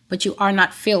drink, but you are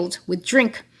not filled with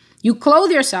drink. You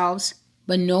clothe yourselves,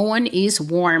 but no one is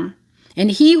warm.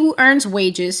 And he who earns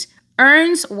wages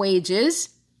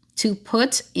to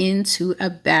put into a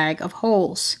bag of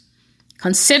holes.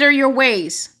 Consider your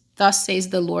ways, thus says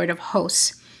the Lord of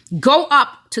hosts. Go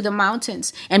up to the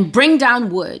mountains and bring down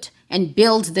wood and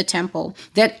build the temple,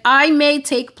 that I may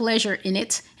take pleasure in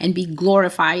it and be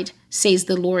glorified, says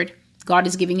the Lord. God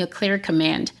is giving a clear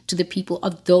command to the people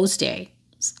of those days.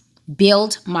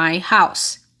 Build my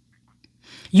house.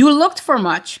 You looked for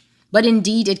much, but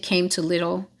indeed it came to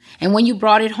little. And when you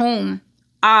brought it home,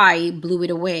 I blew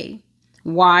it away.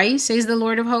 Why, says the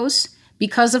Lord of hosts?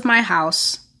 Because of my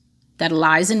house that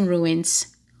lies in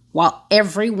ruins, while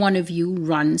every one of you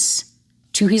runs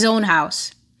to his own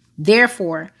house.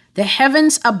 Therefore, the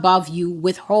heavens above you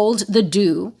withhold the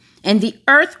dew, and the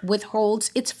earth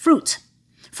withholds its fruit.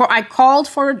 For I called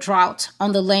for a drought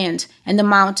on the land and the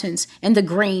mountains and the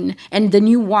grain and the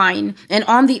new wine and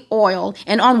on the oil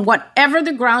and on whatever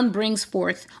the ground brings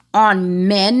forth, on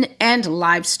men and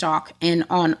livestock and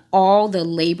on all the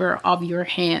labor of your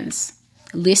hands.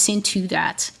 Listen to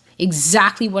that.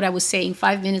 Exactly what I was saying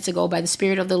 5 minutes ago by the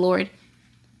Spirit of the Lord.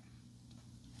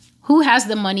 Who has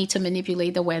the money to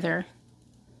manipulate the weather?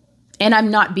 And I'm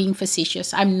not being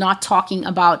facetious. I'm not talking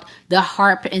about the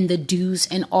harp and the dews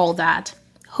and all that.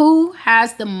 Who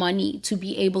has the money to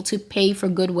be able to pay for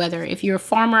good weather? If you're a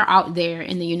farmer out there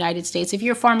in the United States, if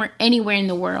you're a farmer anywhere in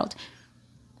the world,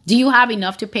 do you have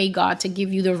enough to pay God to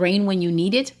give you the rain when you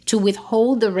need it? To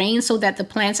withhold the rain so that the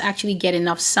plants actually get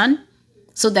enough sun?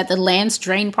 So that the lands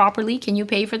drain properly? Can you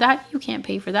pay for that? You can't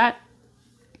pay for that.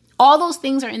 All those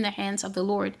things are in the hands of the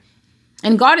Lord.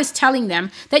 And God is telling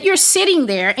them that you're sitting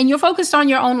there and you're focused on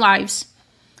your own lives.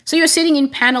 So you're sitting in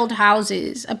paneled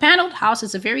houses. A paneled house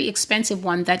is a very expensive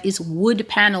one that is wood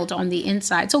paneled on the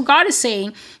inside. So God is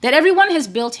saying that everyone has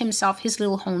built himself his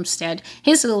little homestead,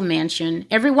 his little mansion.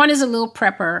 Everyone is a little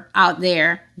prepper out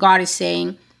there. God is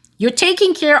saying, you're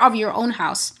taking care of your own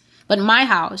house, but my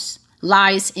house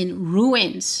lies in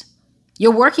ruins.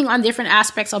 You're working on different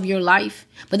aspects of your life,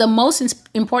 but the most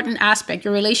important aspect,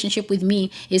 your relationship with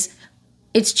me, is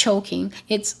It's choking.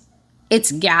 It's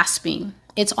gasping.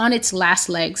 It's on its last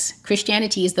legs.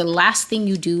 Christianity is the last thing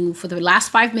you do for the last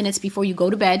 5 minutes before you go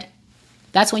to bed.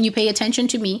 That's when you pay attention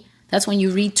to me. That's when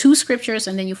you read 2 scriptures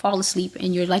and then you fall asleep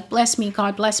and you're like, bless me,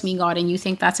 God, bless me, God. And you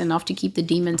think that's enough to keep the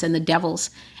demons and the devils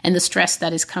and the stress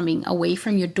that is coming away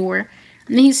from your door.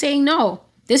 And he's saying, no,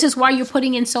 this is why you're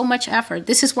putting in so much effort.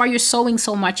 This is why you're sowing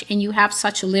so much and you have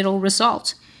such little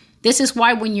result. This is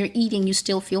why when you're eating, you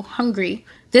still feel hungry.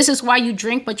 This is why you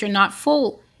drink, but you're not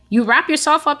full. You wrap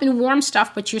yourself up in warm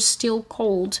stuff, but you're still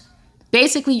cold.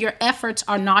 Basically, your efforts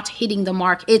are not hitting the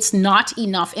mark. It's not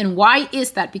enough. And why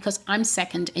is that? Because I'm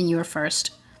second and you're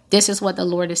first. This is what the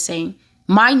Lord is saying.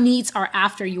 My needs are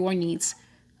after your needs.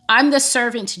 I'm the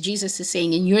servant, Jesus is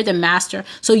saying, and you're the master.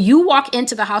 So you walk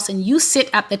into the house and you sit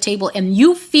at the table and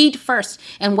you feed first.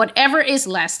 And whatever is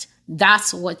left,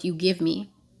 that's what you give me.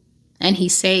 And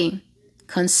he's saying,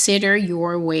 consider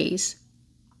your ways.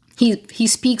 He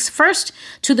speaks first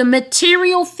to the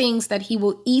material things that he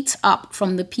will eat up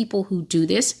from the people who do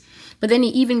this. But then he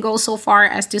even goes so far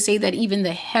as to say that even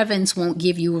the heavens won't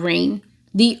give you rain.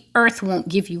 The earth won't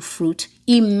give you fruit.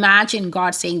 Imagine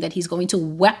God saying that he's going to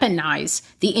weaponize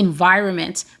the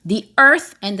environment, the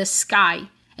earth and the sky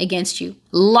against you.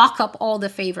 Lock up all the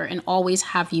favor and always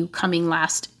have you coming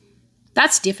last.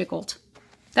 That's difficult.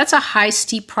 That's a high,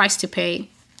 steep price to pay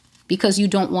because you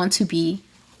don't want to be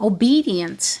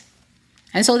obedient.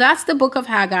 And so that's the book of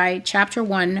Haggai, chapter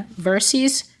 1,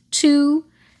 verses 2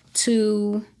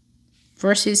 to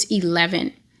verses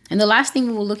 11. And the last thing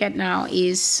we will look at now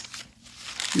is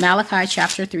Malachi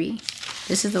chapter 3.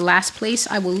 This is the last place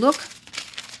I will look.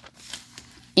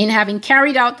 In having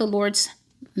carried out the Lord's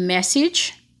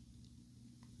message.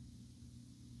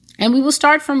 And we will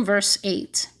start from verse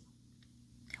 8.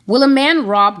 Will a man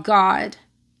rob God?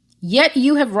 Yet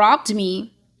you have robbed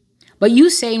me. But you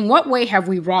say, in what way have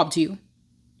we robbed you?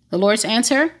 The Lord's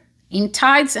answer, in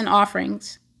tithes and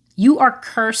offerings. You are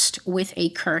cursed with a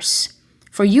curse,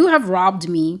 for you have robbed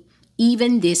me,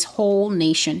 even this whole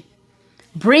nation.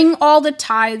 Bring all the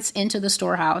tithes into the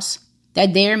storehouse,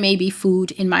 that there may be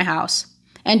food in my house.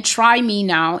 And try me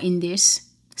now in this,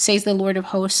 says the Lord of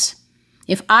hosts.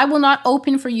 If I will not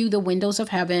open for you the windows of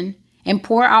heaven and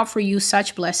pour out for you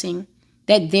such blessing,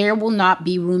 that there will not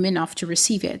be room enough to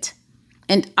receive it.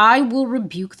 And I will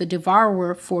rebuke the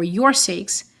devourer for your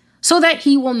sakes, so that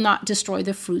he will not destroy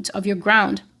the fruits of your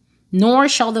ground, nor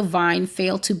shall the vine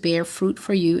fail to bear fruit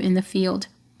for you in the field,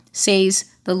 says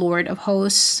the Lord of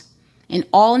hosts. And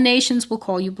all nations will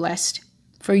call you blessed,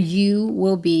 for you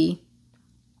will be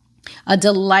a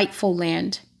delightful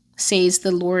land, says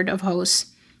the Lord of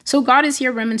hosts. So God is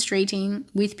here remonstrating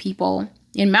with people.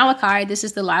 In Malachi, this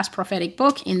is the last prophetic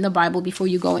book in the Bible before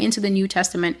you go into the New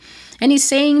Testament. And he's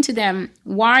saying to them,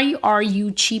 why are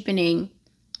you cheapening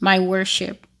my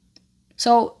worship?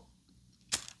 So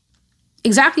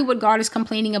exactly what God is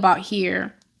complaining about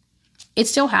here, it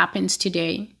still happens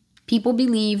today. People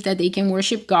believe that they can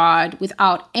worship God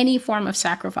without any form of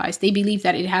sacrifice. They believe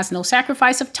that it has no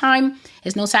sacrifice of time,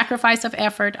 has no sacrifice of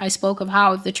effort. I spoke of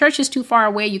how if the church is too far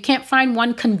away, you can't find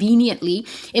one conveniently.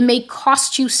 It may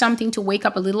cost you something to wake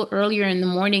up a little earlier in the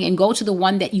morning and go to the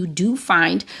one that you do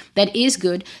find that is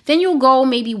good. Then you'll go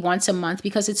maybe once a month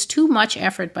because it's too much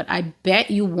effort. But I bet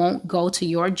you won't go to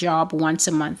your job once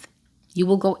a month. You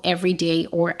will go every day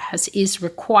or as is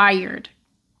required.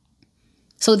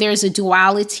 So there's a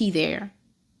duality there.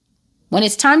 When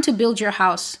it's time to build your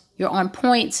house, you're on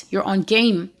point, you're on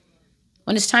game.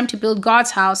 When it's time to build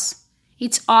God's house,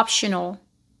 it's optional.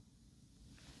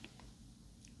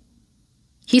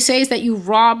 He says that you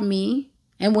rob me.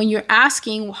 And when you're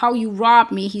asking how you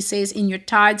rob me, he says in your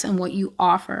tithes and what you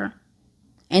offer.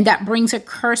 And that brings a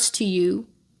curse to you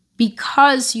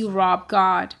because you rob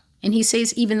God. And he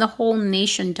says even the whole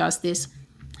nation does this.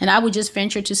 And I would just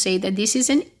venture to say that this is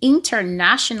an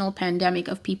international pandemic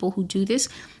of people who do this.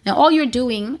 Now, all you're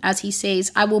doing, as he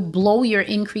says, I will blow your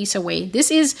increase away.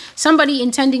 This is somebody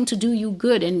intending to do you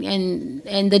good.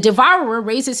 And the devourer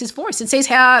raises his voice and says,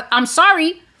 hey, I'm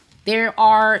sorry, there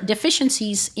are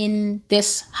deficiencies in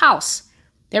this house.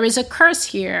 There is a curse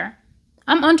here.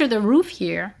 I'm under the roof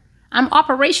here. I'm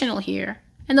operational here.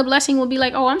 And the blessing will be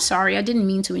like, oh, I'm sorry. I didn't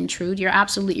mean to intrude. You're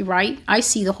absolutely right. I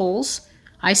see the holes.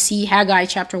 I see Haggai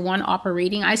chapter 1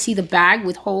 operating. I see the bag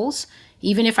with holes.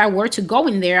 Even if I were to go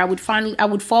in there, I would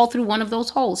fall through one of those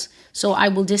holes. So I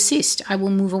will desist. I will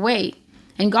move away.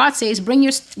 And God says, bring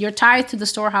your tithe to the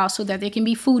storehouse so that there can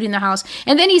be food in the house.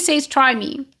 And then he says, try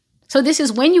me. So this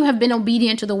is when you have been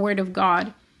obedient to the word of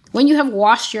God. When you have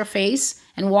washed your face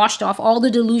and washed off all the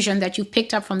delusion that you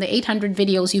picked up from the 800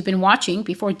 videos you've been watching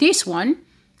before this one.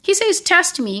 He says,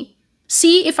 test me.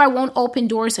 See if I won't open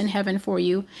doors in heaven for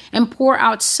you and pour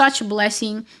out such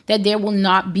blessing that there will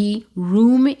not be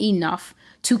room enough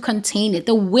to contain it.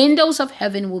 The windows of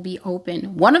heaven will be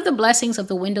open. One of the blessings of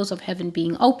the windows of heaven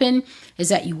being open is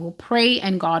that you will pray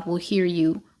and God will hear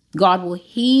you. God will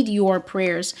heed your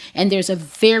prayers. And there's a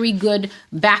very good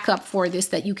backup for this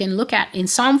that you can look at in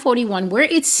Psalm 41, where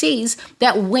it says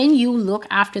that when you look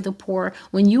after the poor,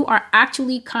 when you are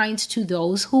actually kind to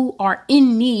those who are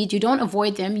in need, you don't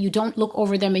avoid them, you don't look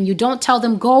over them, and you don't tell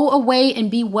them, go away and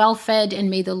be well fed and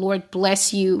may the Lord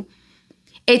bless you.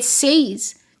 It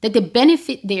says that the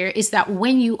benefit there is that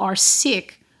when you are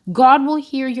sick, God will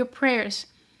hear your prayers.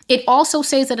 It also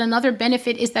says that another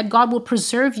benefit is that God will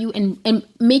preserve you and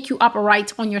make you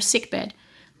upright on your sickbed.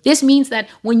 This means that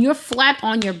when you're flat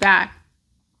on your back,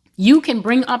 you can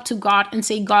bring up to God and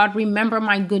say, God, remember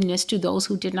my goodness to those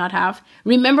who did not have.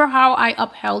 Remember how I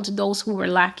upheld those who were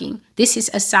lacking. This is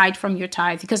aside from your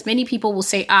tithe, because many people will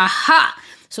say, aha,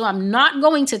 so I'm not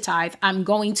going to tithe. I'm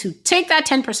going to take that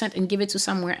 10% and give it to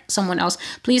someone else.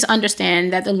 Please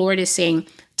understand that the Lord is saying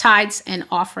tithes and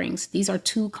offerings. These are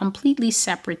two completely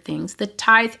separate things. The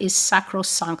tithe is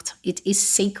sacrosanct. It is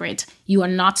sacred. You are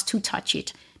not to touch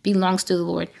it. It belongs to the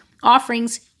Lord.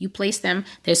 Offerings, you place them.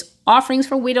 There's offerings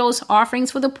for widows,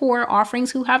 offerings for the poor,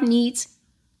 offerings who have needs,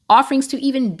 offerings to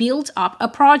even build up a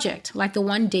project like the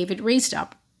one David raised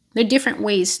up. There are different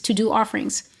ways to do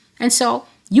offerings. And so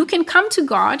you can come to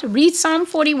God, read Psalm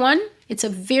 41. It's a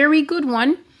very good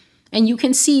one. And you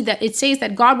can see that it says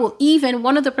that God will even,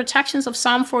 one of the protections of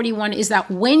Psalm 41 is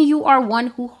that when you are one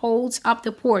who holds up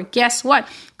the poor, guess what?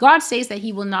 God says that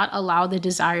he will not allow the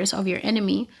desires of your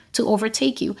enemy to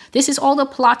overtake you. This is all the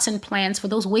plots and plans for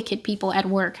those wicked people at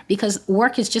work, because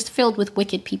work is just filled with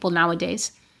wicked people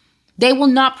nowadays. They will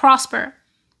not prosper.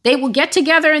 They will get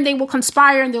together and they will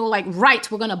conspire and they will like,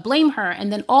 right, we're going to blame her.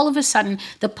 And then all of a sudden,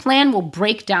 the plan will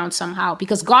break down somehow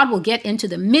because God will get into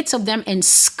the midst of them and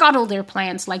scuttle their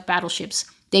plans like battleships.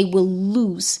 They will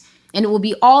lose. And it will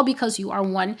be all because you are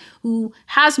one who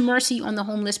has mercy on the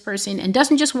homeless person and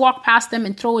doesn't just walk past them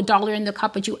and throw $1 in the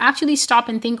cup, but you actually stop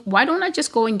and think, why don't I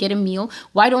just go and get a meal?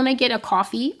 Why don't I get a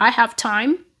coffee? I have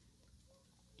time.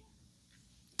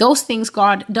 Those things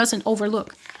God doesn't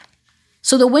overlook.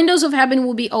 So the windows of heaven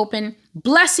will be open,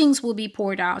 blessings will be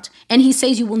poured out, and he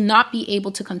says you will not be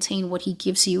able to contain what he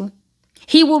gives you.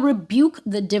 He will rebuke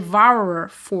the devourer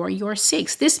for your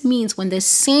sakes. This means when the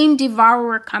same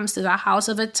devourer comes to the house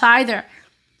of a tither,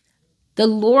 the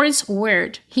Lord's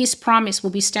word, his promise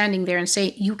will be standing there and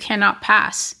say, you cannot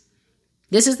pass.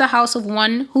 This is the house of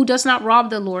one who does not rob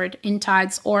the Lord in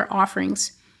tithes or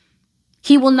offerings.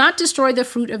 He will not destroy the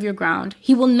fruit of your ground.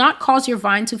 He will not cause your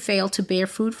vine to fail to bear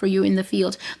fruit for you in the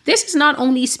field. This is not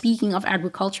only speaking of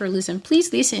agriculturalism.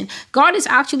 Please listen. God is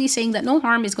actually saying that no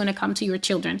harm is going to come to your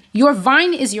children. Your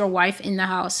vine is your wife in the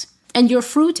house, and your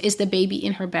fruit is the baby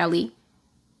in her belly.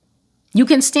 You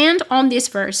can stand on this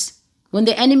verse when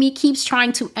the enemy keeps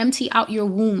trying to empty out your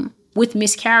womb with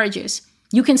miscarriages.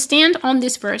 You can stand on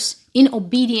this verse in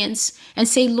obedience and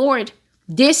say, Lord,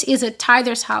 this is a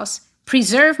tither's house.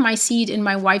 Preserve my seed in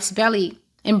my wife's belly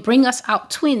and bring us out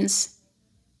twins.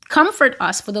 Comfort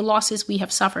us for the losses we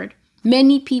have suffered.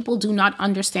 Many people do not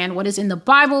understand what is in the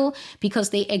Bible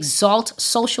because they exalt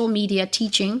social media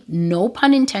teaching, no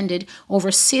pun intended,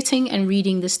 over sitting and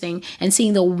reading this thing and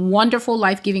seeing the wonderful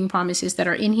life-giving promises that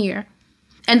are in here.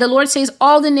 And the Lord says,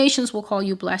 all the nations will call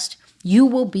you blessed. You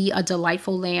will be a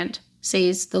delightful land,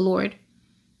 says the Lord.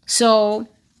 So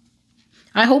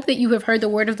I hope that you have heard the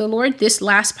word of the Lord. This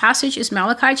last passage is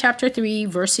Malachi chapter 3,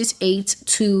 verses 8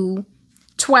 to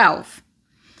 12.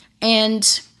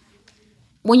 And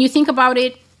when you think about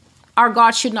it, our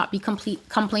God should not be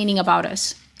complaining about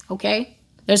us, okay?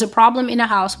 There's a problem in a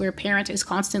house where a parent is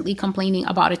constantly complaining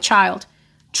about a child.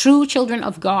 True children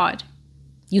of God,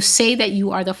 you say that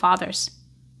you are the fathers.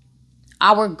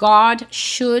 Our God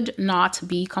should not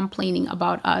be complaining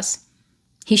about us.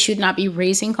 He should not be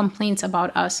raising complaints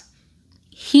about us.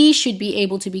 He should be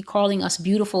able to be calling us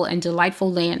beautiful and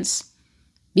delightful lands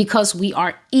because we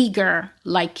are eager,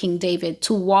 like King David,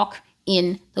 to walk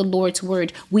in the Lord's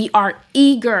word. We are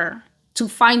eager to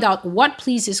find out what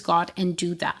pleases God and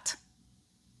do that.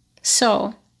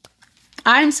 So,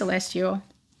 I'm Celestial,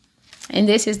 and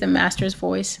this is the Master's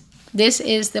Voice. This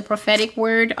is the prophetic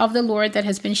word of the Lord that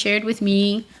has been shared with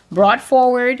me, brought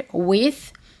forward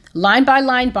with line by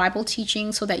line Bible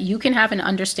teaching so that you can have an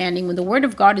understanding. When the word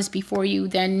of God is before you,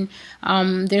 then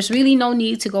there's really no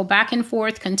need to go back and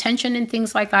forth, contention and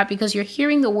things like that, because you're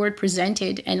hearing the word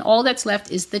presented and all that's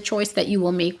left is the choice that you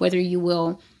will make, whether you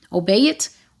will obey it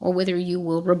or whether you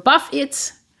will rebuff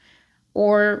it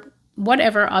or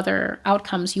whatever other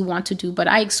outcomes you want to do. But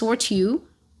I exhort you,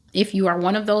 if you are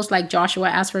one of those like Joshua,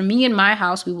 as for me and my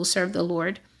house, we will serve the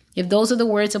Lord. If those are the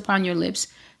words upon your lips,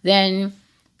 then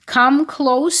come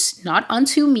close, not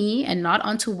unto me and not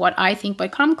unto what I think,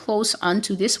 but come close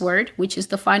unto this word, which is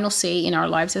the final say in our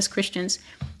lives as Christians,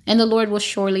 and the Lord will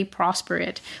surely prosper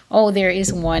it. Oh, there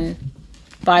is one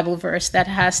Bible verse that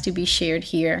has to be shared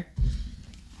here.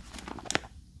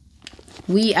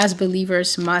 We as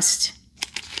believers must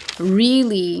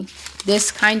really,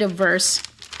 this kind of verse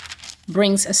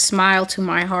brings a smile to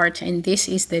my heart, and this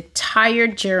is the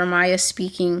tired Jeremiah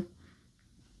speaking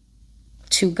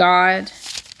to God.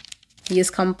 He is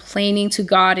complaining to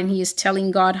God, and he is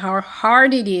telling God how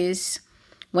hard it is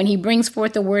when he brings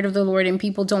forth the word of the Lord and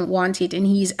people don't want it. And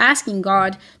he's asking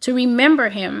God to remember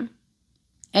him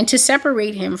and to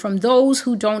separate him from those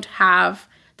who don't have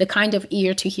the kind of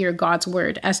ear to hear God's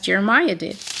word as Jeremiah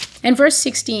did. And verse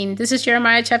 16, this is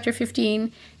Jeremiah chapter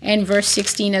 15 and verse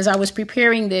 16. As I was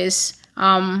preparing this,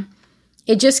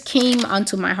 it just came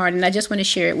onto my heart, and I just want to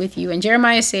share it with you. And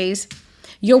Jeremiah says,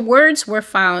 your words were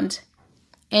found,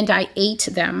 and I ate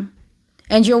them,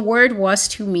 and your word was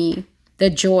to me the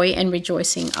joy and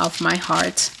rejoicing of my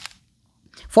heart.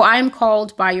 For I am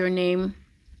called by your name,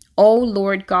 O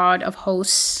Lord God of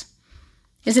hosts.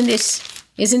 Isn't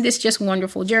this just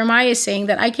wonderful? Jeremiah is saying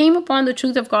that I came upon the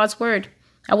truth of God's word.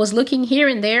 I was looking here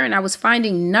and there, and I was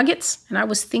finding nuggets, and I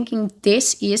was thinking,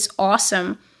 this is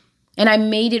awesome. And I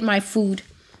made it my food.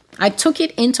 I took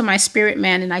it into my spirit,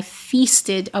 man, and I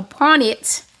feasted upon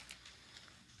it.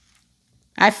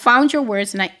 I found your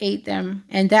words and I ate them,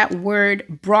 and that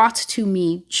word brought to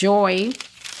me joy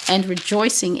and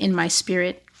rejoicing in my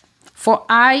spirit. For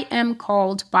I am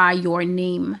called by your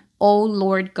name, O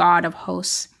Lord God of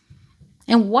hosts.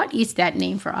 And what is that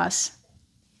name for us?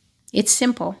 It's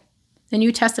simple. The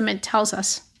New Testament tells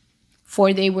us,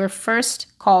 for they were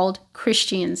first called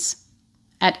Christians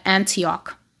at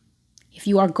Antioch. If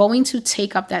you are going to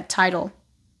take up that title,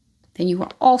 then you are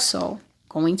also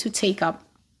going to take up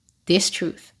this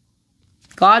truth.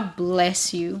 God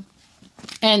bless you.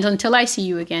 And until I see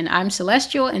you again, I'm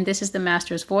Celestial, and this is the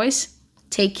Master's Voice.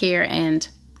 Take care and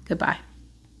goodbye.